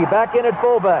 Sweeney back in at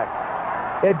fullback.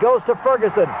 It goes to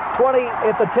Ferguson, 20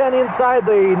 at the 10 inside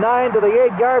the 9 to the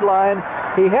 8-yard line.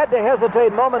 He had to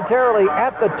hesitate momentarily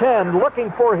at the 10,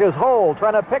 looking for his hole,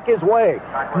 trying to pick his way.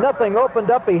 Nothing opened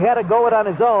up. He had to go it on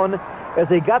his own as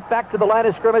he got back to the line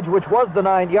of scrimmage, which was the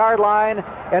 9-yard line,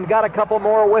 and got a couple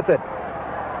more with it.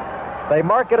 They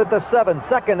mark it at the 7,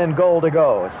 2nd and goal to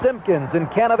go. Simpkins and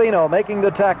Canavino making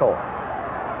the tackle.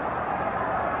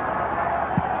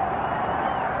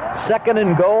 2nd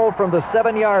and goal from the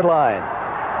 7-yard line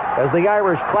as the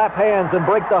Irish clap hands and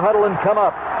break the huddle and come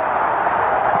up.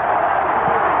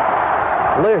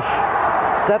 Lish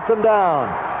sets him down.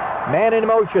 Man in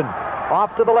motion.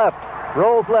 Off to the left.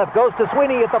 Rolls left, goes to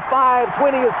Sweeney at the 5.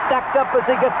 Sweeney is stacked up as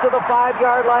he gets to the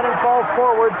 5-yard line and falls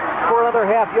forward for another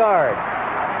half yard.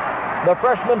 The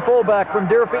freshman fullback from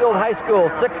Deerfield High School,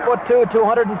 6'2",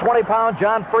 220-pound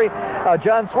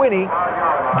John Sweeney,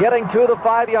 getting to the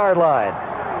 5-yard line.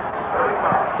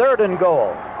 3rd and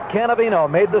goal. Canavino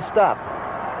made the stop.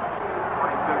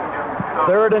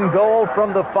 3rd and goal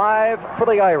from the 5 for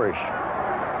the Irish.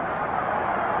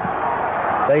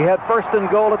 They had 1st and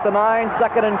goal at the 9,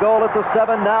 2nd and goal at the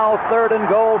 7, now 3rd and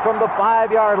goal from the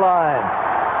 5-yard line.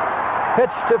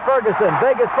 Pitch to Ferguson.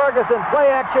 Vegas Ferguson, play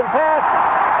action pass.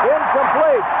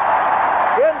 Incomplete.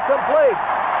 Incomplete.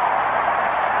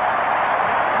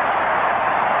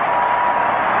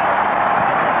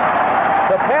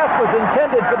 The pass was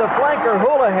intended for the flanker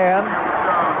Houlihan,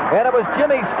 and it was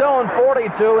Jimmy Stone,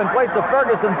 42, in place of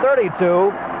Ferguson,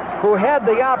 32, who had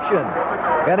the option.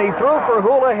 And he threw for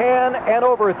Houlihan and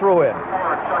overthrew him.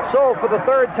 So for the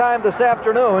 3rd time this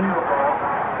afternoon,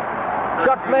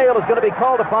 Chuck Mayle is going to be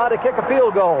called upon to kick a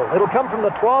field goal. It'll come from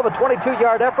the 12, a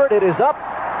 22-yard effort. It is up,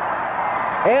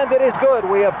 and it is good.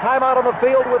 We have timeout on the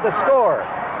field with the score.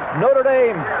 Notre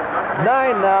Dame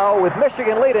 9 now, with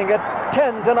Michigan leading it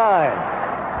 10-9.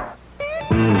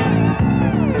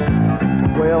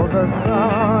 Well, the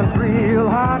sun's real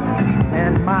hot,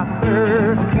 and my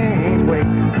thirst can't wait.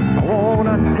 I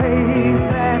wanna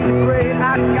taste that great.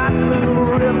 I got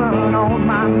blue ribbon on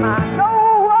my mind.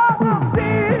 Oh, what the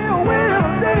deal will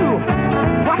do?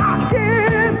 Why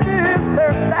is this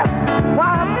thirst? That's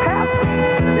why I'm happy.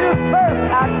 This thirst,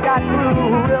 I got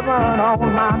blue ribbon on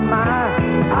my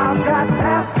mind. I've got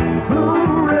that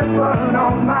blue ribbon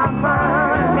on my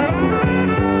mind.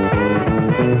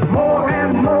 More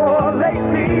and more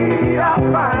lately I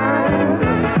find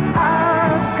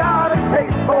I've got a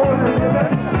taste for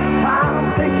living.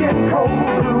 I'm thinking cold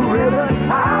blue ribbon.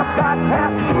 I've got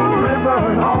that blue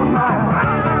ribbon on my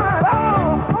mind.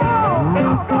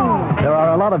 There are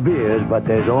a lot of beers, but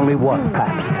there's only one,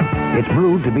 Pabst. It's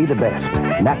brewed to be the best,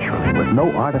 naturally, with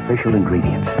no artificial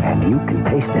ingredients, and you can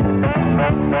taste it.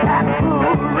 That blue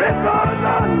ribbon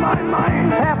on my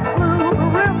mind. That blue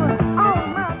ribbon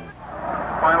on my mind.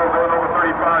 Final going over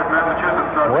 35,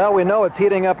 Massachusetts. Well, we know it's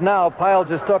heating up now. Pyle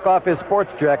just took off his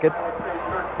sports jacket.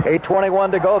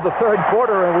 8:21 to go the 3rd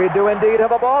quarter, and we do indeed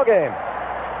have a ball game.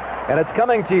 And it's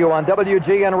coming to you on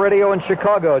WGN Radio in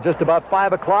Chicago, just about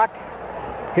 5 o'clock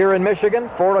here in Michigan,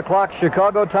 4 o'clock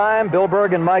Chicago time. Bill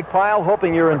Berg and Mike Pyle,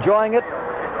 hoping you're enjoying it.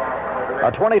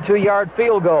 A 22-yard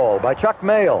field goal by Chuck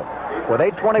Mayle with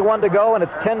 8:21 to go, and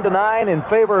it's 10-9 in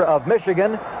favor of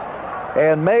Michigan.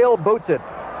 And Mayle boots it.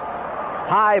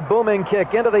 High booming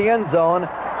kick into the end zone.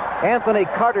 Anthony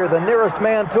Carter, the nearest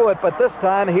man to it, but this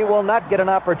time he will not get an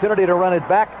opportunity to run it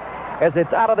back as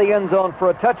it's out of the end zone for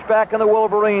a touchback, and the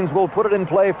Wolverines will put it in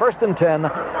play 1st and 10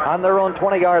 on their own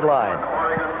 20-yard line.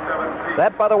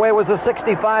 That, by the way, was a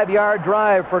 65-yard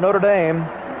drive for Notre Dame.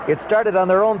 It started on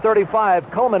their own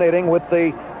 35, culminating with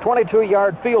the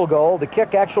 22-yard field goal, the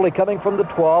kick actually coming from the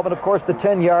 12, and of course the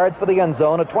 10 yards for the end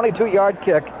zone, a 22-yard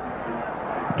kick,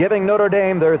 giving Notre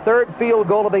Dame their 3rd field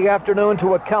goal of the afternoon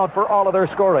to account for all of their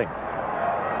scoring.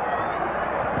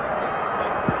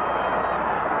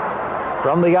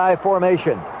 From the I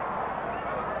formation,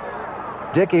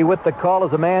 Dickey with the call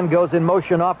as a man goes in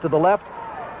motion off to the left.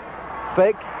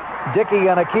 Fake. Dickey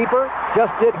and a keeper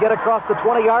just did get across the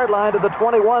 20-yard line to the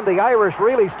 21. The Irish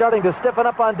really starting to stiffen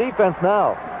up on defense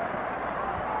now.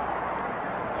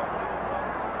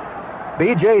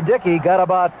 B.J. Dickey got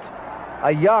about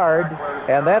a yard,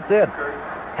 and that's it.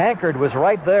 Hankard was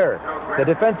right there, the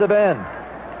defensive end.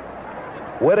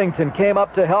 Whittington came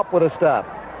up to help with a stop.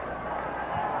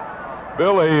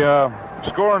 Bill, a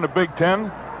score in the Big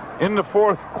Ten. In the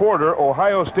 4th quarter,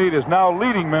 Ohio State is now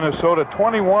leading Minnesota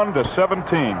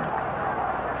 21-17.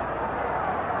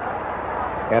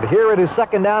 And here it is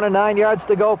 2nd down and 9 yards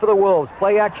to go for the Wolves.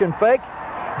 Play action fake.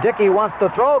 Dickey wants to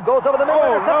throw, goes over the middle,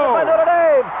 intercepted by Notre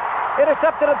Dame.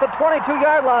 Intercepted at the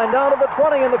 22-yard line, down to the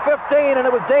 20 and the 15, and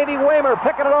it was Davey Waymer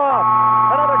picking it off.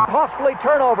 Another costly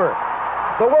turnover.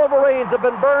 The Wolverines have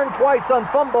been burned twice on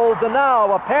fumbles, and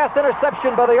now a pass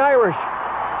interception by the Irish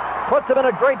puts them in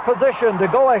a great position to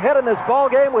go ahead in this ball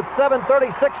game with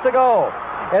 7:36 to go,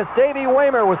 as Davey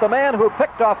Waymer was the man who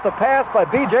picked off the pass by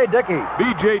B.J. Dickey.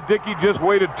 B.J. Dickey just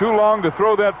waited too long to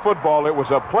throw that football. It was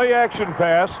a play-action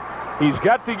pass. He's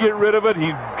got to get rid of it.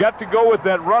 He's got to go with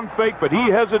that run fake, but he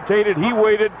hesitated. He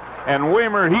waited, and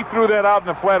Waymer, he threw that out in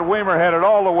the flat. Waymer had it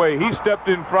all the way. He stepped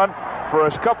in front for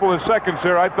a couple of seconds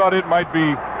there. I thought it might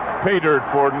be pay dirt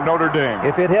for Notre Dame.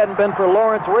 If it hadn't been for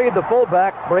Lawrence Reed, the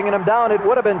fullback, bringing him down, it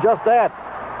would have been just that.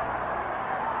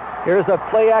 Here's a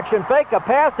play-action fake, a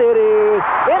pass. It is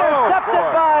intercepted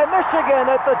Michigan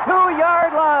at the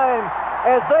 2-yard line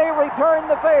as they return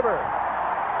the favor.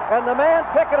 And the man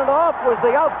picking it off was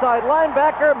the outside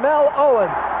linebacker, Mel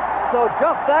Owens. So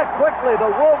just that quickly, the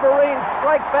Wolverines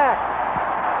strike back.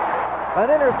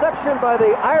 An interception by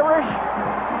the Irish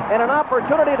and an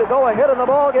opportunity to go ahead in the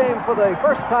ball game for the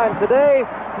first time today,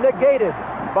 negated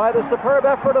by the superb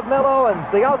effort of Mel Owens,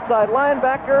 the outside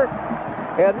linebacker,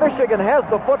 and Michigan has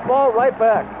the football right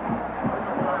back.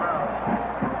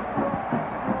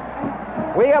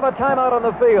 We have a timeout on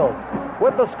the field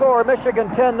with the score, Michigan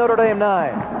 10, Notre Dame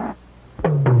 9.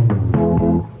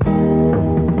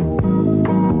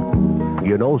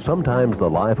 You know, sometimes the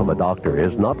life of a doctor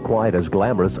is not quite as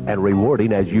glamorous and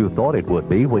rewarding as you thought it would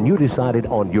be when you decided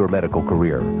on your medical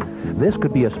career. This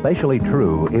could be especially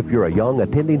true if you're a young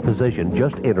attending physician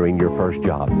just entering your first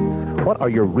job. What are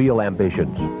your real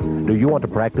ambitions? Do you want to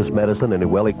practice medicine in a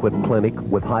well-equipped clinic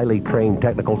with highly trained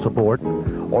technical support?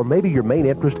 Or maybe your main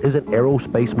interest is in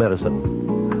aerospace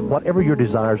medicine? Whatever your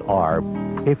desires are,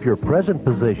 if your present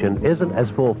position isn't as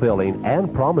fulfilling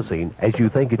and promising as you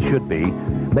think it should be,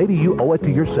 maybe you owe it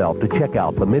to yourself to check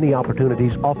out the many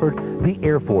opportunities offered the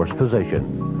Air Force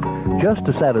physician. Just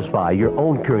to satisfy your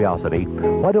own curiosity,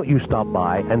 why don't you stop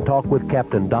by and talk with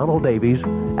Captain Donald Davies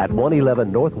at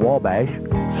 111 North Wabash,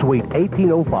 Suite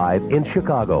 1805 in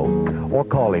Chicago, or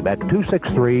call him at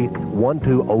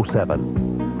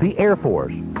 263-1207. The Air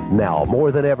Force, now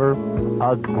more than ever,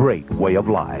 a great way of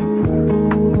life.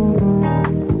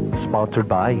 Sponsored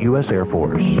by U.S. Air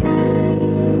Force.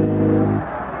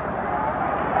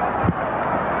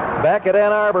 Back at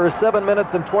Ann Arbor, 7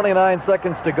 minutes and 29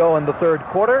 seconds to go in the third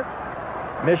quarter.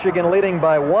 Michigan leading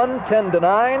by 1,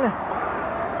 10-9.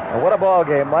 And what a ball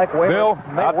game, Mike. Bill,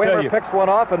 I'll tell you. Picks one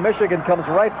off, and Michigan comes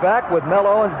right back with Mel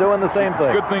Owens doing the same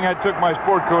thing. Good thing I took my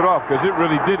sport coat off because it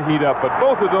really did heat up. But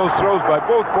both of those throws by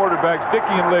both quarterbacks,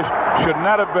 Dickey and Lish, should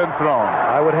not have been thrown.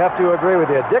 I would have to agree with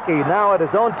you. Dickey now at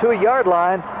his own 2-yard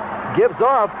line gives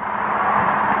off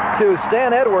to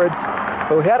Stan Edwards,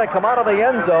 who had to come out of the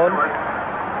end zone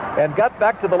and got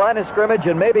back to the line of scrimmage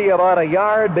and maybe about a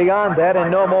yard beyond that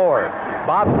and no more.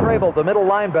 Bob Crable, the middle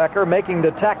linebacker, making the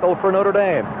tackle for Notre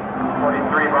Dame.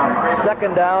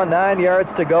 Second down, 9 yards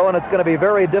to go, and it's going to be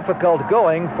very difficult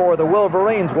going for the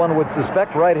Wolverines, one would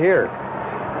suspect, right here.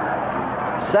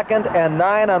 2nd and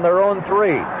 9 on their own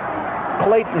 3.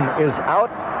 Clayton is out.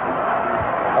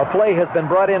 A play has been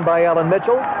brought in by Alan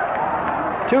Mitchell.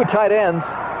 2 tight ends.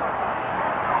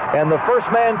 And the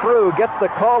first man through gets the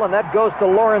call, and that goes to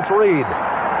Lawrence Reed.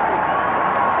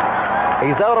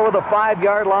 He's out over the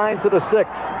 5-yard line to the 6.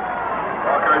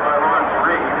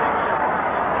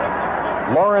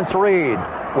 Lawrence Reed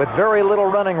with very little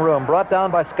running room, brought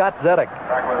down by Scott Zedek.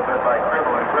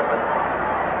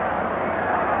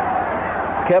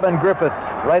 Kevin Griffith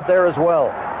right there as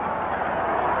well.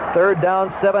 3rd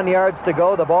down, 7 yards to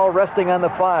go. The ball resting on the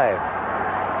 5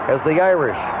 as the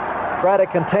Irish try to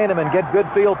contain him and get good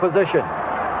field position.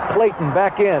 Clayton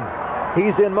back in.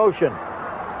 He's in motion.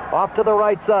 Off to the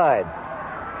right side.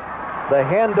 The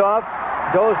handoff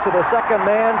goes to the second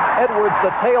man. Edwards,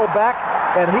 the tailback,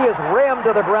 and he is rammed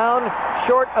to the ground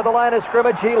short of the line of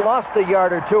scrimmage. He lost a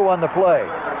yard or 2 on the play.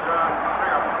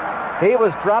 He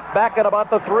was dropped back at about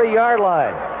the 3-yard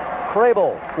line.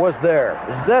 Crable was there.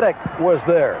 Zedek was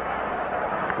there.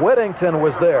 Whittington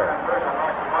was there.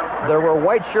 There were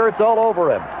white shirts all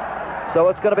over him. So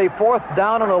it's going to be 4th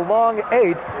down and a long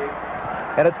 8.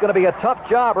 And it's going to be a tough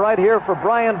job right here for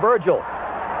Brian Virgil.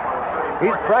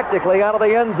 He's practically out of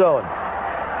the end zone.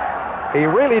 He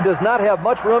really does not have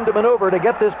much room to maneuver to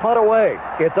get this punt away.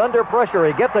 It's under pressure.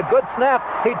 He gets a good snap.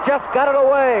 He just got it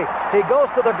away. He goes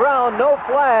to the ground. No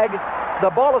flag. The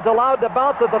ball is allowed to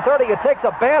bounce at the 30. It takes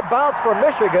a bad bounce from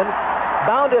Michigan.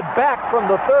 Bounded back from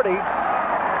the 30.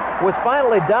 Was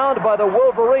finally downed by the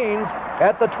Wolverines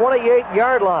at the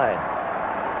 28-yard line.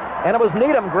 And it was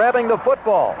Needham grabbing the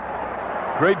football.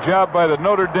 Great job by the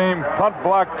Notre Dame punt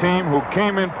block team, who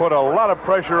came in, put a lot of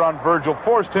pressure on Virgil,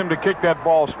 forced him to kick that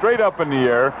ball straight up in the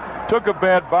air, took a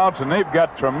bad bounce, and they've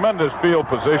got tremendous field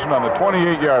position on the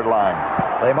 28-yard line.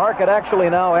 They mark it actually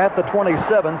now at the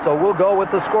 27, so we'll go with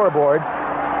the scoreboard.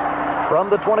 From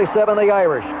the 27, the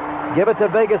Irish give it to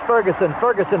Vegas Ferguson.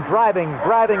 Ferguson driving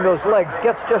those legs,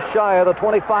 gets just shy of the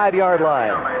 25-yard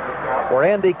line, where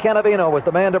Andy Canavino was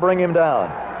the man to bring him down.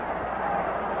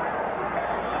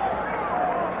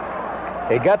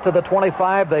 He got to the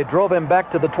 25. They drove him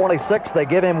back to the 26. They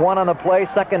give him 1 on the play.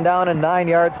 2nd down and 9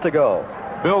 yards to go.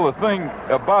 Bill, the thing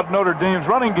about Notre Dame's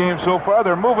running game so far,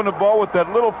 they're moving the ball with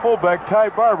that little fullback, Ty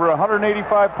Barber,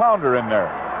 185-pounder in there.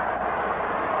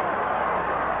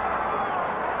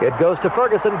 It goes to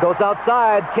Ferguson, goes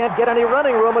outside, can't get any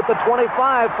running room at the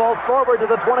 25, falls forward to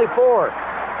the 24.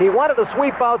 He wanted to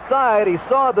sweep outside. He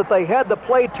saw that they had the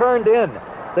play turned in.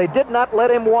 They did not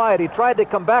let him wide. He tried to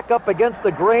come back up against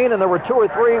the green, and there were 2 or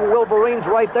 3 Wolverines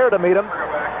right there to meet him.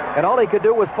 And all he could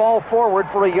do was fall forward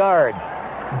for a yard.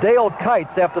 Dale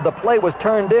Kites, after the play was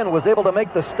turned in, was able to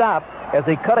make the stop as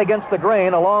he cut against the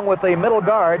grain along with the middle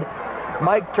guard,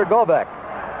 Mike Turgovec.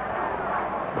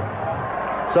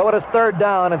 So it is 3rd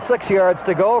down and 6 yards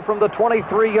to go from the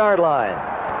 23-yard line.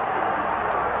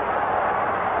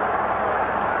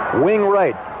 Wing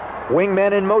right.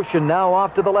 Wingman in motion now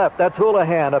off to the left. That's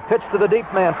Houlihan. A pitch to the deep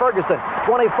man, Ferguson.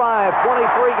 25,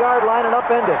 23-yard line and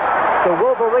upended. The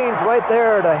Wolverines right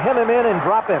there to hem him in and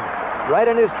drop him right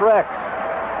in his tracks.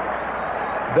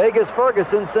 Vegas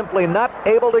Ferguson simply not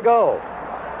able to go.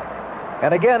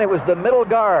 And again, it was the middle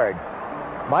guard,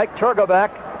 Mike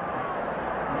Turgovec,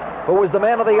 who was the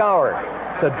man of the hour,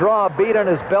 to draw a bead on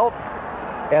his belt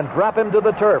and drop him to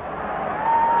the turf.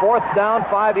 4th down,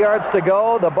 5 yards to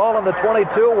go. The ball on the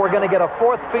 22. We're going to get a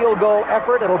 4th field goal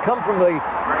effort. It'll come from the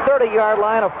 30-yard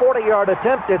line, a 40-yard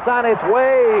attempt. It's on its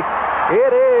way.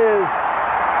 It is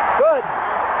good.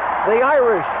 The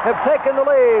Irish have taken the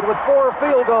lead with 4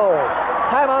 field goals.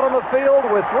 Timeout on the field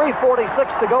with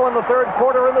 3:46 to go in the 3rd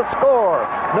quarter in the score.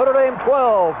 Notre Dame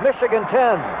 12, Michigan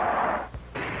 10.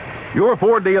 Your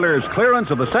Ford dealer's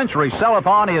Clearance of the Century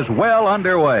Sell-a-thon is well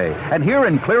underway. And here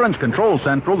in Clearance Control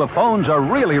Central, the phones are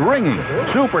really ringing.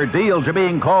 Super deals are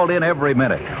being called in every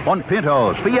minute on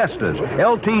Pintos, Fiestas,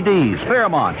 LTDs,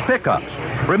 Fairmonts, pickups.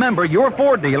 Remember, your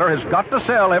Ford dealer has got to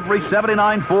sell every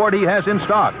 �79 Ford he has in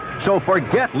stock. So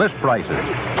forget list prices.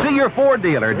 See your Ford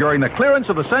dealer during the Clearance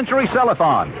of the Century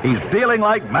Sell-a-thon. He's dealing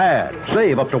like mad.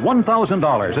 Save up to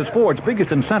 $1,000 as Ford's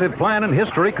biggest incentive plan in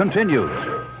history continues.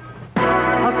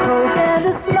 A Coke and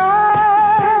a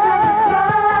slide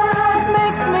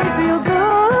makes me feel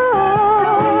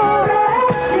good.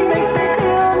 Makes me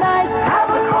feel nice. Have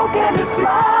a Coke and a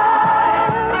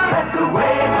slide. That's the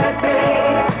way it should be.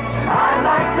 I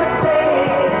like to see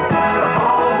the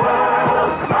whole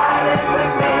world smiling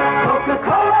with me.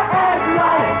 Coca-Cola and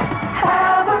life.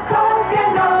 Have a Coke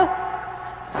and a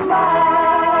slide.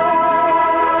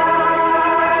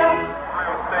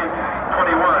 Ohio State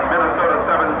 21, Minnesota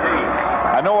 17.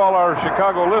 I know all our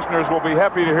Chicago listeners will be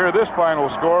happy to hear this final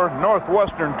score.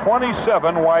 Northwestern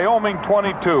 27, Wyoming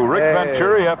 22. Rick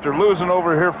Venturi, after losing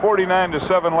over here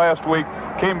 49-7 last week,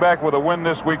 came back with a win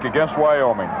this week against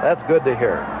Wyoming. That's good to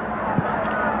hear.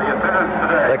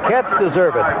 The Cats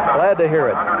deserve it. Glad to hear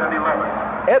it.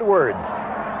 Edwards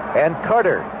and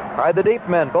Carter are the deep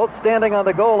men, both standing on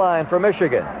the goal line for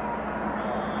Michigan.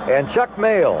 And Chuck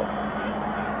Mayle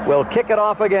will kick it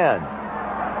off again.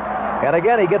 And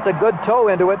again, he gets a good toe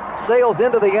into it, sails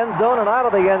into the end zone and out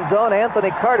of the end zone.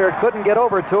 Anthony Carter couldn't get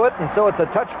over to it, and so it's a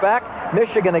touchback.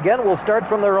 Michigan again will start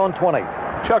from their own 20.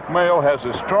 Chuck Mayle has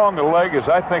as strong a leg as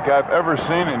I think I've ever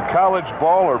seen in college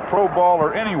ball or pro ball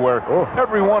or anywhere.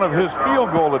 Every one of his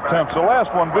field goal attempts, the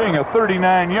last one being a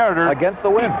 39-yarder. Against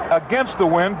the wind. Against the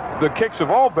wind. The kicks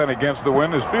have all been against the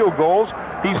wind. His field goals,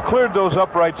 he's cleared those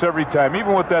uprights every time,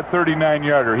 even with that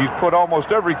 39-yarder. He's put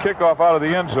almost every kickoff out of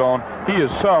the end zone. He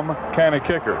is some kind of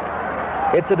kicker.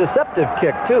 It's a deceptive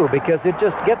kick, too, because it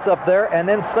just gets up there and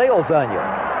then sails on you.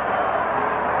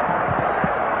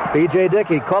 B.J.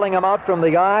 Dickey calling him out from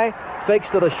the eye, fakes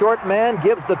to the short man,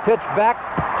 gives the pitch back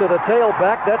to the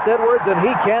tailback. That's Edwards, and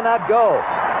he cannot go.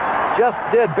 Just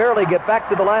did barely get back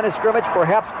to the line of scrimmage,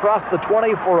 perhaps cross the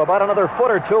 20 for about another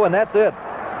foot or two, and that's it.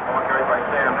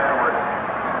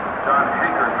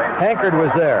 Hankard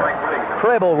was there.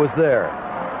 Crable was there.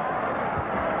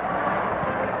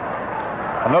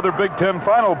 Another Big Ten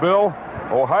final, Bill.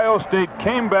 Ohio State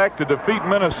came back to defeat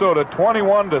Minnesota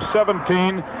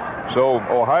 21-17. So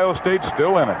Ohio State's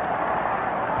still in it.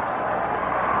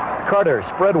 Carter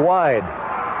spread wide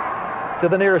to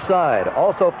the near side.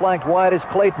 Also flanked wide is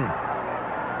Clayton.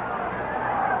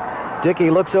 Dickey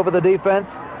looks over the defense,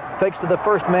 fakes to the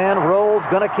first man, rolls,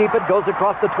 gonna keep it, goes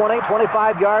across the 20,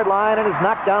 25-yard line, and is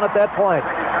knocked down at that point.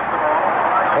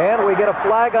 And we get a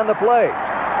flag on the play.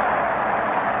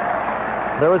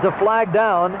 There was a flag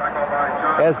down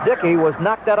as Dickey was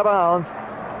knocked out of bounds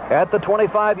at the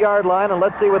 25-yard line, and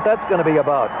let's see what that's going to be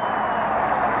about.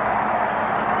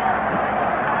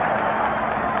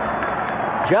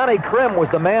 Johnny Krim was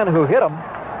the man who hit him.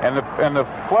 And the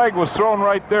flag was thrown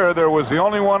right there. There was the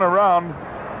only one around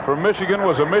for Michigan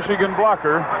was a Michigan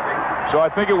blocker. So I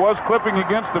think it was clipping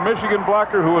against the Michigan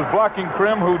blocker who was blocking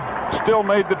Krim, who still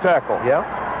made the tackle. Yeah.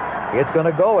 It's going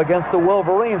to go against the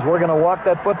Wolverines. We're going to walk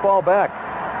that football back.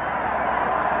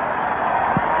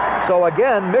 So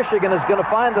again, Michigan is going to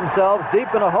find themselves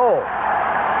deep in a hole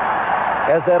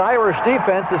as that Irish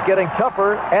defense is getting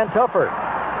tougher and tougher.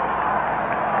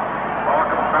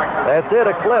 That's it,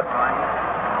 a clip.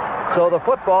 So the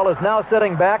football is now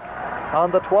sitting back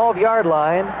on the 12-yard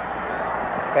line,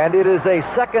 and it is a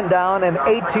second down and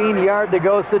 18-yard to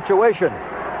go situation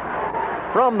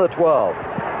from the 12.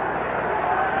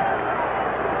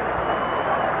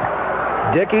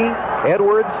 Dickey,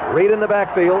 Edwards, Reed in the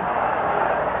backfield.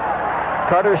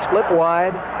 Carter split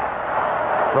wide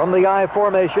from the I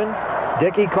formation.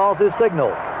 Dickey calls his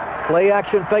signals. Play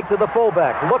action fake to the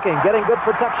fullback. Looking, getting good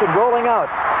protection, rolling out.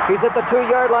 He's at the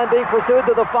 2-yard line being pursued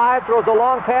to the 5. Throws a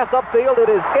long pass upfield. It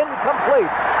is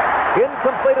incomplete.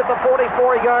 Incomplete at the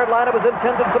 44-yard line. It was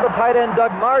intended for the tight end,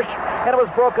 Doug Marsh, and it was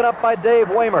broken up by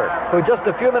Dave Waymer, who just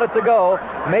a few minutes ago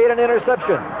made an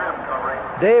interception.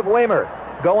 Dave Waymer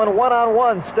going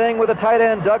one-on-one, staying with the tight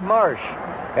end, Doug Marsh,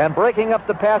 and breaking up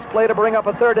the pass play to bring up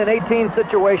a 3rd and 18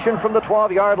 situation from the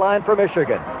 12-yard line for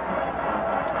Michigan.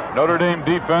 Notre Dame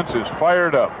defense is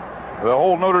fired up. The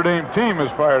whole Notre Dame team is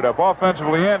fired up.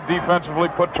 Offensively and defensively,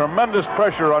 put tremendous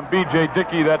pressure on B.J.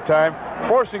 Dickey that time,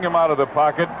 forcing him out of the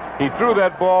pocket. He threw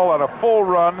that ball on a full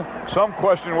run. Some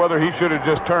question whether he should have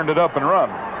just turned it up and run.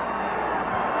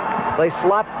 They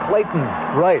slot Clayton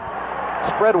right.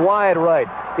 Spread wide right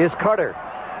is Carter.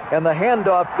 And the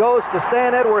handoff goes to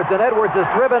Stan Edwards, and Edwards is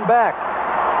driven back.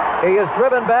 He is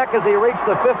driven back as he reached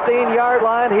the 15-yard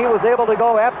line. He was able to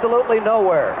go absolutely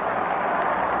nowhere.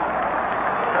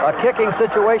 A kicking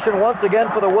situation once again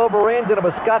for the Wolverines, and it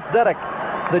was Scott Zedek,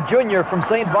 the junior from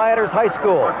St. Viator's High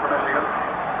School,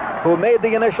 who made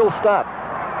the initial stop.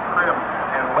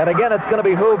 And again, it's going to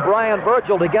behoove Brian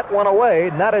Virgil to get one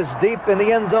away. Not as deep in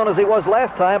the end zone as he was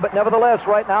last time, but nevertheless,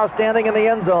 right now, standing in the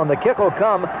end zone. The kick will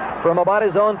come from about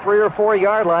his own 3 or 4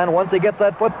 yard line once he gets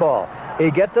that football.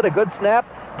 He gets it, a good snap,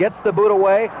 gets the boot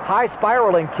away, high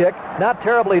spiraling kick, not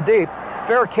terribly deep.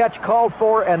 Fair catch called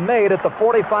for and made at the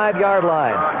 45-yard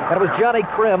line. And it was Johnny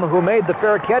Krim who made the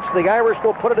fair catch. The Irish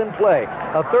will put it in play.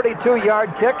 A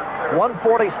 32-yard kick,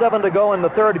 1:47 to go in the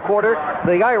third quarter.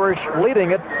 The Irish leading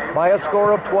it by a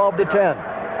score of 12-10.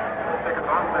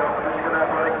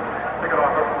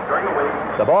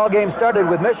 The ball game started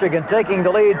with Michigan taking the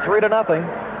lead 3-0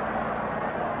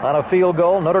 on a field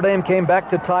goal. Notre Dame came back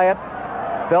to tie it,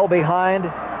 fell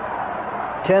behind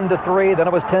 10-3, then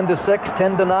it was 10-6,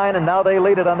 10-9, and now they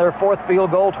lead it on their 4th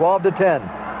field goal, 12-10.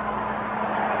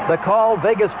 The call,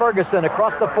 Vegas Ferguson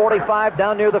across the 45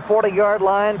 down near the 40-yard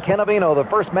line. Canavino, the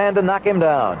first man to knock him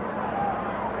down.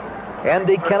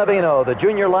 Andy Canavino, the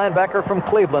junior linebacker from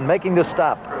Cleveland, making the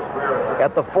stop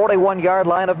at the 41-yard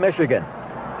line of Michigan.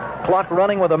 Clock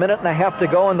running with 1.5 minutes to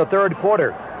go in the third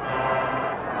quarter.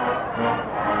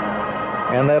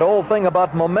 And that old thing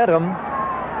about momentum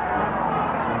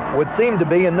would seem to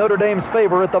be in Notre Dame's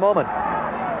favor at the moment.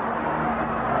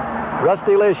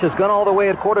 Rusty Lish has gone all the way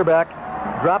at quarterback.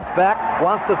 Drops back,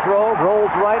 wants to throw,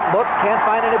 rolls right, looks, can't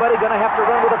find anybody, going to have to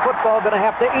run with the football, going to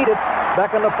have to eat it.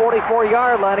 Back on the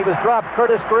 44-yard line, he was dropped.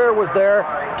 Curtis Greer was there.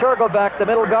 Turgelback, the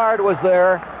middle guard, was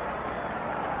there.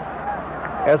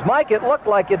 As Mike, it looked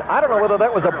like it, I don't know whether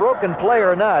that was a broken play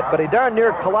or not, but he darn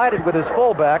near collided with his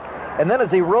fullback. And then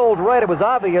as he rolled right, it was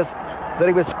obvious that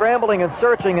he was scrambling and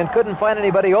searching and couldn't find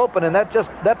anybody open, and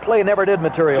that play never did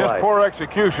materialize. Just poor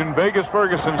execution. Vegas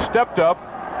Ferguson stepped up,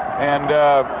 and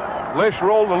Lish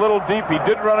rolled a little deep. He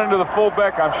did run into the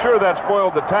fullback. I'm sure that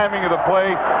spoiled the timing of the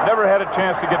play. Never had a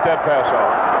chance to get that pass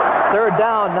off. Third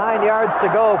down, 9 yards to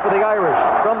go for the Irish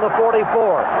from the 44.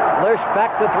 Lish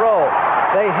back to throw.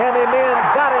 They hem him in,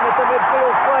 got him at the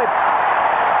midfield stripe.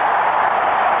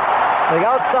 The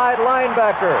outside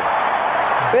linebacker,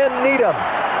 Ben Needham,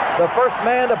 the first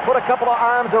man to put a couple of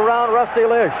arms around Rusty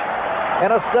Lish,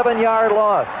 and a 7-yard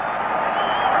loss.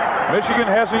 Michigan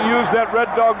hasn't used that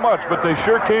red dog much, but they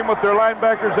sure came with their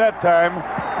linebackers that time.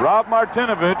 Rob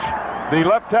Martinovich, the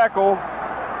left tackle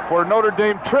for Notre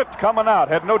Dame, tripped coming out,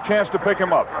 had no chance to pick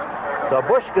him up. So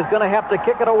Bush is going to have to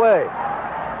kick it away.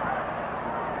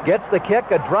 Gets the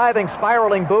kick, a driving,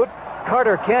 spiraling boot.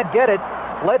 Carter can't get it.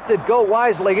 Lets it go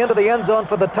wisely into the end zone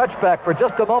for the touchback. For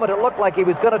just a moment, it looked like he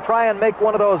was going to try and make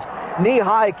one of those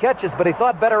knee-high catches, but he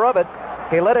thought better of it.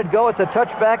 He let it go. It's a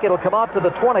touchback. It'll come out to the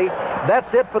 20.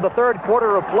 That's it for the third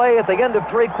quarter of play. At the end of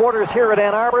 3 quarters here at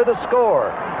Ann Arbor, the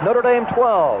score, Notre Dame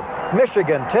 12,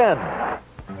 Michigan 10.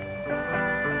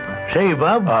 Say,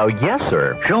 Bub. Yes,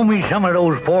 sir. Show me some of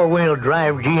those four-wheel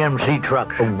drive GMC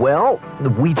trucks. Well,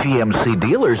 we GMC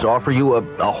dealers offer you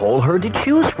a whole herd to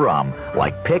choose from,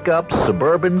 like pickups,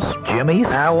 Suburbans, Jimmys.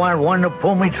 I want one to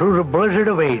pull me through the blizzard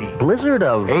of 80. Blizzard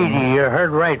of... 80, you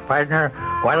heard right, partner.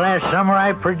 Why, last summer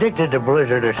I predicted the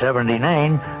blizzard of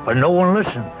 79, but no one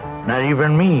listened, not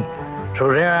even me.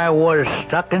 So there I was,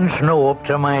 stuck in snow up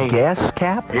to my... Gas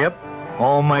cap? Yep.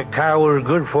 All my car was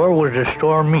good for was to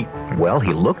store meat. Well,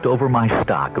 he looked over my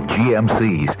stock of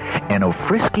GMCs, and a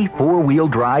frisky four-wheel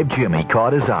drive Jimmy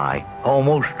caught his eye.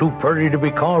 Almost too pretty to be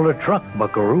called a truck,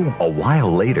 buckaroo. A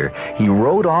while later, he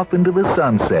rode off into the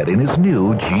sunset in his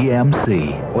new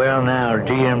GMC. Well, now,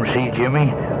 GMC Jimmy,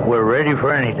 we're ready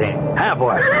for anything. Huh,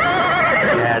 boy?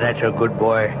 Yeah, that's a good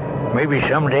boy. Maybe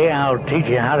someday I'll teach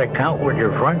you how to count with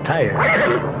your front tire.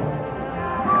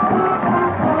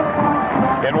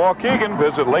 In Waukegan,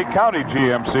 visit Lake County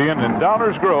GMC, and in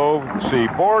Downers Grove, see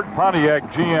Ford Pontiac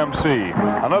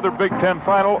GMC. Another Big Ten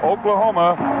final,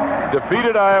 Oklahoma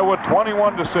defeated Iowa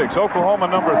 21-6. Oklahoma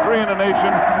number 3 in the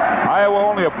nation. Iowa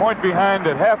only a point behind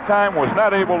at halftime, was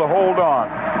not able to hold on.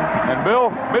 And Bill,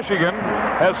 Michigan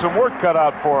has some work cut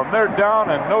out for them. They're down,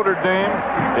 and Notre Dame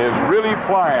is really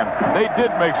flying. They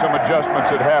did make some adjustments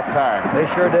at halftime. They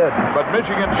sure did. But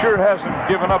Michigan sure hasn't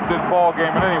given up this ball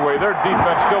game in any way. Their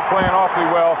defense still playing awfully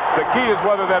well. The key is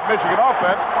whether that Michigan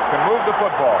offense can move the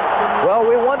football. Well,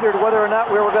 we wondered whether or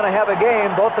not we were going to have a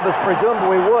game. Both of us presumed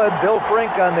we would. Bill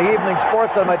Frink on the evening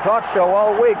sports on my talk show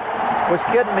all week was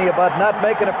kidding me about not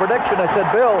making a prediction. I said,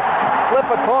 Bill, flip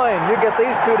a coin. You get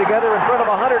these two together in front of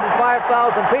 105,000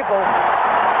 people,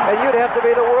 and you'd have to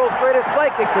be the world's greatest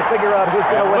psychic to figure out who's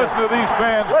going to win. Listen to these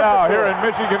fans now here in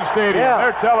Michigan Stadium. Yeah.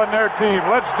 They're telling their team,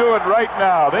 let's do it right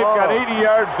now. They've got 80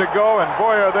 yards to go, and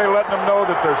boy, are they letting them know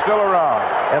that they're still around.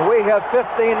 And we have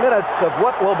 15 minutes of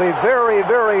what will be very,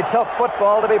 very tough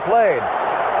football to be played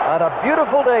on a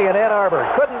beautiful day in Ann Arbor.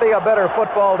 Couldn't be a better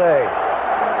football day.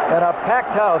 And a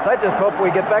packed house. I just hope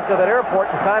we get back to that airport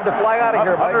in time to fly out of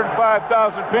here, Mike.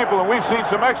 105,000 people, and we've seen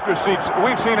some extra seats.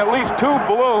 We've seen at least 2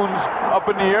 balloons up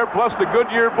in the air, plus the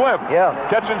Goodyear blimp. Yeah.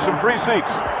 Catching some free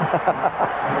seats.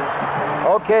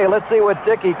 Okay, let's see what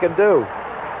Dickey can do.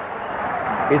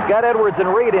 He's got Edwards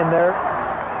and Reed in there.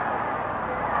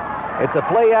 It's a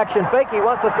play-action fake. He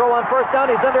wants to throw on first down.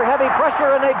 He's under heavy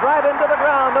pressure, and they drive him to the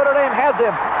ground. Notre Dame has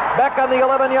him back on the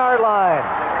 11-yard line.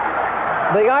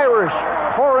 The Irish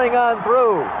pouring on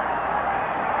through.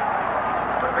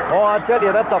 Oh, I'll tell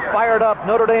you, that's a fired-up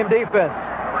Notre Dame defense.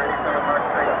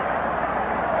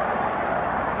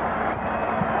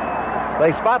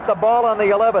 They spot the ball on the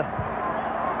 11.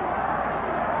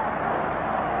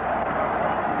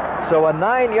 So a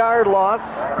 9-yard loss.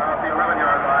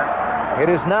 It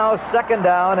is now second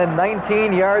down and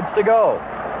 19 yards to go.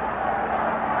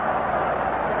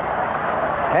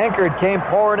 Hankard came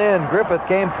pouring in. Griffith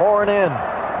came pouring in.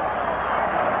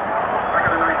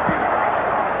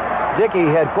 Dickey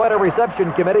had quite a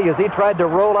reception committee as he tried to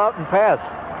roll out and pass.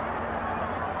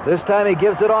 This time he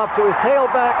gives it off to his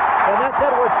tailback, and that's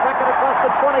Edwards checking across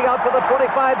the 20 out to the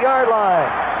 25-yard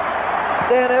line.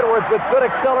 Stan Edwards with good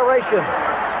acceleration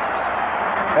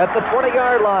at the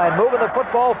 20-yard line, moving the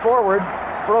football forward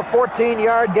for a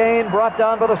 14-yard gain brought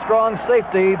down by the strong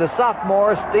safety, the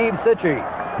sophomore Steve Sitchie.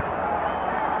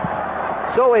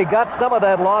 So he got some of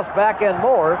that loss back and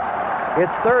more.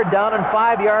 It's third down and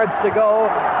 5 yards to go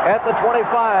at the 25,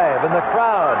 and the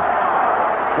crowd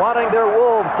wanting their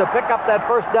Wolves to pick up that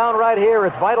first down right here.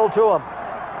 It's vital to them.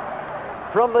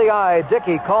 From the eye,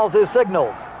 Dickey calls his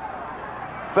signals.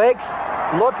 Fakes,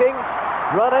 looking,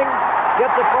 running,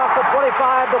 gets across the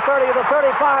 25, the 30, the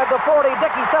 35, the 40.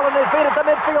 Dickey still in his feet at the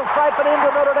midfield stripe and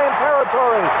into Notre Dame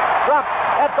territory. Dropped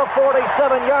at the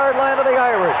 47-yard line of the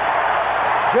Irish.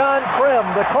 John Krim,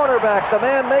 the cornerback, the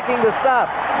man making the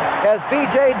stop, as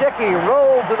B.J. Dickey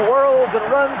rolls and whirls and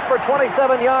runs for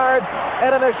 27 yards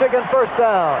and a Michigan first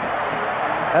down.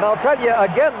 And I'll tell you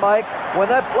again, Mike, when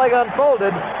that play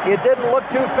unfolded, it didn't look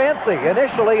too fancy.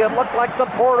 Initially, it looked like some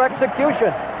poor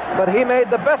execution. But he made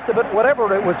the best of it,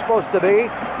 whatever it was supposed to be,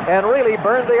 and really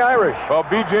burned the Irish. Well,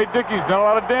 B.J. Dickey's done a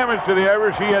lot of damage to the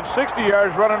Irish. He had 60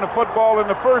 yards running the football in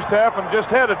the first half and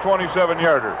just had a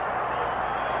 27-yarder.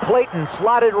 Clayton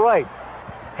slotted right.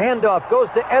 Handoff goes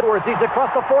to Edwards. He's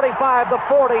across the 45, the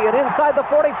 40, and inside the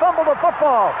 40, fumbled the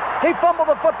football. He fumbled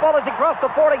the football as he crossed the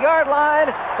 40-yard line,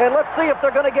 and let's see if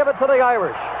they're going to give it to the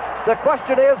Irish. The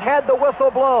question is, had the whistle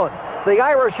blown? The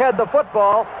Irish had the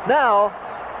football. Now,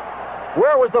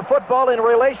 where was the football in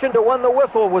relation to when the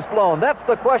whistle was blown? That's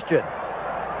the question.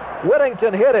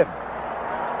 Whittington hit him.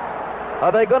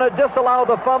 Are they going to disallow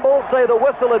the fumble, say the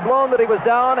whistle had blown that he was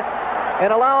down,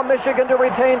 and allow Michigan to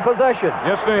retain possession.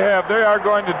 Yes, they have. They are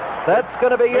going to. That's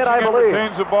going to be Michigan it, I believe.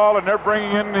 retains the ball, and they're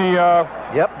bringing in the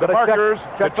markers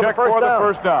check to check for the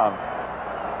first down.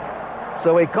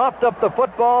 So he coughed up the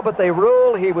football, but they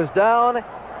rule he was down.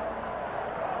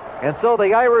 And so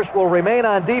the Irish will remain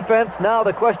on defense. Now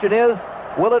the question is,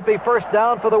 will it be first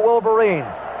down for the Wolverines?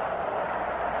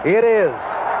 It is.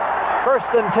 First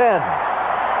and 10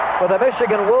 for the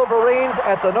Michigan Wolverines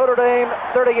at the Notre Dame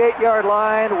 38-yard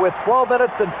line with 12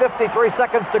 minutes and 53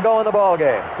 seconds to go in the ball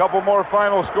game. A couple more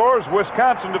final scores.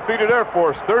 Wisconsin defeated Air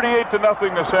Force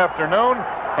 38-0 this afternoon.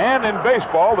 And in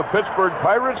baseball, the Pittsburgh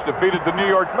Pirates defeated the New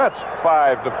York Mets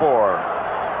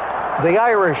 5-4. The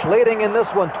Irish leading in this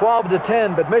one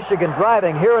 12-10, but Michigan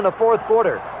driving here in the fourth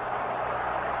quarter.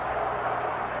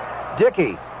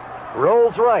 Dickey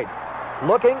rolls right,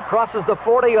 looking, crosses the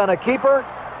 40 on a keeper.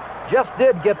 Just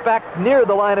did get back near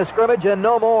the line of scrimmage and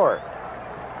no more.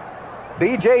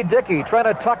 B.J. Dickey trying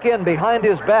to tuck in behind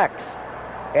his backs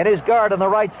and his guard on the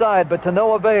right side, but to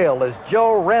no avail as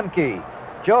Joe Remke.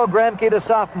 Joe Gramke, the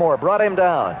sophomore, brought him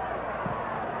down.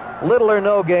 Little or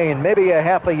no gain, maybe a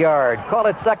half a yard. Call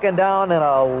it second down and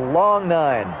a long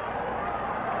 9.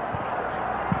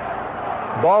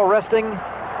 Ball resting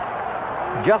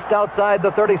just outside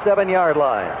the 37-yard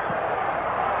line.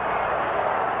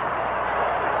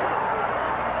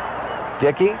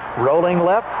 Dickey rolling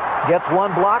left, gets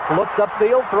one block, looks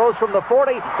upfield, throws from the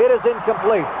 40. It is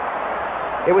incomplete.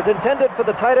 It was intended for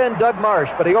the tight end Doug Marsh,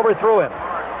 but he overthrew him.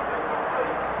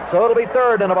 So it'll be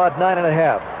third and about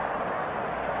 9.5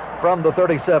 from the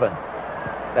 37.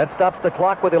 That stops the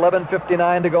clock with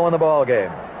 11:59 to go in the ball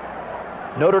game.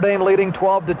 Notre Dame leading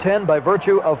 12-10 by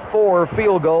virtue of 4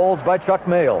 field goals by Chuck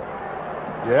Mayle.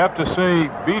 You have to say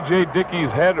B.J. Dickey's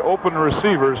had open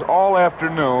receivers all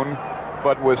afternoon,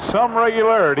 but with some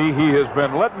regularity, he has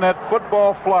been letting that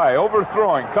football fly,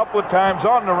 overthrowing a couple of times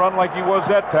on the run like he was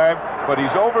that time, but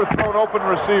he's overthrown open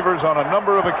receivers on a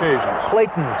number of occasions.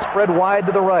 Clayton spread wide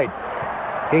to the right.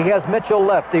 He has Mitchell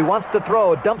left. He wants to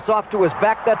throw. Dumps off to his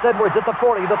back. That's Edwards at the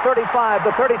 40, the 35,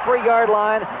 the 33-yard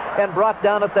line, and brought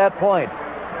down at that point.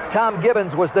 Tom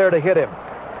Gibbons was there to hit him.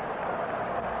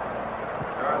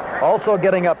 Also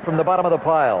getting up from the bottom of the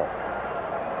pile.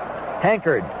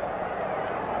 Hankard.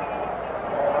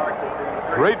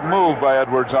 Great move by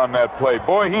Edwards on that play.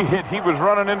 Boy, he was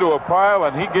running into a pile,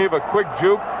 and he gave a quick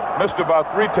juke. Missed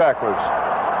about 3 tacklers.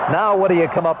 Now what do you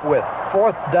come up with?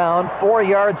 Fourth down, 4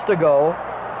 yards to go.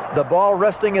 The ball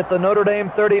resting at the Notre Dame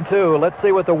 32. Let's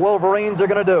see what the Wolverines are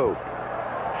going to do.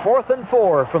 4th and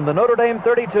 4 from the Notre Dame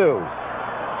 32.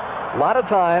 A lot of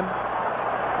time,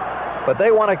 but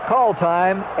they want to call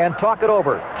time and talk it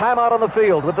over. Timeout on the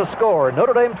field with the score.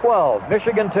 Notre Dame 12,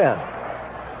 Michigan 10.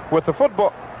 With the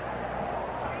football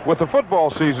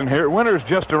season here, winter's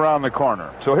just around the corner.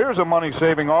 So here's a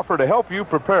money-saving offer to help you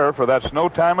prepare for that snow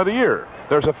time of the year.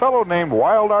 There's a fellow named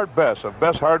Wild Art Bess of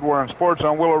Bess Hardware and Sports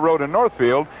on Willow Road in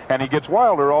Northfield, and he gets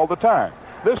wilder all the time.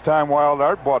 This time, Wild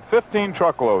Art bought 15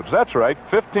 truckloads. That's right,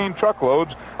 15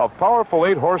 truckloads of powerful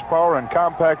 8 horsepower and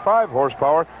compact 5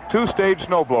 horsepower 2-stage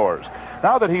snowblowers.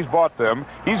 Now that he's bought them,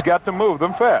 he's got to move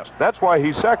them fast. That's why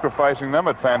he's sacrificing them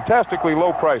at fantastically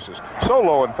low prices. So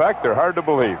low, in fact, they're hard to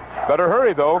believe. Better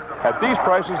hurry, though. At these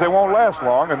prices, they won't last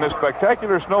long, and this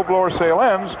spectacular snowblower sale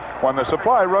ends when the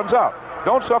supply runs out.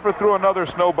 Don't suffer through another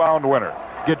snowbound winter.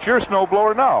 Get your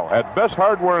snowblower now at Best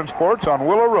Hardware and Sports on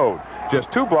Willow Road,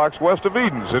 just 2 blocks west of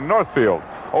Edens in Northfield.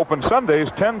 Open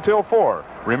Sundays 10 till 4.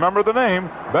 Remember the name,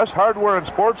 Best Hardware and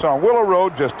Sports on Willow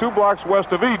Road, just 2 blocks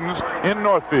west of Edens in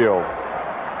Northfield.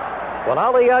 Well,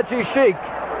 Ali Sheikh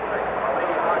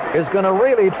is going to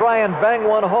really try and bang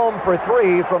one home for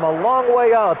 3 from a long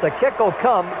way out. The kick will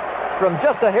come from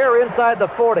just a hair inside the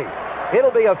 40.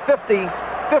 It'll be a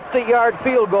 50-yard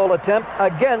field goal attempt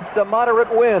against a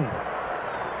moderate wind.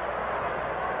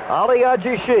 Ali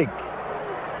Sheikh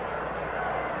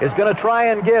is going to try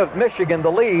and give Michigan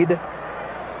the lead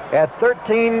at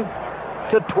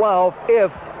 13-12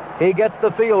 if he gets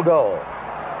the field goal.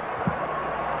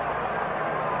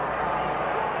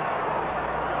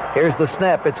 Here's the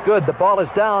snap. It's good. The ball is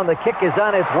down. The kick is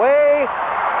on its way.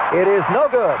 It is no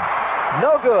good.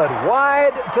 No good.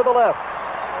 Wide to the left.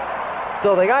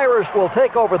 So the Irish will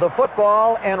take over the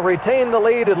football and retain the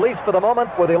lead, at least for the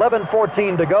moment, with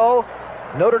 11:14 to go.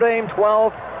 Notre Dame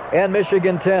 12 and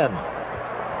Michigan 10.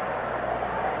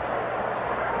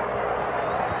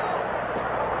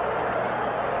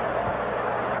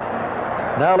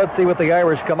 Now let's see what the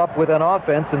Irish come up with on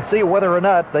offense and see whether or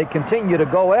not they continue to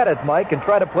go at it, Mike, and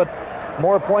try to put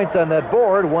more points on that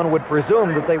board, one would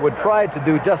presume that they would try to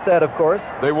do just that, of course.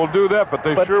 They will do that, but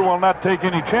they sure will not take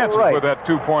any chances with that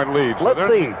 2-point lead. So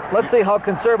Let's see how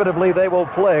conservatively they will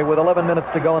play with 11 minutes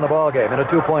to go in the ball game and a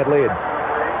 2-point lead.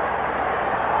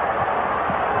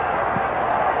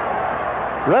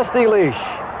 Rusty Leash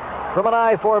from an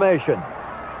I formation.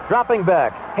 Dropping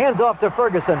back, hands off to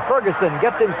Ferguson. Ferguson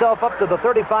gets himself up to the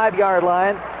 35-yard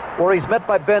line where he's met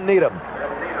by Ben Needham.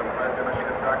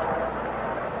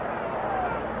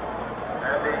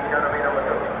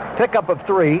 Pickup of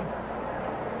 3.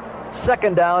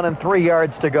 Second down and 3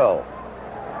 yards to go.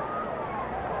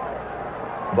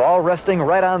 Ball resting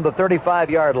right on the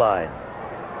 35-yard line.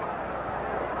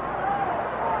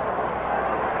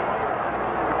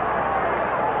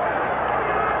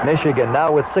 Michigan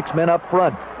now with 6 men up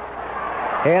front.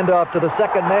 Hand off to the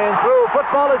second man through.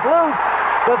 Football is loose.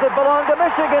 Does it belong to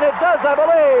Michigan? It does, I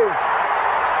believe.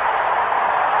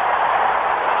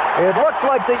 It looks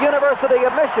like the University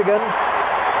of Michigan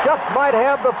just might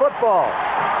have the football.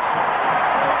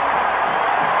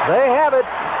 They have it.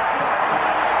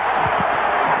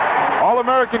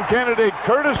 All-American candidate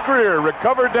Curtis Greer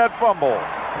recovered that fumble.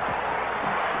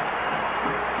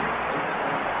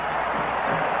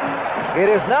 It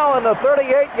is now on the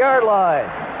 38-yard line.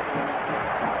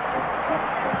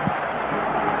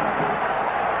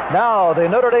 Now the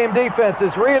Notre Dame defense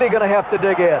is really going to have to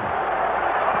dig in.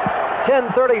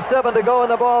 10:37 to go in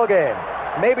the ball game.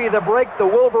 Maybe the break the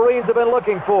Wolverines have been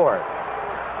looking for.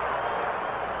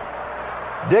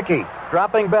 Dickey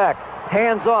dropping back.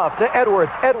 Hands off to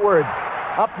Edwards. Edwards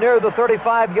up near the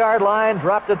 35-yard line.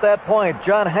 Dropped at that point.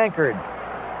 John Hankard,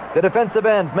 the defensive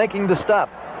end, making the stop.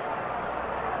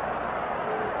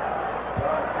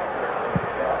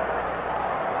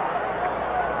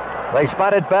 They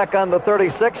spot it back on the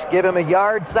 36, give him a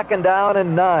yard, second down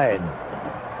and 9.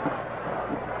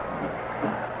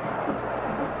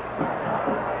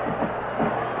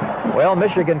 Well,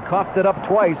 Michigan coughed it up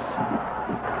twice,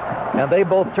 and they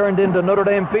both turned into Notre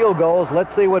Dame field goals.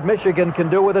 Let's see what Michigan can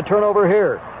do with a turnover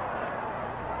here.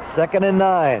 Second and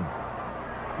 9.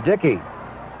 Dickey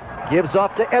gives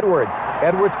off to Edwards.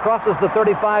 Edwards crosses the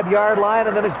 35-yard line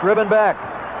and then is driven back.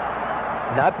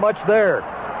 Not much there.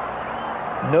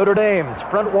 Notre Dame's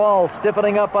front wall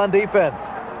stiffening up on defense.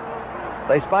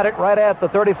 They spot it right at the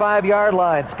 35-yard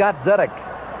line. Scott Zedek,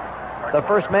 the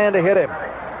first man to hit him.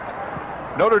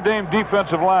 Notre Dame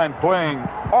defensive line playing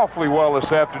awfully well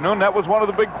this afternoon. That was one of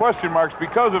the big question marks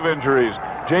because of injuries.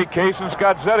 Jay Case and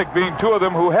Scott Zedek being two of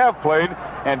them who have played.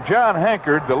 And John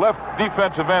Hankard, the left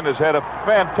defensive end, has had a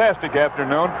fantastic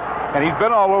afternoon. And he's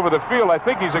been all over the field. I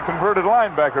think he's a converted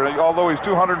linebacker, although he's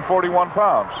 241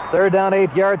 pounds. Third down,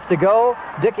 8 yards to go.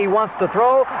 Dickey wants to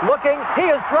throw. Looking. He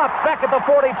is dropped back at the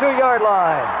 42-yard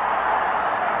line.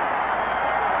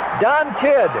 Don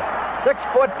Kidd,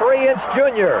 6'3"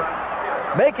 junior,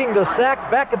 making the sack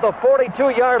back at the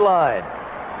 42-yard line.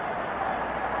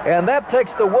 And that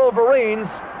takes the Wolverines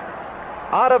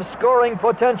out of scoring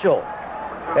potential,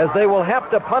 as they will have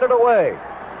to punt it away.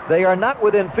 They are not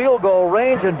within field goal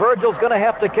range, and Virgil's going to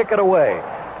have to kick it away.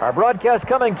 Our broadcast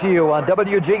coming to you on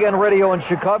WGN Radio in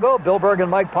Chicago. Bill Berg and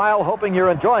Mike Pyle hoping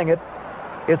you're enjoying it.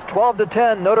 It's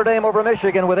 12-10, Notre Dame over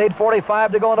Michigan with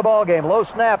 8:45 to go in the ball game. Low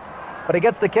snap, but he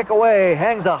gets the kick away,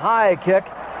 hangs a high kick,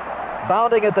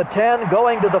 bounding at the 10,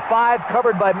 going to the 5,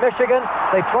 covered by Michigan.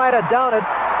 They try to down it.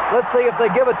 Let's see if they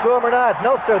give it to him or not.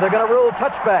 No, sir, they're going to rule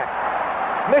touchback.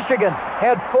 Michigan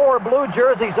had 4 blue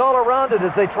jerseys all around it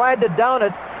as they tried to down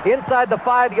it inside the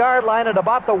 5-yard line at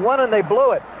about the 1, and they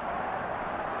blew it.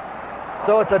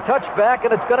 So it's a touchback,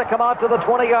 and it's going to come out to the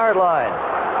 20-yard line.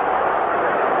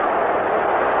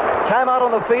 Timeout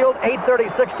on the field,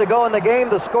 8:36 to go in the game.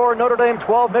 The score, Notre Dame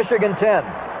 12, Michigan 10.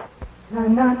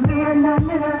 When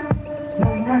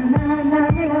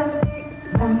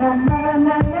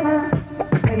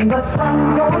the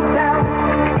sun goes down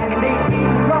and the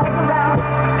evening rolls around,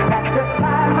 that's the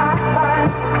time I find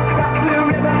got blue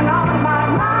ribbon on my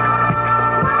mind.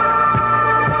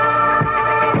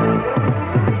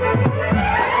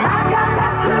 I got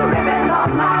that blue ribbon on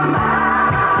my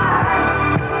mind.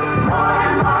 More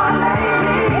and more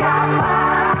lately I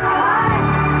find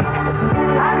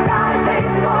I've got a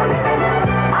taste for living.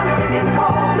 I'm sitting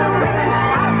for blue ribbon.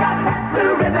 I've got that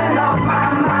blue ribbon on my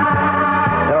mind.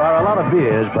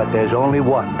 Beers, but there's only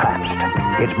one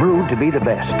Pabst. It's brewed to be the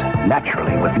best,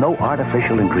 naturally, with no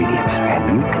artificial ingredients,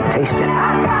 and you can taste it.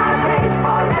 I've got a taste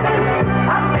for living.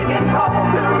 I'm thinking cold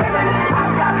blue ribbon.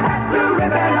 I've got that blue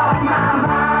ribbon on my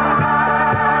mind.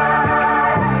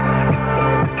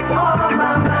 On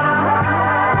my mind.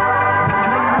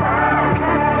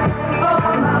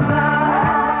 On my mind.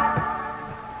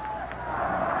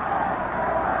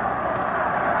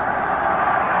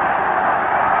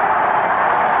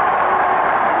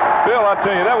 Bill, I'll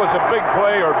tell you, that was a big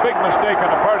play or big mistake on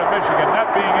the part of Michigan,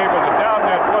 not being able to down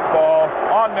that football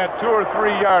on that 2 or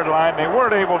 3 yard line. They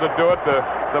weren't able to do it.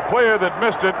 The player that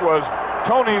missed it was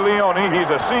Tony Leone. He's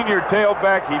a senior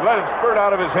tailback. He let it spurt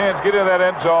out of his hands, get in that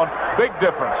end zone. Big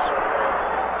difference.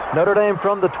 Notre Dame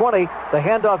from the 20. The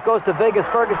handoff goes to Vegas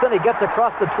Ferguson. He gets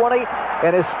across the 20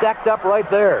 and is stacked up right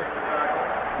there.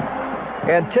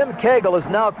 And Tim Cagle is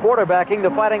now quarterbacking the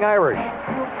Fighting Irish.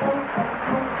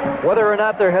 Whether or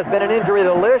not there has been an injury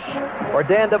to Lish or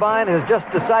Dan Devine has just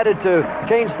decided to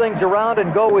change things around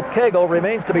and go with Cagle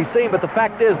remains to be seen, but the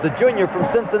fact is the junior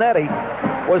from Cincinnati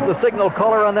was the signal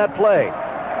caller on that play.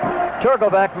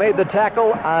 Turgovac made the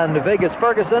tackle on Vegas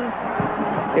Ferguson.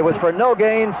 It was for no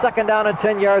gain, 2nd down and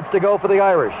 10 yards to go for the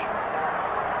Irish.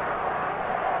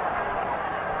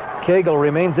 Cagle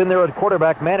remains in there at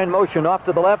quarterback, man in motion off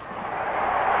to the left.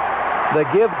 The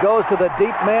give goes to the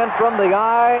deep man from the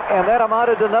eye, and that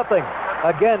amounted to nothing.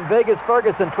 Again, Vegas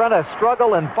Ferguson trying to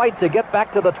struggle and fight to get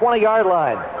back to the 20-yard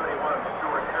line.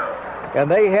 And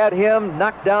they had him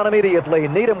knocked down immediately.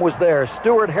 Needham was there.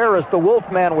 Stuart Harris, the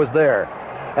Wolfman, was there.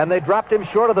 And they dropped him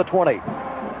short of the 20.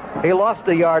 He lost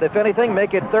a yard. If anything,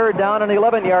 make it 3rd down and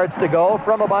 11 yards to go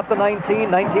from about the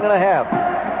 19 and a half.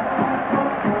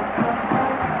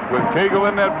 With Cagle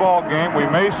in that ball game, we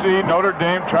may see Notre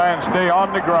Dame try and stay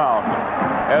on the ground,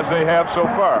 as they have so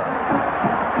far.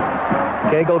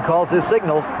 Cagle calls his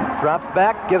signals, drops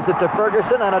back, gives it to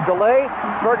Ferguson on a delay.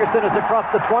 Ferguson is across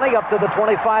the 20 up to the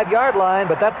 25-yard line,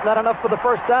 but that's not enough for the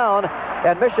 1st down.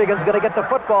 And Michigan's going to get the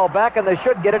football back, and they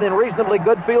should get it in reasonably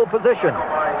good field position.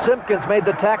 Simpkins made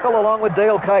the tackle along with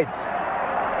Dale Kites.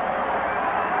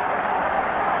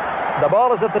 The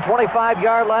ball is at the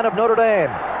 25-yard line of Notre Dame.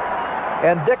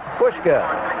 And Dick Pushka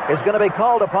is going to be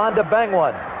called upon to bang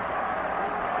one.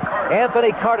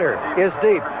 Anthony Carter is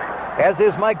deep, as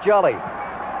is Mike Jolly.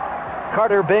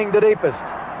 Carter being the deepest,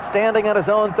 standing on his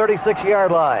own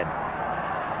 36-yard line.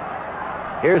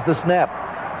 Here's the snap.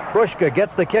 Pushka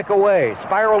gets the kick away.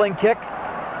 Spiraling kick,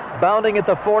 bounding at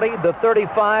the 40, the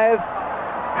 35.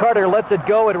 Carter lets it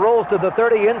go. It rolls to the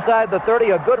 30, inside the 30.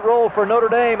 A good roll for Notre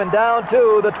Dame and down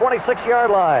to the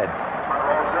 26-yard line.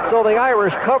 So the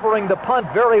Irish, covering the punt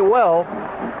very well,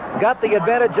 got the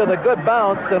advantage of the good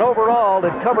bounce, and overall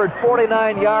it covered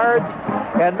 49 yards,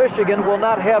 and Michigan will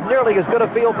not have nearly as good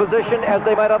a field position as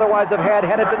they might otherwise have had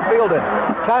it been fielded.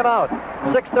 Timeout.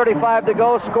 6:35 to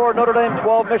go. Score Notre Dame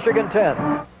 12, Michigan 10.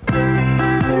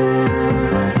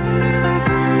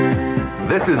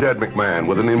 This is Ed McMahon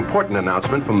with an important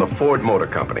announcement from the Ford Motor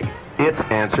Company. Its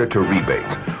answer to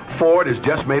rebates. Ford has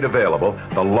just made available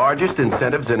the largest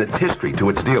incentives in its history to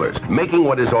its dealers, making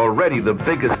what is already the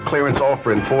biggest clearance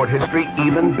offer in Ford history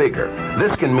even bigger.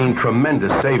 This can mean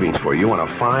tremendous savings for you on a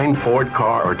fine Ford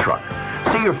car or truck.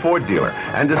 See your Ford dealer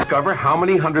and discover how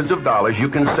many hundreds of dollars you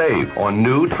can save on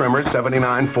new Trimmer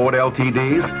 79 Ford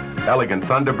LTDs, elegant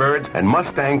Thunderbirds, and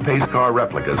Mustang pace car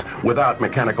replicas without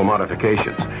mechanical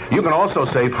modifications. You can also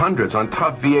save hundreds on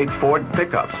tough V8 Ford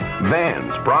pickups,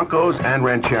 vans, Broncos, and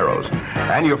Rancheros.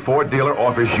 And your Ford dealer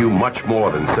offers you much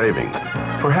more than savings.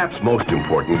 Perhaps most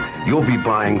important, you'll be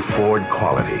buying Ford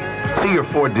quality. See your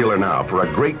Ford dealer now for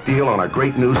a great deal on a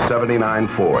great new 79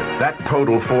 Ford. That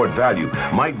total Ford value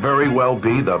might very well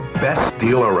be the best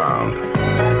deal around.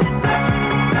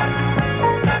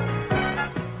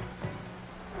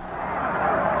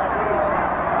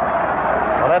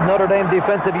 Well, that Notre Dame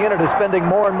defensive unit is spending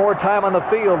more and more time on the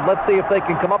field. Let's see if they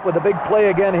can come up with a big play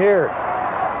again here.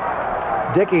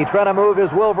 Dickey trying to move his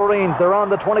Wolverines. They're on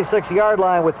the 26-yard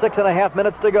line with 6.5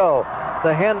 minutes to go.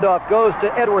 The handoff goes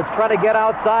to Edwards, trying to get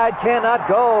outside, cannot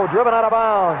go, driven out of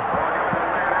bounds.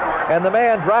 And the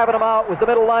man driving him out was the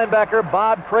middle linebacker,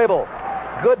 Bob Crable.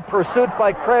 Good pursuit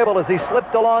by Crable as he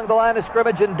slipped along the line of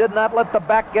scrimmage and did not let the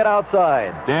back get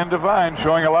outside. Dan Devine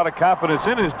showing a lot of confidence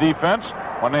in his defense.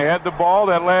 When they had the ball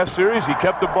that last series, he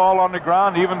kept the ball on the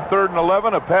ground, even 3rd and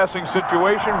 11, a passing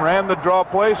situation, ran the draw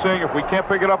play, saying if we can't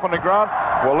pick it up on the ground,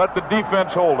 we'll let the defense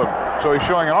hold him. So he's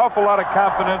showing an awful lot of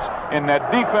confidence in that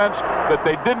defense that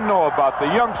they didn't know about.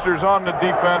 The youngsters on the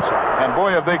defense, and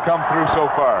boy, have they come through so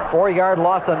far. 4-yard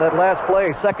loss on that last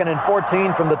play, 2nd and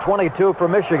 14 from the 22 for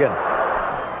Michigan.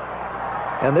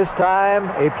 And this time,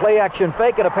 a play-action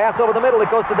fake and a pass over the middle.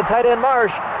 It goes to the tight end,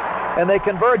 Marsh. And they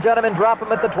converge on him and drop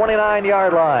him at the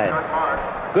 29-yard line.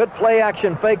 Good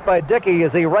play-action fake by Dickey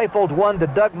as he rifled one to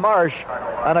Doug Marsh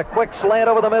on a quick slant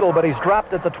over the middle, but he's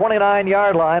dropped at the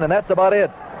 29-yard line, and that's about it.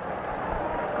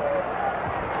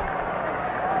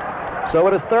 So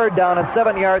it is 3rd down and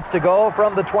 7 yards to go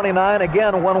from the 29.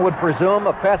 Again, one would presume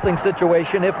a passing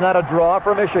situation, if not a draw,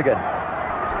 for Michigan.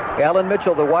 Alan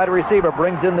Mitchell, the wide receiver,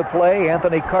 brings in the play.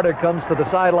 Anthony Carter comes to the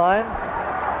sideline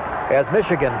as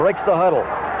Michigan breaks the huddle.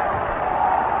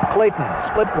 Clayton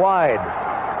split wide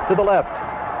to the left.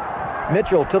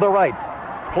 Mitchell to the right.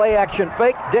 Play action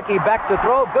fake. Dickey back to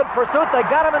throw. Good pursuit. They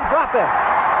got him and drop him.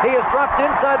 He is dropped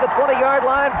inside the 20-yard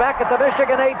line, back at the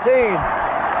Michigan 18.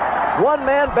 One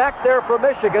man back there for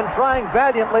Michigan trying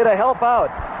valiantly to help out.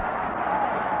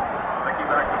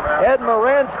 Ed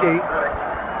Moransky,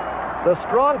 the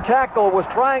strong tackle, was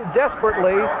trying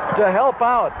desperately to help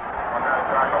out.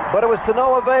 But it was to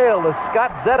no avail as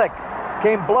Scott Zedek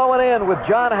came blowing in with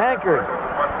John Hankard.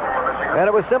 And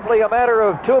it was simply a matter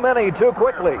of too many too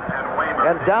quickly.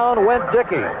 And down went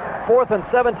Dickey. 4th and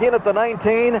 17 at the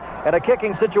 19, and a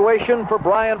kicking situation for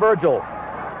Brian Virgil.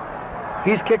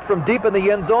 He's kicked from deep in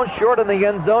the end zone, short in the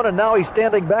end zone, and now he's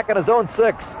standing back in his own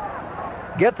 6.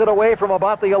 Gets it away from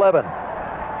about the 11.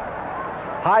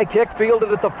 High kick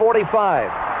fielded at the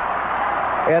 45.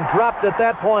 And dropped at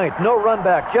that point. No run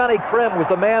back. Johnny Krim was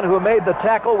the man who made the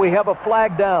tackle. We have a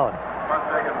flag down.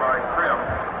 Taken by Krim.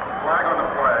 Flag on the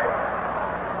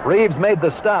play. Reeves made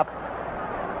the stop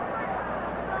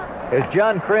as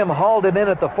John Krim hauled it in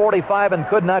at the 45 and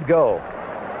could not go.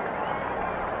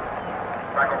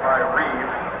 Tackled by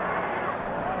Reeves.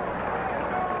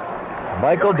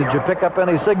 Michael, did you pick up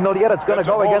any signal yet? It's going to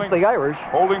go against the Irish.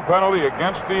 Holding penalty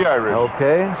against the Irish.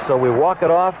 Okay, so we walk it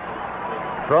off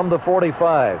from the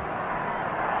 45.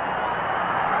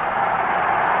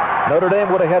 Notre Dame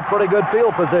would have had pretty good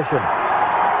field position,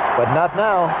 but not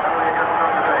now.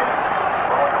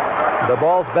 The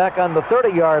ball's back on the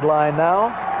 30-yard line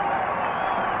now.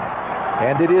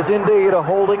 And it is indeed a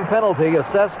holding penalty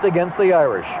assessed against the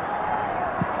Irish.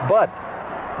 But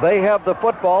they have the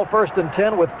football, 1st and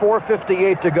 10 with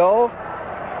 4:58 to go.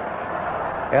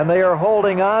 And they are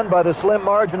holding on by the slim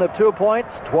margin of 2 points,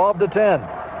 12-10.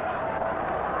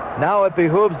 Now it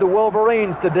behooves the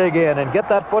Wolverines to dig in and get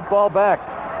that football back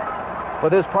for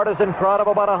this partisan crowd of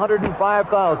about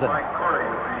 105,000.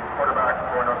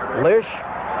 Lish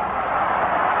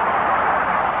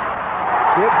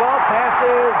gives off,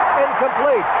 passes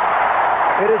incomplete.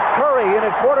 It is Curry in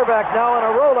at quarterback now on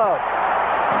a rollout.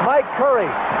 Mike Curry.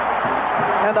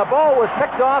 And the ball was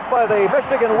picked off by the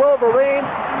Michigan Wolverines.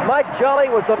 Mike Jolly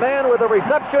was the man with the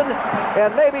reception,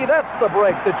 and maybe that's the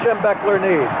break that Jim Beckler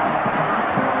needs.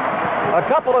 A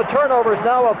couple of turnovers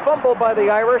now, a fumble by the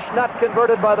Irish, not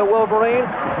converted by the Wolverines.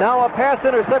 Now a pass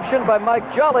interception by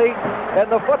Mike Jolly,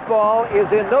 and the football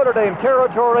is in Notre Dame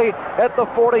territory at the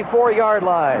 44-yard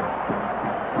line.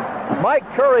 Mike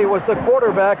Curry was the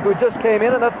quarterback who just came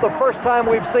in, and that's the first time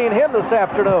we've seen him this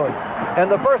afternoon. And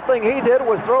the first thing he did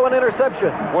was throw an interception.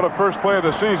 What a first play of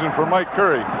the season for Mike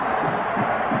Curry.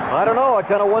 I don't know. I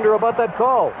kind of wonder about that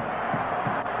call.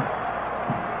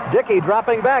 Dickey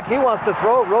dropping back. He wants to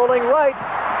throw, rolling right.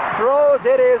 Throws.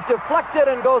 It is deflected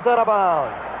and goes out of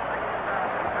bounds.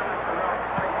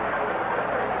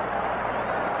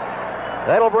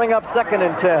 That'll bring up 2nd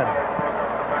and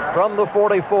 10 from the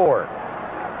 44.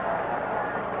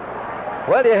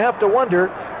 Well, you have to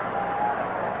wonder.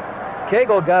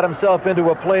 Cagle got himself into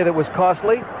a play that was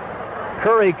costly.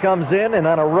 Curry comes in and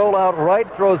on a rollout right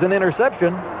throws an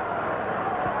interception.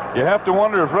 You have to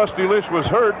wonder if Rusty Lish was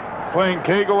hurt playing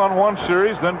Cagle on one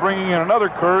series, then bringing in another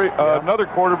another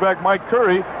quarterback, Mike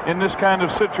Curry, in this kind of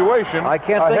situation. I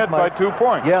can't think, ahead by 2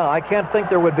 points. Yeah, I can't think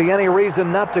there would be any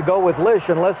reason not to go with Lish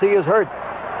unless he is hurt.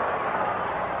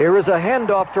 Here is a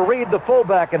handoff to Reed, the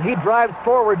fullback, and he drives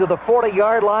forward to the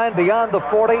 40-yard line beyond the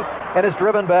 40 and is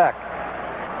driven back.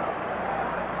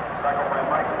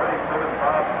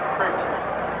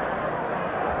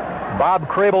 Bob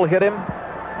Crable hit him.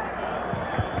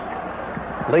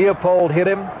 Leopold hit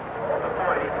him.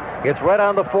 It's right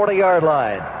on the 40-yard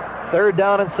line. 3rd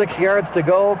down and 6 yards to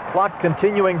go. Clock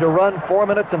continuing to run. 4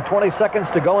 minutes and 20 seconds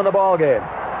to go in the ball game.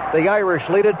 The Irish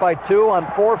lead it by 2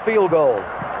 on 4 field goals.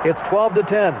 It's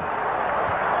 12-10.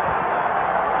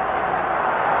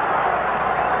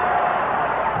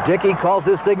 Dickey calls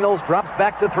his signals, drops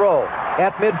back to throw.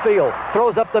 At midfield,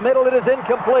 throws up the middle. It is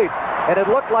incomplete. And it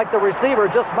looked like the receiver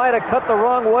just might have cut the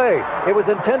wrong way. It was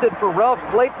intended for Ralph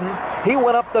Clayton. He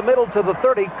went up the middle to the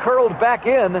 30, curled back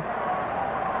in.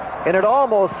 And it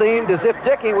almost seemed as if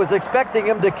Dickey was expecting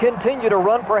him to continue to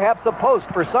run perhaps a post.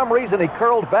 For some reason, he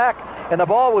curled back, and the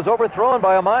ball was overthrown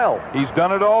by a mile. He's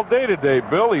done it all day today,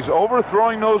 Bill. He's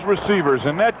overthrowing those receivers.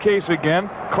 In that case again,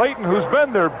 Clayton, who's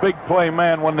been their big play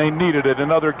man when they needed it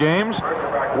in other games,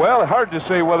 well, hard to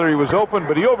say whether he was open,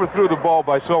 but he overthrew the ball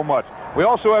by so much. We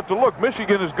also have to look.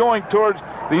 Michigan is going towards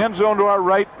the end zone to our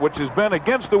right, which has been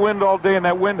against the wind all day, and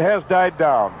that wind has died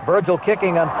down. Virgil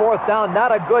kicking on 4th down.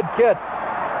 Not a good kick.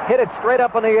 hit it straight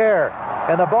up in the air.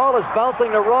 And the ball is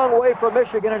bouncing the wrong way for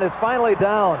Michigan, and it's finally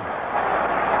down.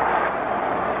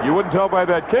 You wouldn't tell by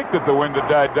that kick that the wind had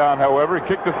died down, however. He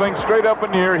kicked the thing straight up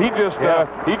in the air. He just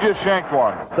shanked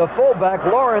one. The fullback,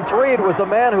 Lawrence Reed, was the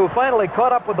man who finally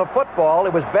caught up with the football.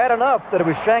 It was bad enough that it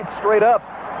was shanked straight up.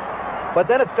 But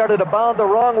then it started to bound the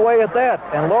wrong way at that.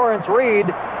 And Lawrence Reed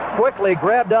quickly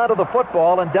grabbed onto the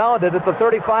football and downed it at the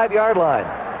 35-yard line.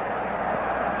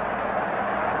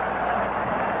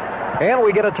 And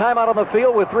we get a timeout on the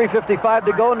field with 3:55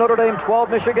 to go. Notre Dame 12,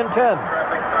 Michigan 10.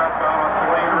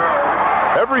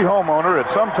 Every homeowner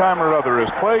at some time or other is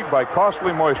plagued by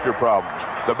costly moisture problems.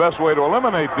 The best way to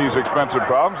eliminate these expensive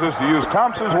problems is to use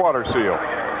Thompson's Water Seal.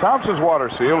 Thompson's Water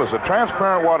Seal is a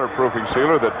transparent waterproofing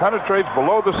sealer that penetrates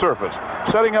below the surface,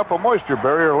 setting up a moisture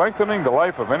barrier, lengthening the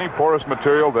life of any porous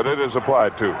material that it is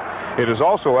applied to. It is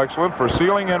also excellent for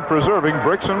sealing and preserving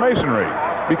bricks and masonry.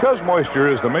 Because moisture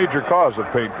is the major cause of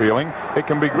paint peeling, it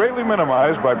can be greatly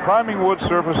minimized by priming wood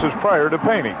surfaces prior to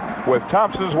painting with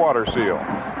Thompson's Water Seal.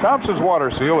 Thompson's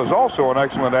Water Seal is also an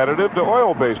excellent additive to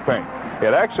oil-based paint.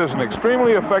 It acts as an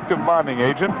extremely effective bonding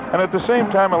agent and at the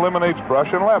same time eliminates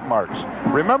brush and lap marks.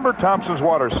 Remember Thompson's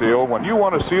Water Seal when you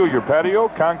want to seal your patio,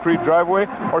 concrete driveway,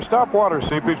 or stop water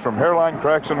seepage from hairline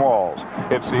cracks in walls.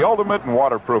 It's the ultimate in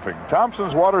waterproofing.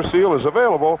 Thompson's Water Seal is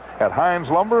available at Heinz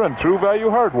Lumber and True Value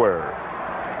Hardware.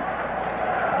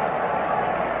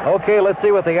 Okay, let's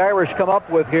see what the Irish come up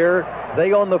with here.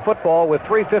 They own the football with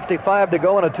 3:55 to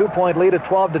go and a 2-point lead at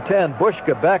 12-10.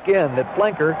 Bushka back in at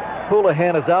flanker.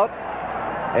 Houlihan is out.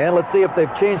 And let's see if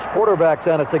they've changed quarterbacks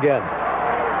on us again.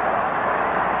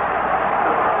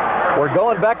 We're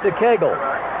going back to Cagle.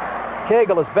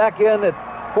 Cagle is back in at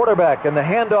quarterback, and the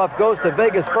handoff goes to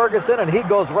Vegas Ferguson, and he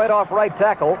goes right off right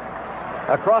tackle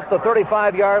across the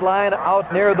 35-yard line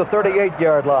out near the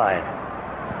 38-yard line.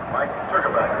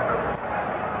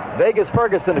 Vegas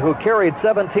Ferguson, who carried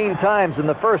 17 times in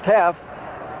the first half,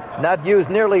 not used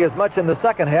nearly as much in the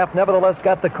second half, nevertheless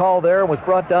got the call there and was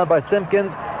brought down by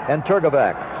Simpkins and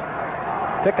Turgovac.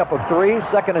 Pickup of 3,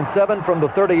 2nd and 7 from the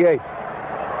 38.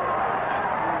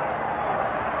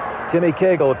 Timmy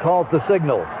Cagle calls the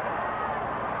signals.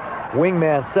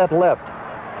 Wingman set left.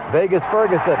 Vegas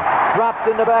Ferguson dropped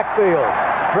in the backfield.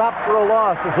 Dropped for a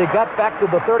loss as he got back to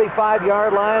the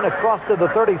 35-yard line, across to the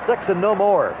 36 and no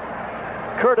more.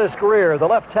 Curtis Greer, the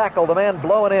left tackle, the man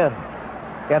blowing in.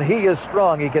 And he is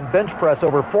strong. He can bench press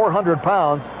over 400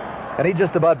 pounds. And he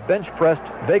just about bench pressed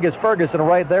Vegas Ferguson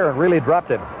right there and really dropped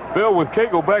him. Bill, with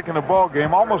Cagle back in the ball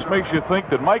game, almost makes you think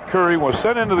that Mike Curry was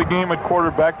sent into the game at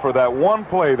quarterback for that one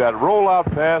play, that rollout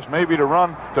pass, maybe to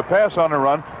pass on the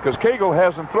run, because Cagle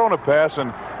hasn't thrown a pass,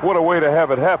 and what a way to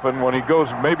have it happen when he goes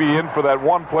maybe in for that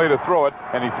one play to throw it,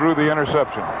 and he threw the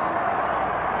interception.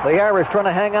 The Irish trying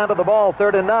to hang on to the ball,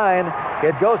 3rd and 9.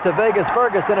 It goes to Vegas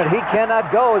Ferguson, and he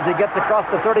cannot go as he gets across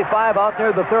the 35 out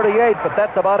near the 38, but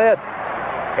that's about it.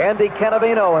 Andy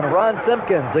Canavino and Ron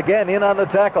Simpkins again in on the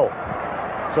tackle.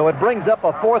 So it brings up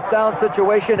a 4th down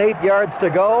situation, 8 yards to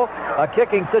go, a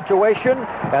kicking situation,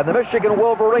 and the Michigan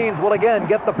Wolverines will again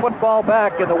get the football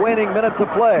back in the waning minutes of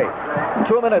play.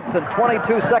 2 minutes and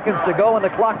 22 seconds to go and the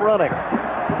clock running.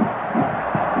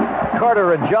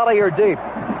 Carter and Jolly are deep.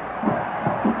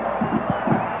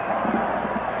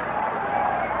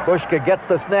 Bushka gets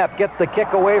the snap, gets the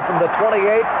kick away from the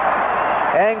 28.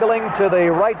 Angling to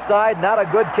the right side, not a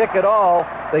good kick at all.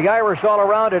 The Irish all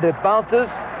around it. It bounces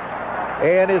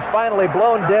and is finally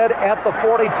blown dead at the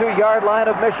 42-yard line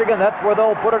of Michigan. That's where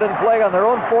they'll put it in play on their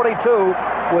own 42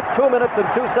 with 2 minutes and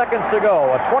 2 seconds to go.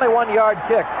 A 21-yard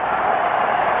kick.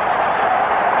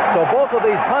 So both of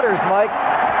these punters, Mike,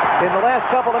 in the last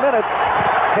couple of minutes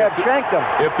have shanked them.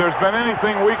 If there's been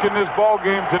anything weak in this ball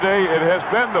game today, it has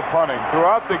been the punting.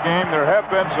 Throughout the game, there have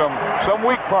been some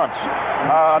weak punts.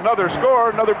 Another score,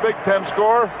 another Big Ten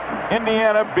score.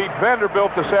 Indiana beat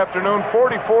Vanderbilt this afternoon,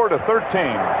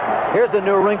 44-13. Here's a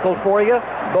new wrinkle for you.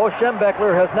 Bo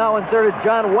Schembechler has now inserted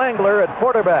John Wangler at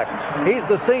quarterback. He's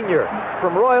the senior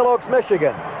from Royal Oaks,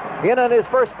 Michigan. In on his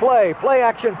first play. Play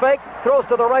action fake. Throws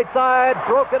to the right side.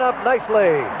 Broken up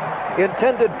nicely.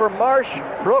 Intended for Marsh.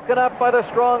 Broken up by the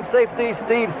strong safety,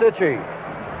 Steve Sitchie.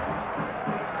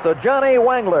 So Johnny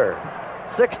Wangler,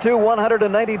 6'2",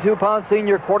 192-pound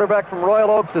senior quarterback from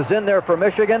Royal Oaks, is in there for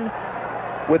Michigan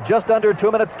with just under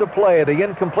 2 minutes to play. The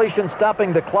incompletion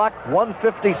stopping the clock,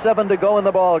 1:57 to go in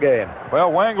the ball game.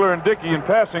 Well, Wangler and Dickey in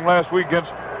passing last week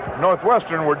against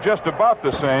Northwestern were just about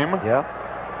the same. Yeah.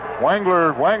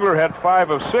 Wangler had 5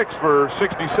 of 6 for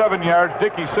 67 yards.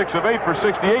 Dickey 6 of 8 for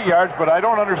 68 yards, but I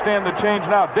don't understand the change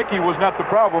now. Dickey was not the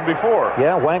problem before.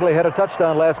 Yeah, Wangler had a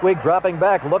touchdown last week, dropping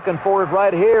back, looking forward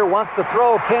right here, wants to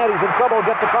throw, can't, he's in trouble,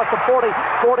 gets across the 40,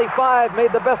 45,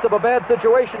 made the best of a bad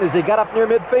situation as he got up near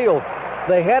midfield.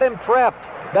 They had him trapped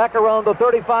back around the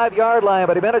 35-yard line,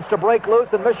 but he managed to break loose,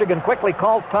 and Michigan quickly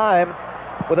calls time.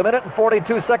 With 1 minute and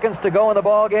 42 seconds to go in the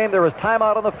ball game, there is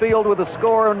timeout on the field with the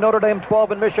score: Notre Dame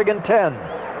 12 and Michigan 10.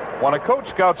 When a coach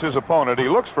scouts his opponent, he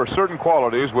looks for certain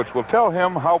qualities which will tell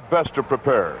him how best to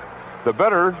prepare. The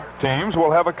better teams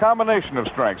will have a combination of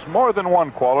strengths, more than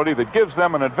one quality that gives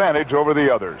them an advantage over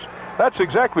the others. That's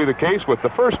exactly the case with the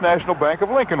First National Bank of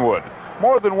Lincolnwood.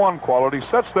 More than one quality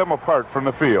sets them apart from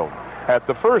the field. At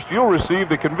the first, you'll receive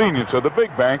the convenience of the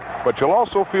big bank, but you'll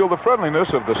also feel the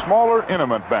friendliness of the smaller,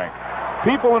 intimate bank.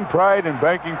 People and pride in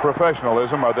banking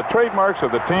professionalism are the trademarks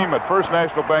of the team at First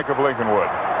National Bank of Lincolnwood.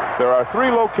 There are 3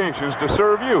 locations to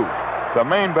serve you. The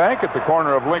main bank at the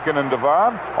corner of Lincoln and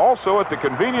Devon, also at the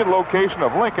convenient location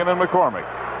of Lincoln and McCormick,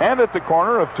 and at the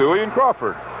corner of Toohey and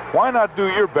Crawford. Why not do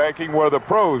your banking where the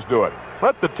pros do it?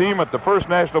 Let the team at the First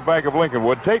National Bank of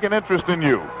Lincolnwood take an interest in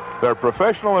you. Their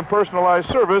professional and personalized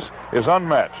service is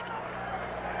unmatched.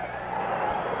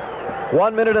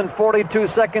 1 minute and 42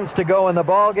 seconds to go in the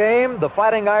ball game. The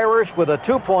Fighting Irish with a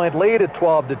 2-point lead at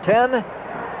 12-10.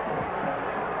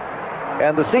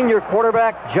 And the senior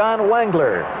quarterback, John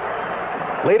Wangler,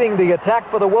 leading the attack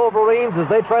for the Wolverines as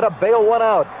they try to bail one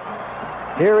out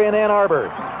here in Ann Arbor.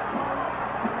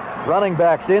 Running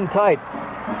backs in tight,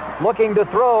 looking to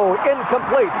throw,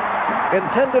 incomplete,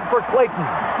 intended for Clayton.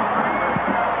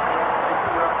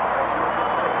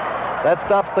 That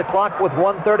stops the clock with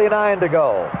 1:39 to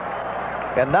go.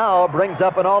 And now brings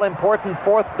up an all-important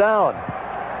 4th down.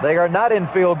 They are not in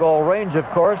field goal range, of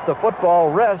course. The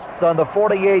football rests on the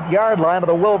 48-yard line of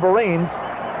the Wolverines.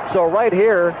 So right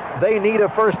here, they need a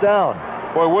first down.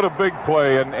 Boy, what a big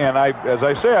play. And as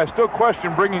I say, I still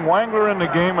question bringing Wangler in the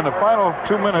game in the final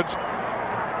 2 minutes.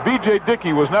 B.J.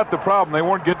 Dickey was not the problem. They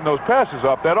weren't getting those passes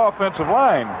off. That offensive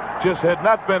line just had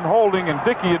not been holding, and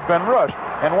Dickey had been rushed.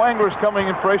 And Wangler's coming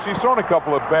in fresh. He's thrown a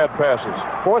couple of bad passes.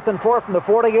 4th and 4 from the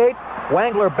 48.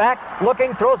 Wangler back,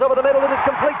 looking, throws over the middle, and it's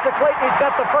complete to Clayton. He's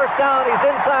got the first down. He's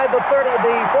inside the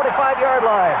 45-yard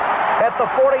line, at the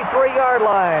 43-yard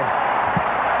line.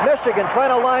 Michigan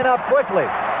trying to line up quickly.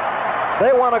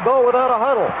 They want to go without a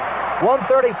huddle.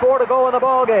 1:34 to go in the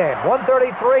ball game.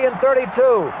 1:33 and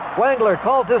 32. Wangler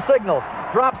calls his signals,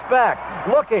 drops back,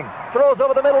 looking, throws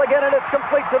over the middle again, and it's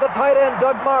complete to the tight end,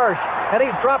 Doug Marsh. And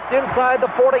he's dropped inside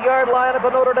the 40-yard line at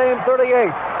the Notre Dame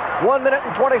 38. 1 minute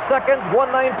and 20 seconds,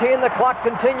 1:19. The clock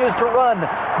continues to run.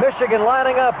 Michigan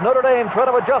lining up. Notre Dame trying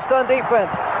to adjust on defense.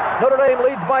 Notre Dame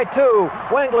leads by 2.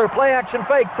 Wangler, play action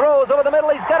fake, throws over the middle.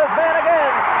 He's got his man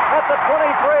again at the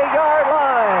 23-yard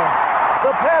line.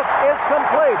 The pass is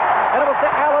complete, and it was to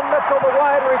Alan Mitchell, the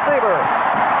wide receiver.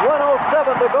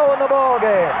 1:07 to go in the ball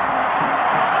game.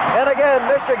 And again,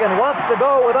 Michigan wants to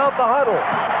go without the huddle.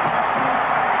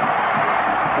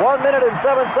 1 minute and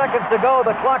 7 seconds to go.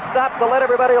 The clock stopped to let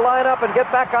everybody line up and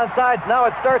get back on sides. Now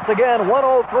it starts again.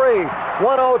 1:03,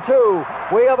 1:02.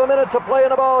 We have a minute to play in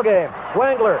the ball game.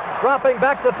 Wangler dropping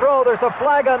back to throw. There's a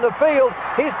flag on the field.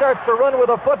 He starts to run with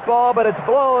the football, but it's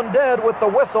blown dead with the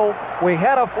whistle. We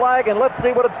had a flag, and let's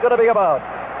see what it's going to be about.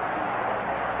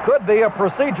 Could be a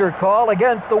procedure call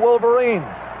against the Wolverines.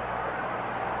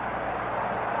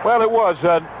 Well, it was.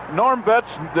 Norm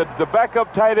Betts, the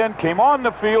backup tight end, came on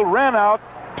the field, ran out,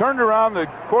 turned around. The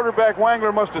quarterback,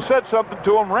 Wangler, must have said something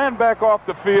to him, ran back off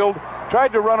the field,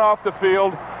 tried to run off the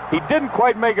field. He didn't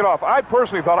quite make it off. I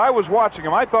personally thought, I was watching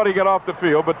him, I thought he got off the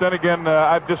field, but then again,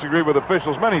 I've disagreed with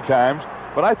officials many times,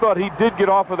 but I thought he did get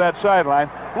off of that sideline.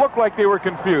 Looked like they were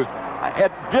confused.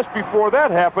 Just before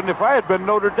that happened, if I had been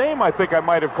Notre Dame, I think I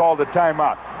might have called a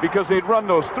timeout, because they'd run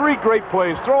those 3 great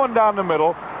plays, throwing down the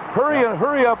middle,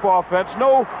 hurry up offense,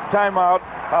 no timeout,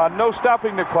 no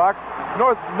stopping the clock.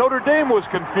 Notre Dame was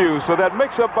confused, so that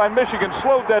mix-up by Michigan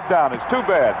slowed that down. It's too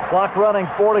bad. Clock running,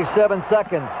 47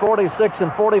 seconds, 46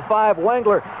 and 45.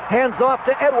 Wangler hands off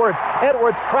to Edwards.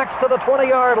 Edwards cracks to the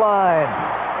 20-yard line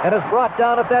and is brought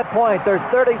down at that point. There's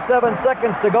 37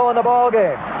 seconds to go in the ball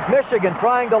game. Michigan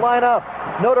trying to line up.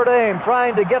 Notre Dame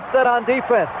trying to get set on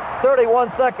defense.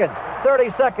 31 seconds,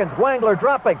 30 seconds. Wangler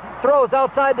dropping, throws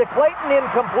outside to Clayton,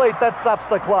 incomplete. That stops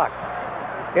the clock.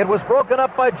 It was broken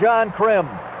up by John Krim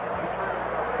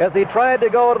as he tried to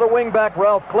go to the wingback,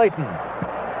 Ralph Clayton.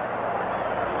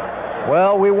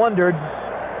 Well, we wondered,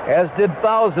 as did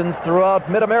thousands throughout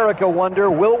Mid-America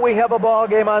wonder, will we have a ball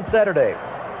game on Saturday?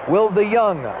 Will the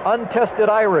young, untested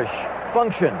Irish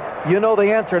function You know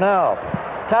the answer now.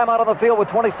 Timeout on the field with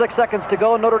 26 seconds to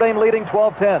go. Notre Dame leading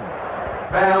 12-10.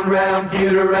 Round, round,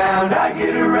 get around, I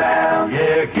get around.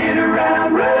 Yeah, get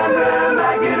around, round, round,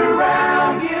 I get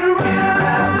around. Get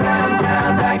around, round,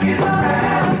 round, I get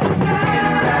around. Get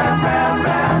around, round,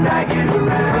 round, I get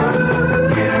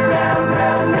around. Get around,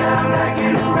 round, round, I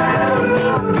get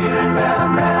around. Get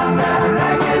around, round, round,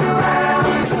 I get around.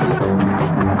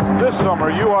 This summer,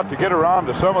 you ought to get around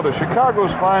to some of the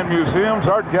Chicago's fine museums,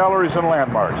 art galleries, and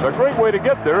landmarks. A great way to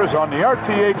get there is on the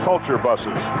RTA Culture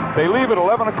buses. They leave at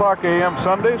 11 o'clock a.m.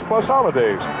 Sundays plus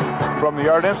holidays from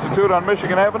the Art Institute on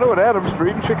Michigan Avenue at Adams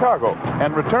Street in Chicago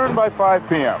and return by 5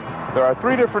 p.m. There are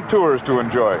 3 different tours to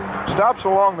enjoy. Stops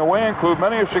along the way include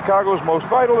many of Chicago's most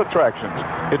vital attractions.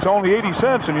 It's only 80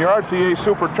 cents and your RTA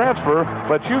Super Transfer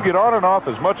lets you get on and off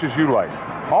as much as you like.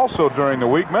 Also during the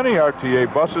week, many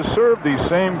RTA buses serve these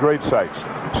same great sites.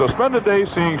 So spend a day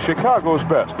seeing Chicago's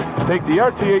best. Take the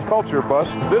RTA Culture bus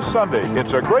this Sunday.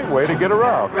 It's a great way to get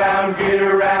around. Round, get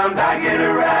around, I get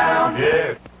around.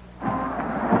 Yeah.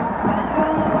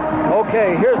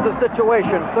 Okay, here's the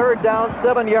situation. 3rd down,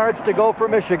 7 yards to go for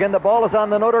Michigan. The ball is on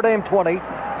the Notre Dame 20.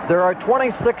 There are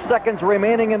 26 seconds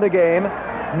remaining in the game.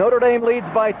 Notre Dame leads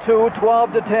by 2,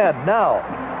 12-10. Now,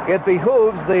 it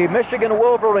behooves the Michigan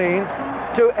Wolverines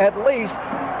to at least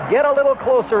get a little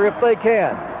closer if they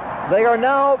can. They are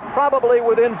now probably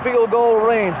within field goal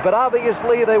range, but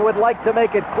obviously they would like to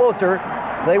make it closer.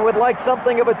 They would like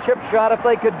something of a chip shot if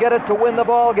they could get it to win the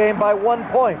ball game by 1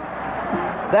 point.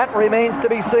 That remains to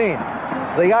be seen.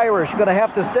 The Irish going to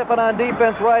have to step in on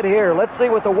defense right here. Let's see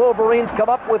what the Wolverines come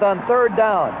up with on 3rd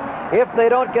down. If they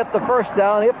don't get the first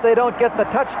down, if they don't get the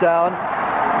touchdown,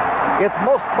 it's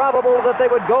most probable that they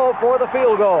would go for the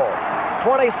field goal.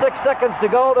 26 seconds to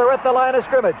go. They're at the line of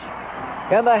scrimmage.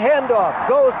 And the handoff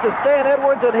goes to Stan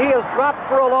Edwards, and he is dropped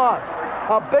for a loss.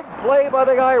 A big play by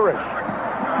the Irish.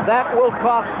 That will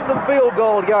cost them field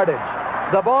goal yardage.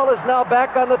 The ball is now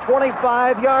back on the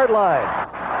 25-yard line.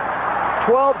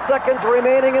 12 seconds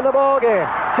remaining in the ball game.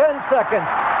 10 seconds,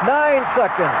 9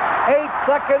 seconds, 8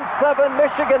 seconds, 7.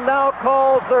 Michigan now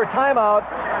calls their timeout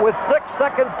with 6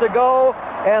 seconds to go,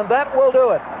 and that will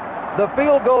do it. The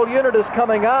field goal unit is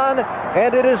coming on,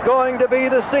 and it is going to be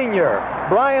the senior,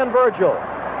 Brian Virgil,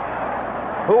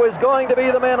 who is going to be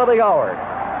the man of the hour.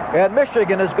 And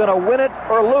Michigan is going to win it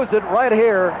or lose it right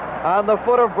here on the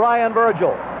foot of Brian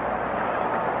Virgil.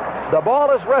 The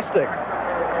ball is resting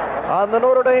on the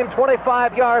Notre Dame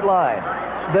 25-yard line.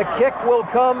 The kick will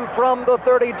come from the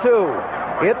 32.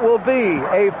 It will be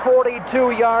a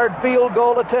 42-yard field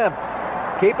goal attempt.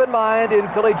 Keep in mind, in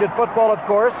collegiate football, of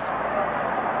course,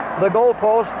 the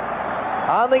goalpost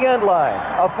on the end line,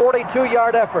 a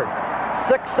 42-yard effort.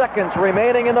 6 seconds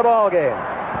remaining in the ball game.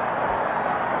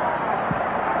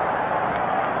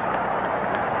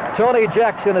 Tony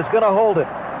Jackson is going to hold it.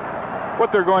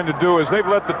 What they're going to do is they've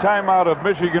let the timeout of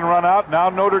Michigan run out. Now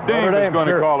Notre Dame is going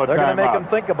to call a timeout. They're going to make them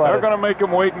think about it. They're going to make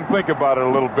them wait and think about it a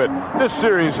little bit. This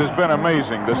series has been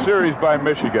amazing, the series by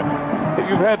Michigan.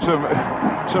 You've had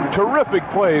some terrific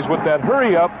plays with that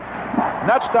hurry up,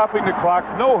 not stopping the clock,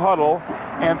 no huddle,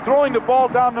 and throwing the ball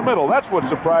down the middle. That's what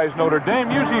surprised Notre Dame.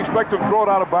 Usually you expect them to throw it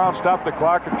out of bounds, stop the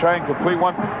clock, and try and complete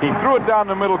one. He threw it down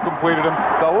the middle, completed him.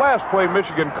 The last play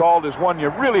Michigan called is one you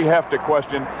really have to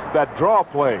question, that draw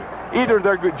play. Either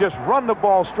they're going to just run the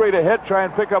ball straight ahead, try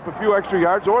and pick up a few extra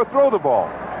yards, or throw the ball.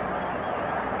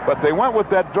 But they went with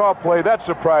that draw play. That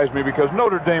surprised me because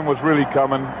Notre Dame was really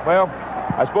coming. Well,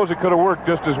 I suppose it could have worked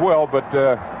just as well, but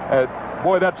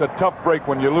boy, that's a tough break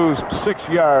when you lose 6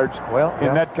 yards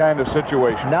in that kind of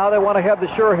situation. Now they want to have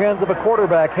the sure hands of a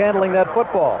quarterback handling that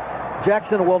football.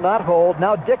 Jackson will not hold.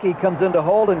 Now Dickey comes in to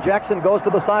hold, and Jackson goes to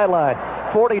the sideline.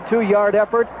 42-yard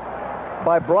effort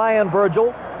by Brian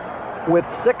Virgil with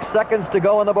 6 seconds to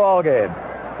go in the ball game.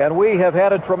 And we have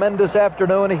had a tremendous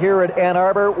afternoon here at Ann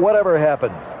Arbor, whatever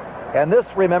happens. And this,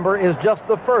 remember, is just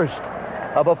the first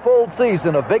of a full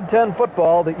season of Big Ten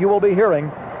football that you will be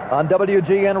hearing on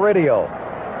WGN Radio.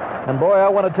 And boy, I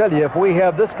want to tell you, if we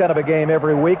have this kind of a game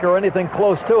every week or anything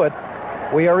close to it,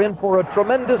 we are in for a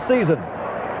tremendous season.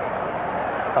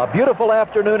 A beautiful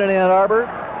afternoon in Ann Arbor.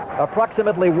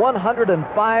 Approximately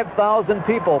 105,000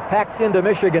 people packed into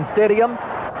Michigan Stadium,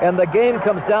 and the game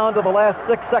comes down to the last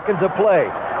 6 seconds of play.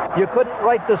 You couldn't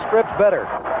write the script better.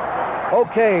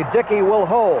 Okay, Dickey will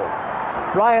hold.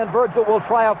 Brian Virgil will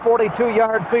try a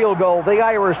 42-yard field goal. The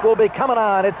Irish will be coming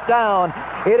on. It's down.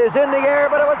 It is in the air,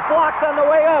 but it was blocked on the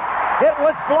way up. It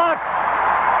was blocked.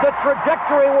 The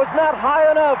trajectory was not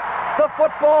high enough. The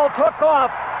football took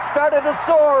off, started to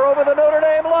soar over the Notre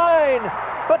Dame line.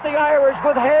 But the Irish,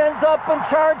 with hands up and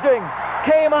charging,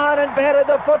 came on and batted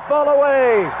the football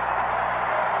away.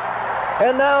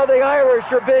 And now the Irish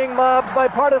are being mobbed by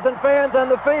partisan fans on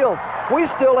the field. We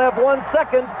still have 1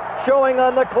 second showing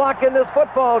on the clock in this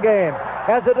football game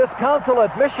as a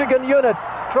disconsolate Michigan unit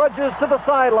trudges to the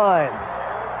sidelines.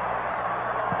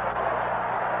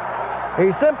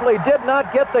 He simply did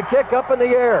not get the kick up in the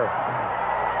air.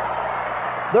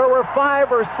 There were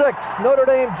 5 or 6 Notre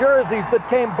Dame jerseys that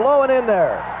came blowing in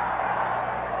there.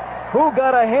 Who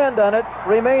got a hand on it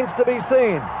remains to be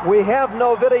seen. We have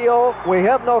no video. We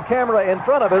have no camera in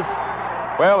front of us.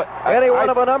 Well, any one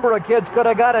of a number of kids could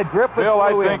have got it. Griffith Bill,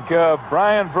 I flew think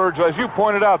Brian Virgil, as you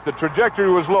pointed out, the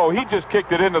trajectory was low. He just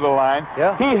kicked it into the line.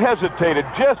 Yeah. He hesitated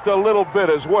just a little bit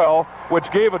as well, which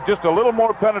gave it just a little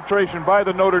more penetration by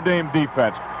the Notre Dame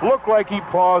defense. Looked like he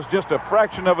paused just a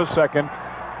fraction of a second.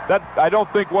 That, I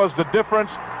don't think, was the difference.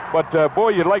 But, boy,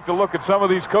 you'd like to look at some of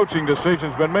these coaching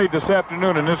decisions been made this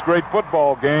afternoon in this great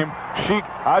football game.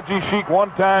 Haji Sheik one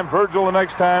time, Virgil the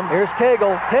next time. Here's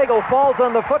Cagle. Cagle falls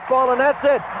on the football, and that's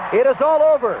it. It is all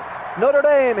over. Notre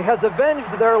Dame has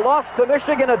avenged their loss to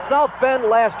Michigan at South Bend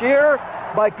last year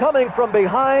by coming from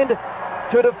behind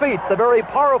to defeat the very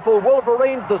powerful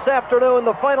Wolverines this afternoon.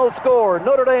 The final score,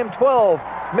 Notre Dame 12,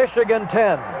 Michigan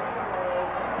 10.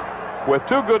 With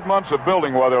 2 good months of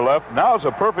building weather left, now's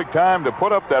a perfect time to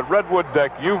put up that redwood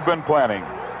deck you've been planning.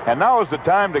 And now is the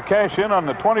time to cash in on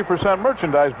the 20%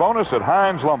 merchandise bonus at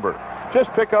Heinz Lumber.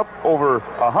 Just pick up over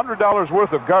 $100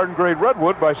 worth of garden-grade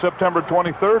redwood by September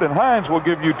 23rd, and Heinz will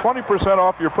give you 20%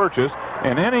 off your purchase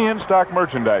in any in-stock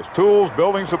merchandise, tools,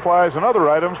 building supplies, and other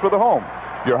items for the home.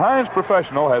 Your Heinz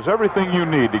professional has everything you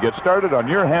need to get started on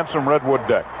your handsome redwood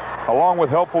deck, along with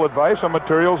helpful advice on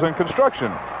materials and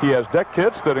construction. He has deck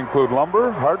kits that include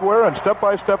lumber, hardware, and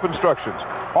step-by-step instructions,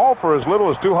 all for as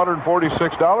little as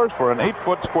 $246 for an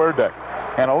 8-foot square deck.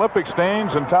 And Olympic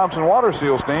stains and Thompson water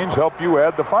seal stains help you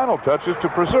add the final touches to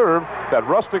preserve that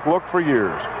rustic look for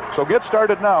years. So get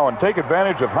started now and take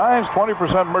advantage of Heinz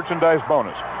 20% merchandise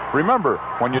bonus. Remember,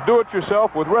 when you do it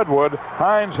yourself with redwood,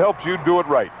 Heinz helps you do it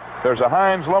right. There's a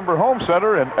Heinz Lumber Home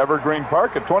Center in Evergreen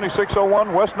Park at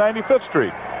 2601 West 95th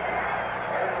Street.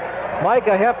 Mike,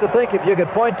 I have to think if you could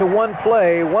point to one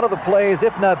play, one of the plays,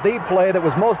 if not the play, that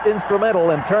was most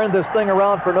instrumental and turned this thing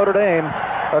around for Notre Dame,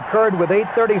 occurred with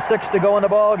 8:36 to go in the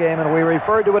ball game, and we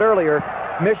referred to it earlier.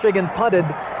 Michigan punted.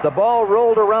 The ball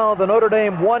rolled around the Notre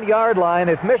Dame 1-yard line.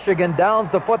 If Michigan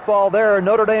downs the football there,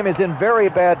 Notre Dame is in very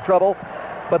bad trouble.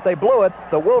 But they blew it.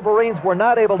 The Wolverines were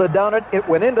not able to down it. It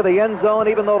went into the end zone,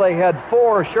 even though they had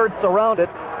 4 shirts around it.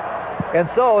 And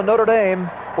so Notre Dame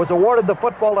was awarded the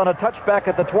football on a touchback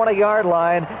at the 20-yard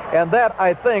line, and that,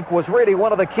 I think, was really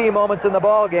one of the key moments in the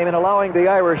ball game in allowing the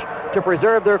Irish to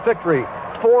preserve their victory.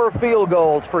 4 field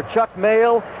goals for Chuck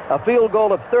Mayle, a field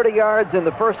goal of 30 yards in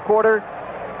the first quarter,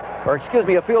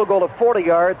 a field goal of 40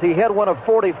 yards. He had one of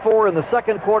 44 in the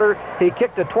second quarter. He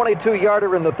kicked a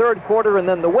 22-yarder in the third quarter, and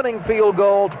then the winning field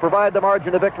goal to provide the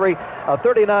margin of victory, a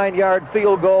 39-yard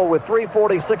field goal with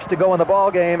 3:46 to go in the ball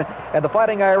game, and the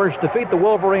Fighting Irish defeat the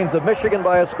Wolverines of Michigan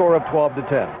by a score of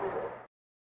 12-10.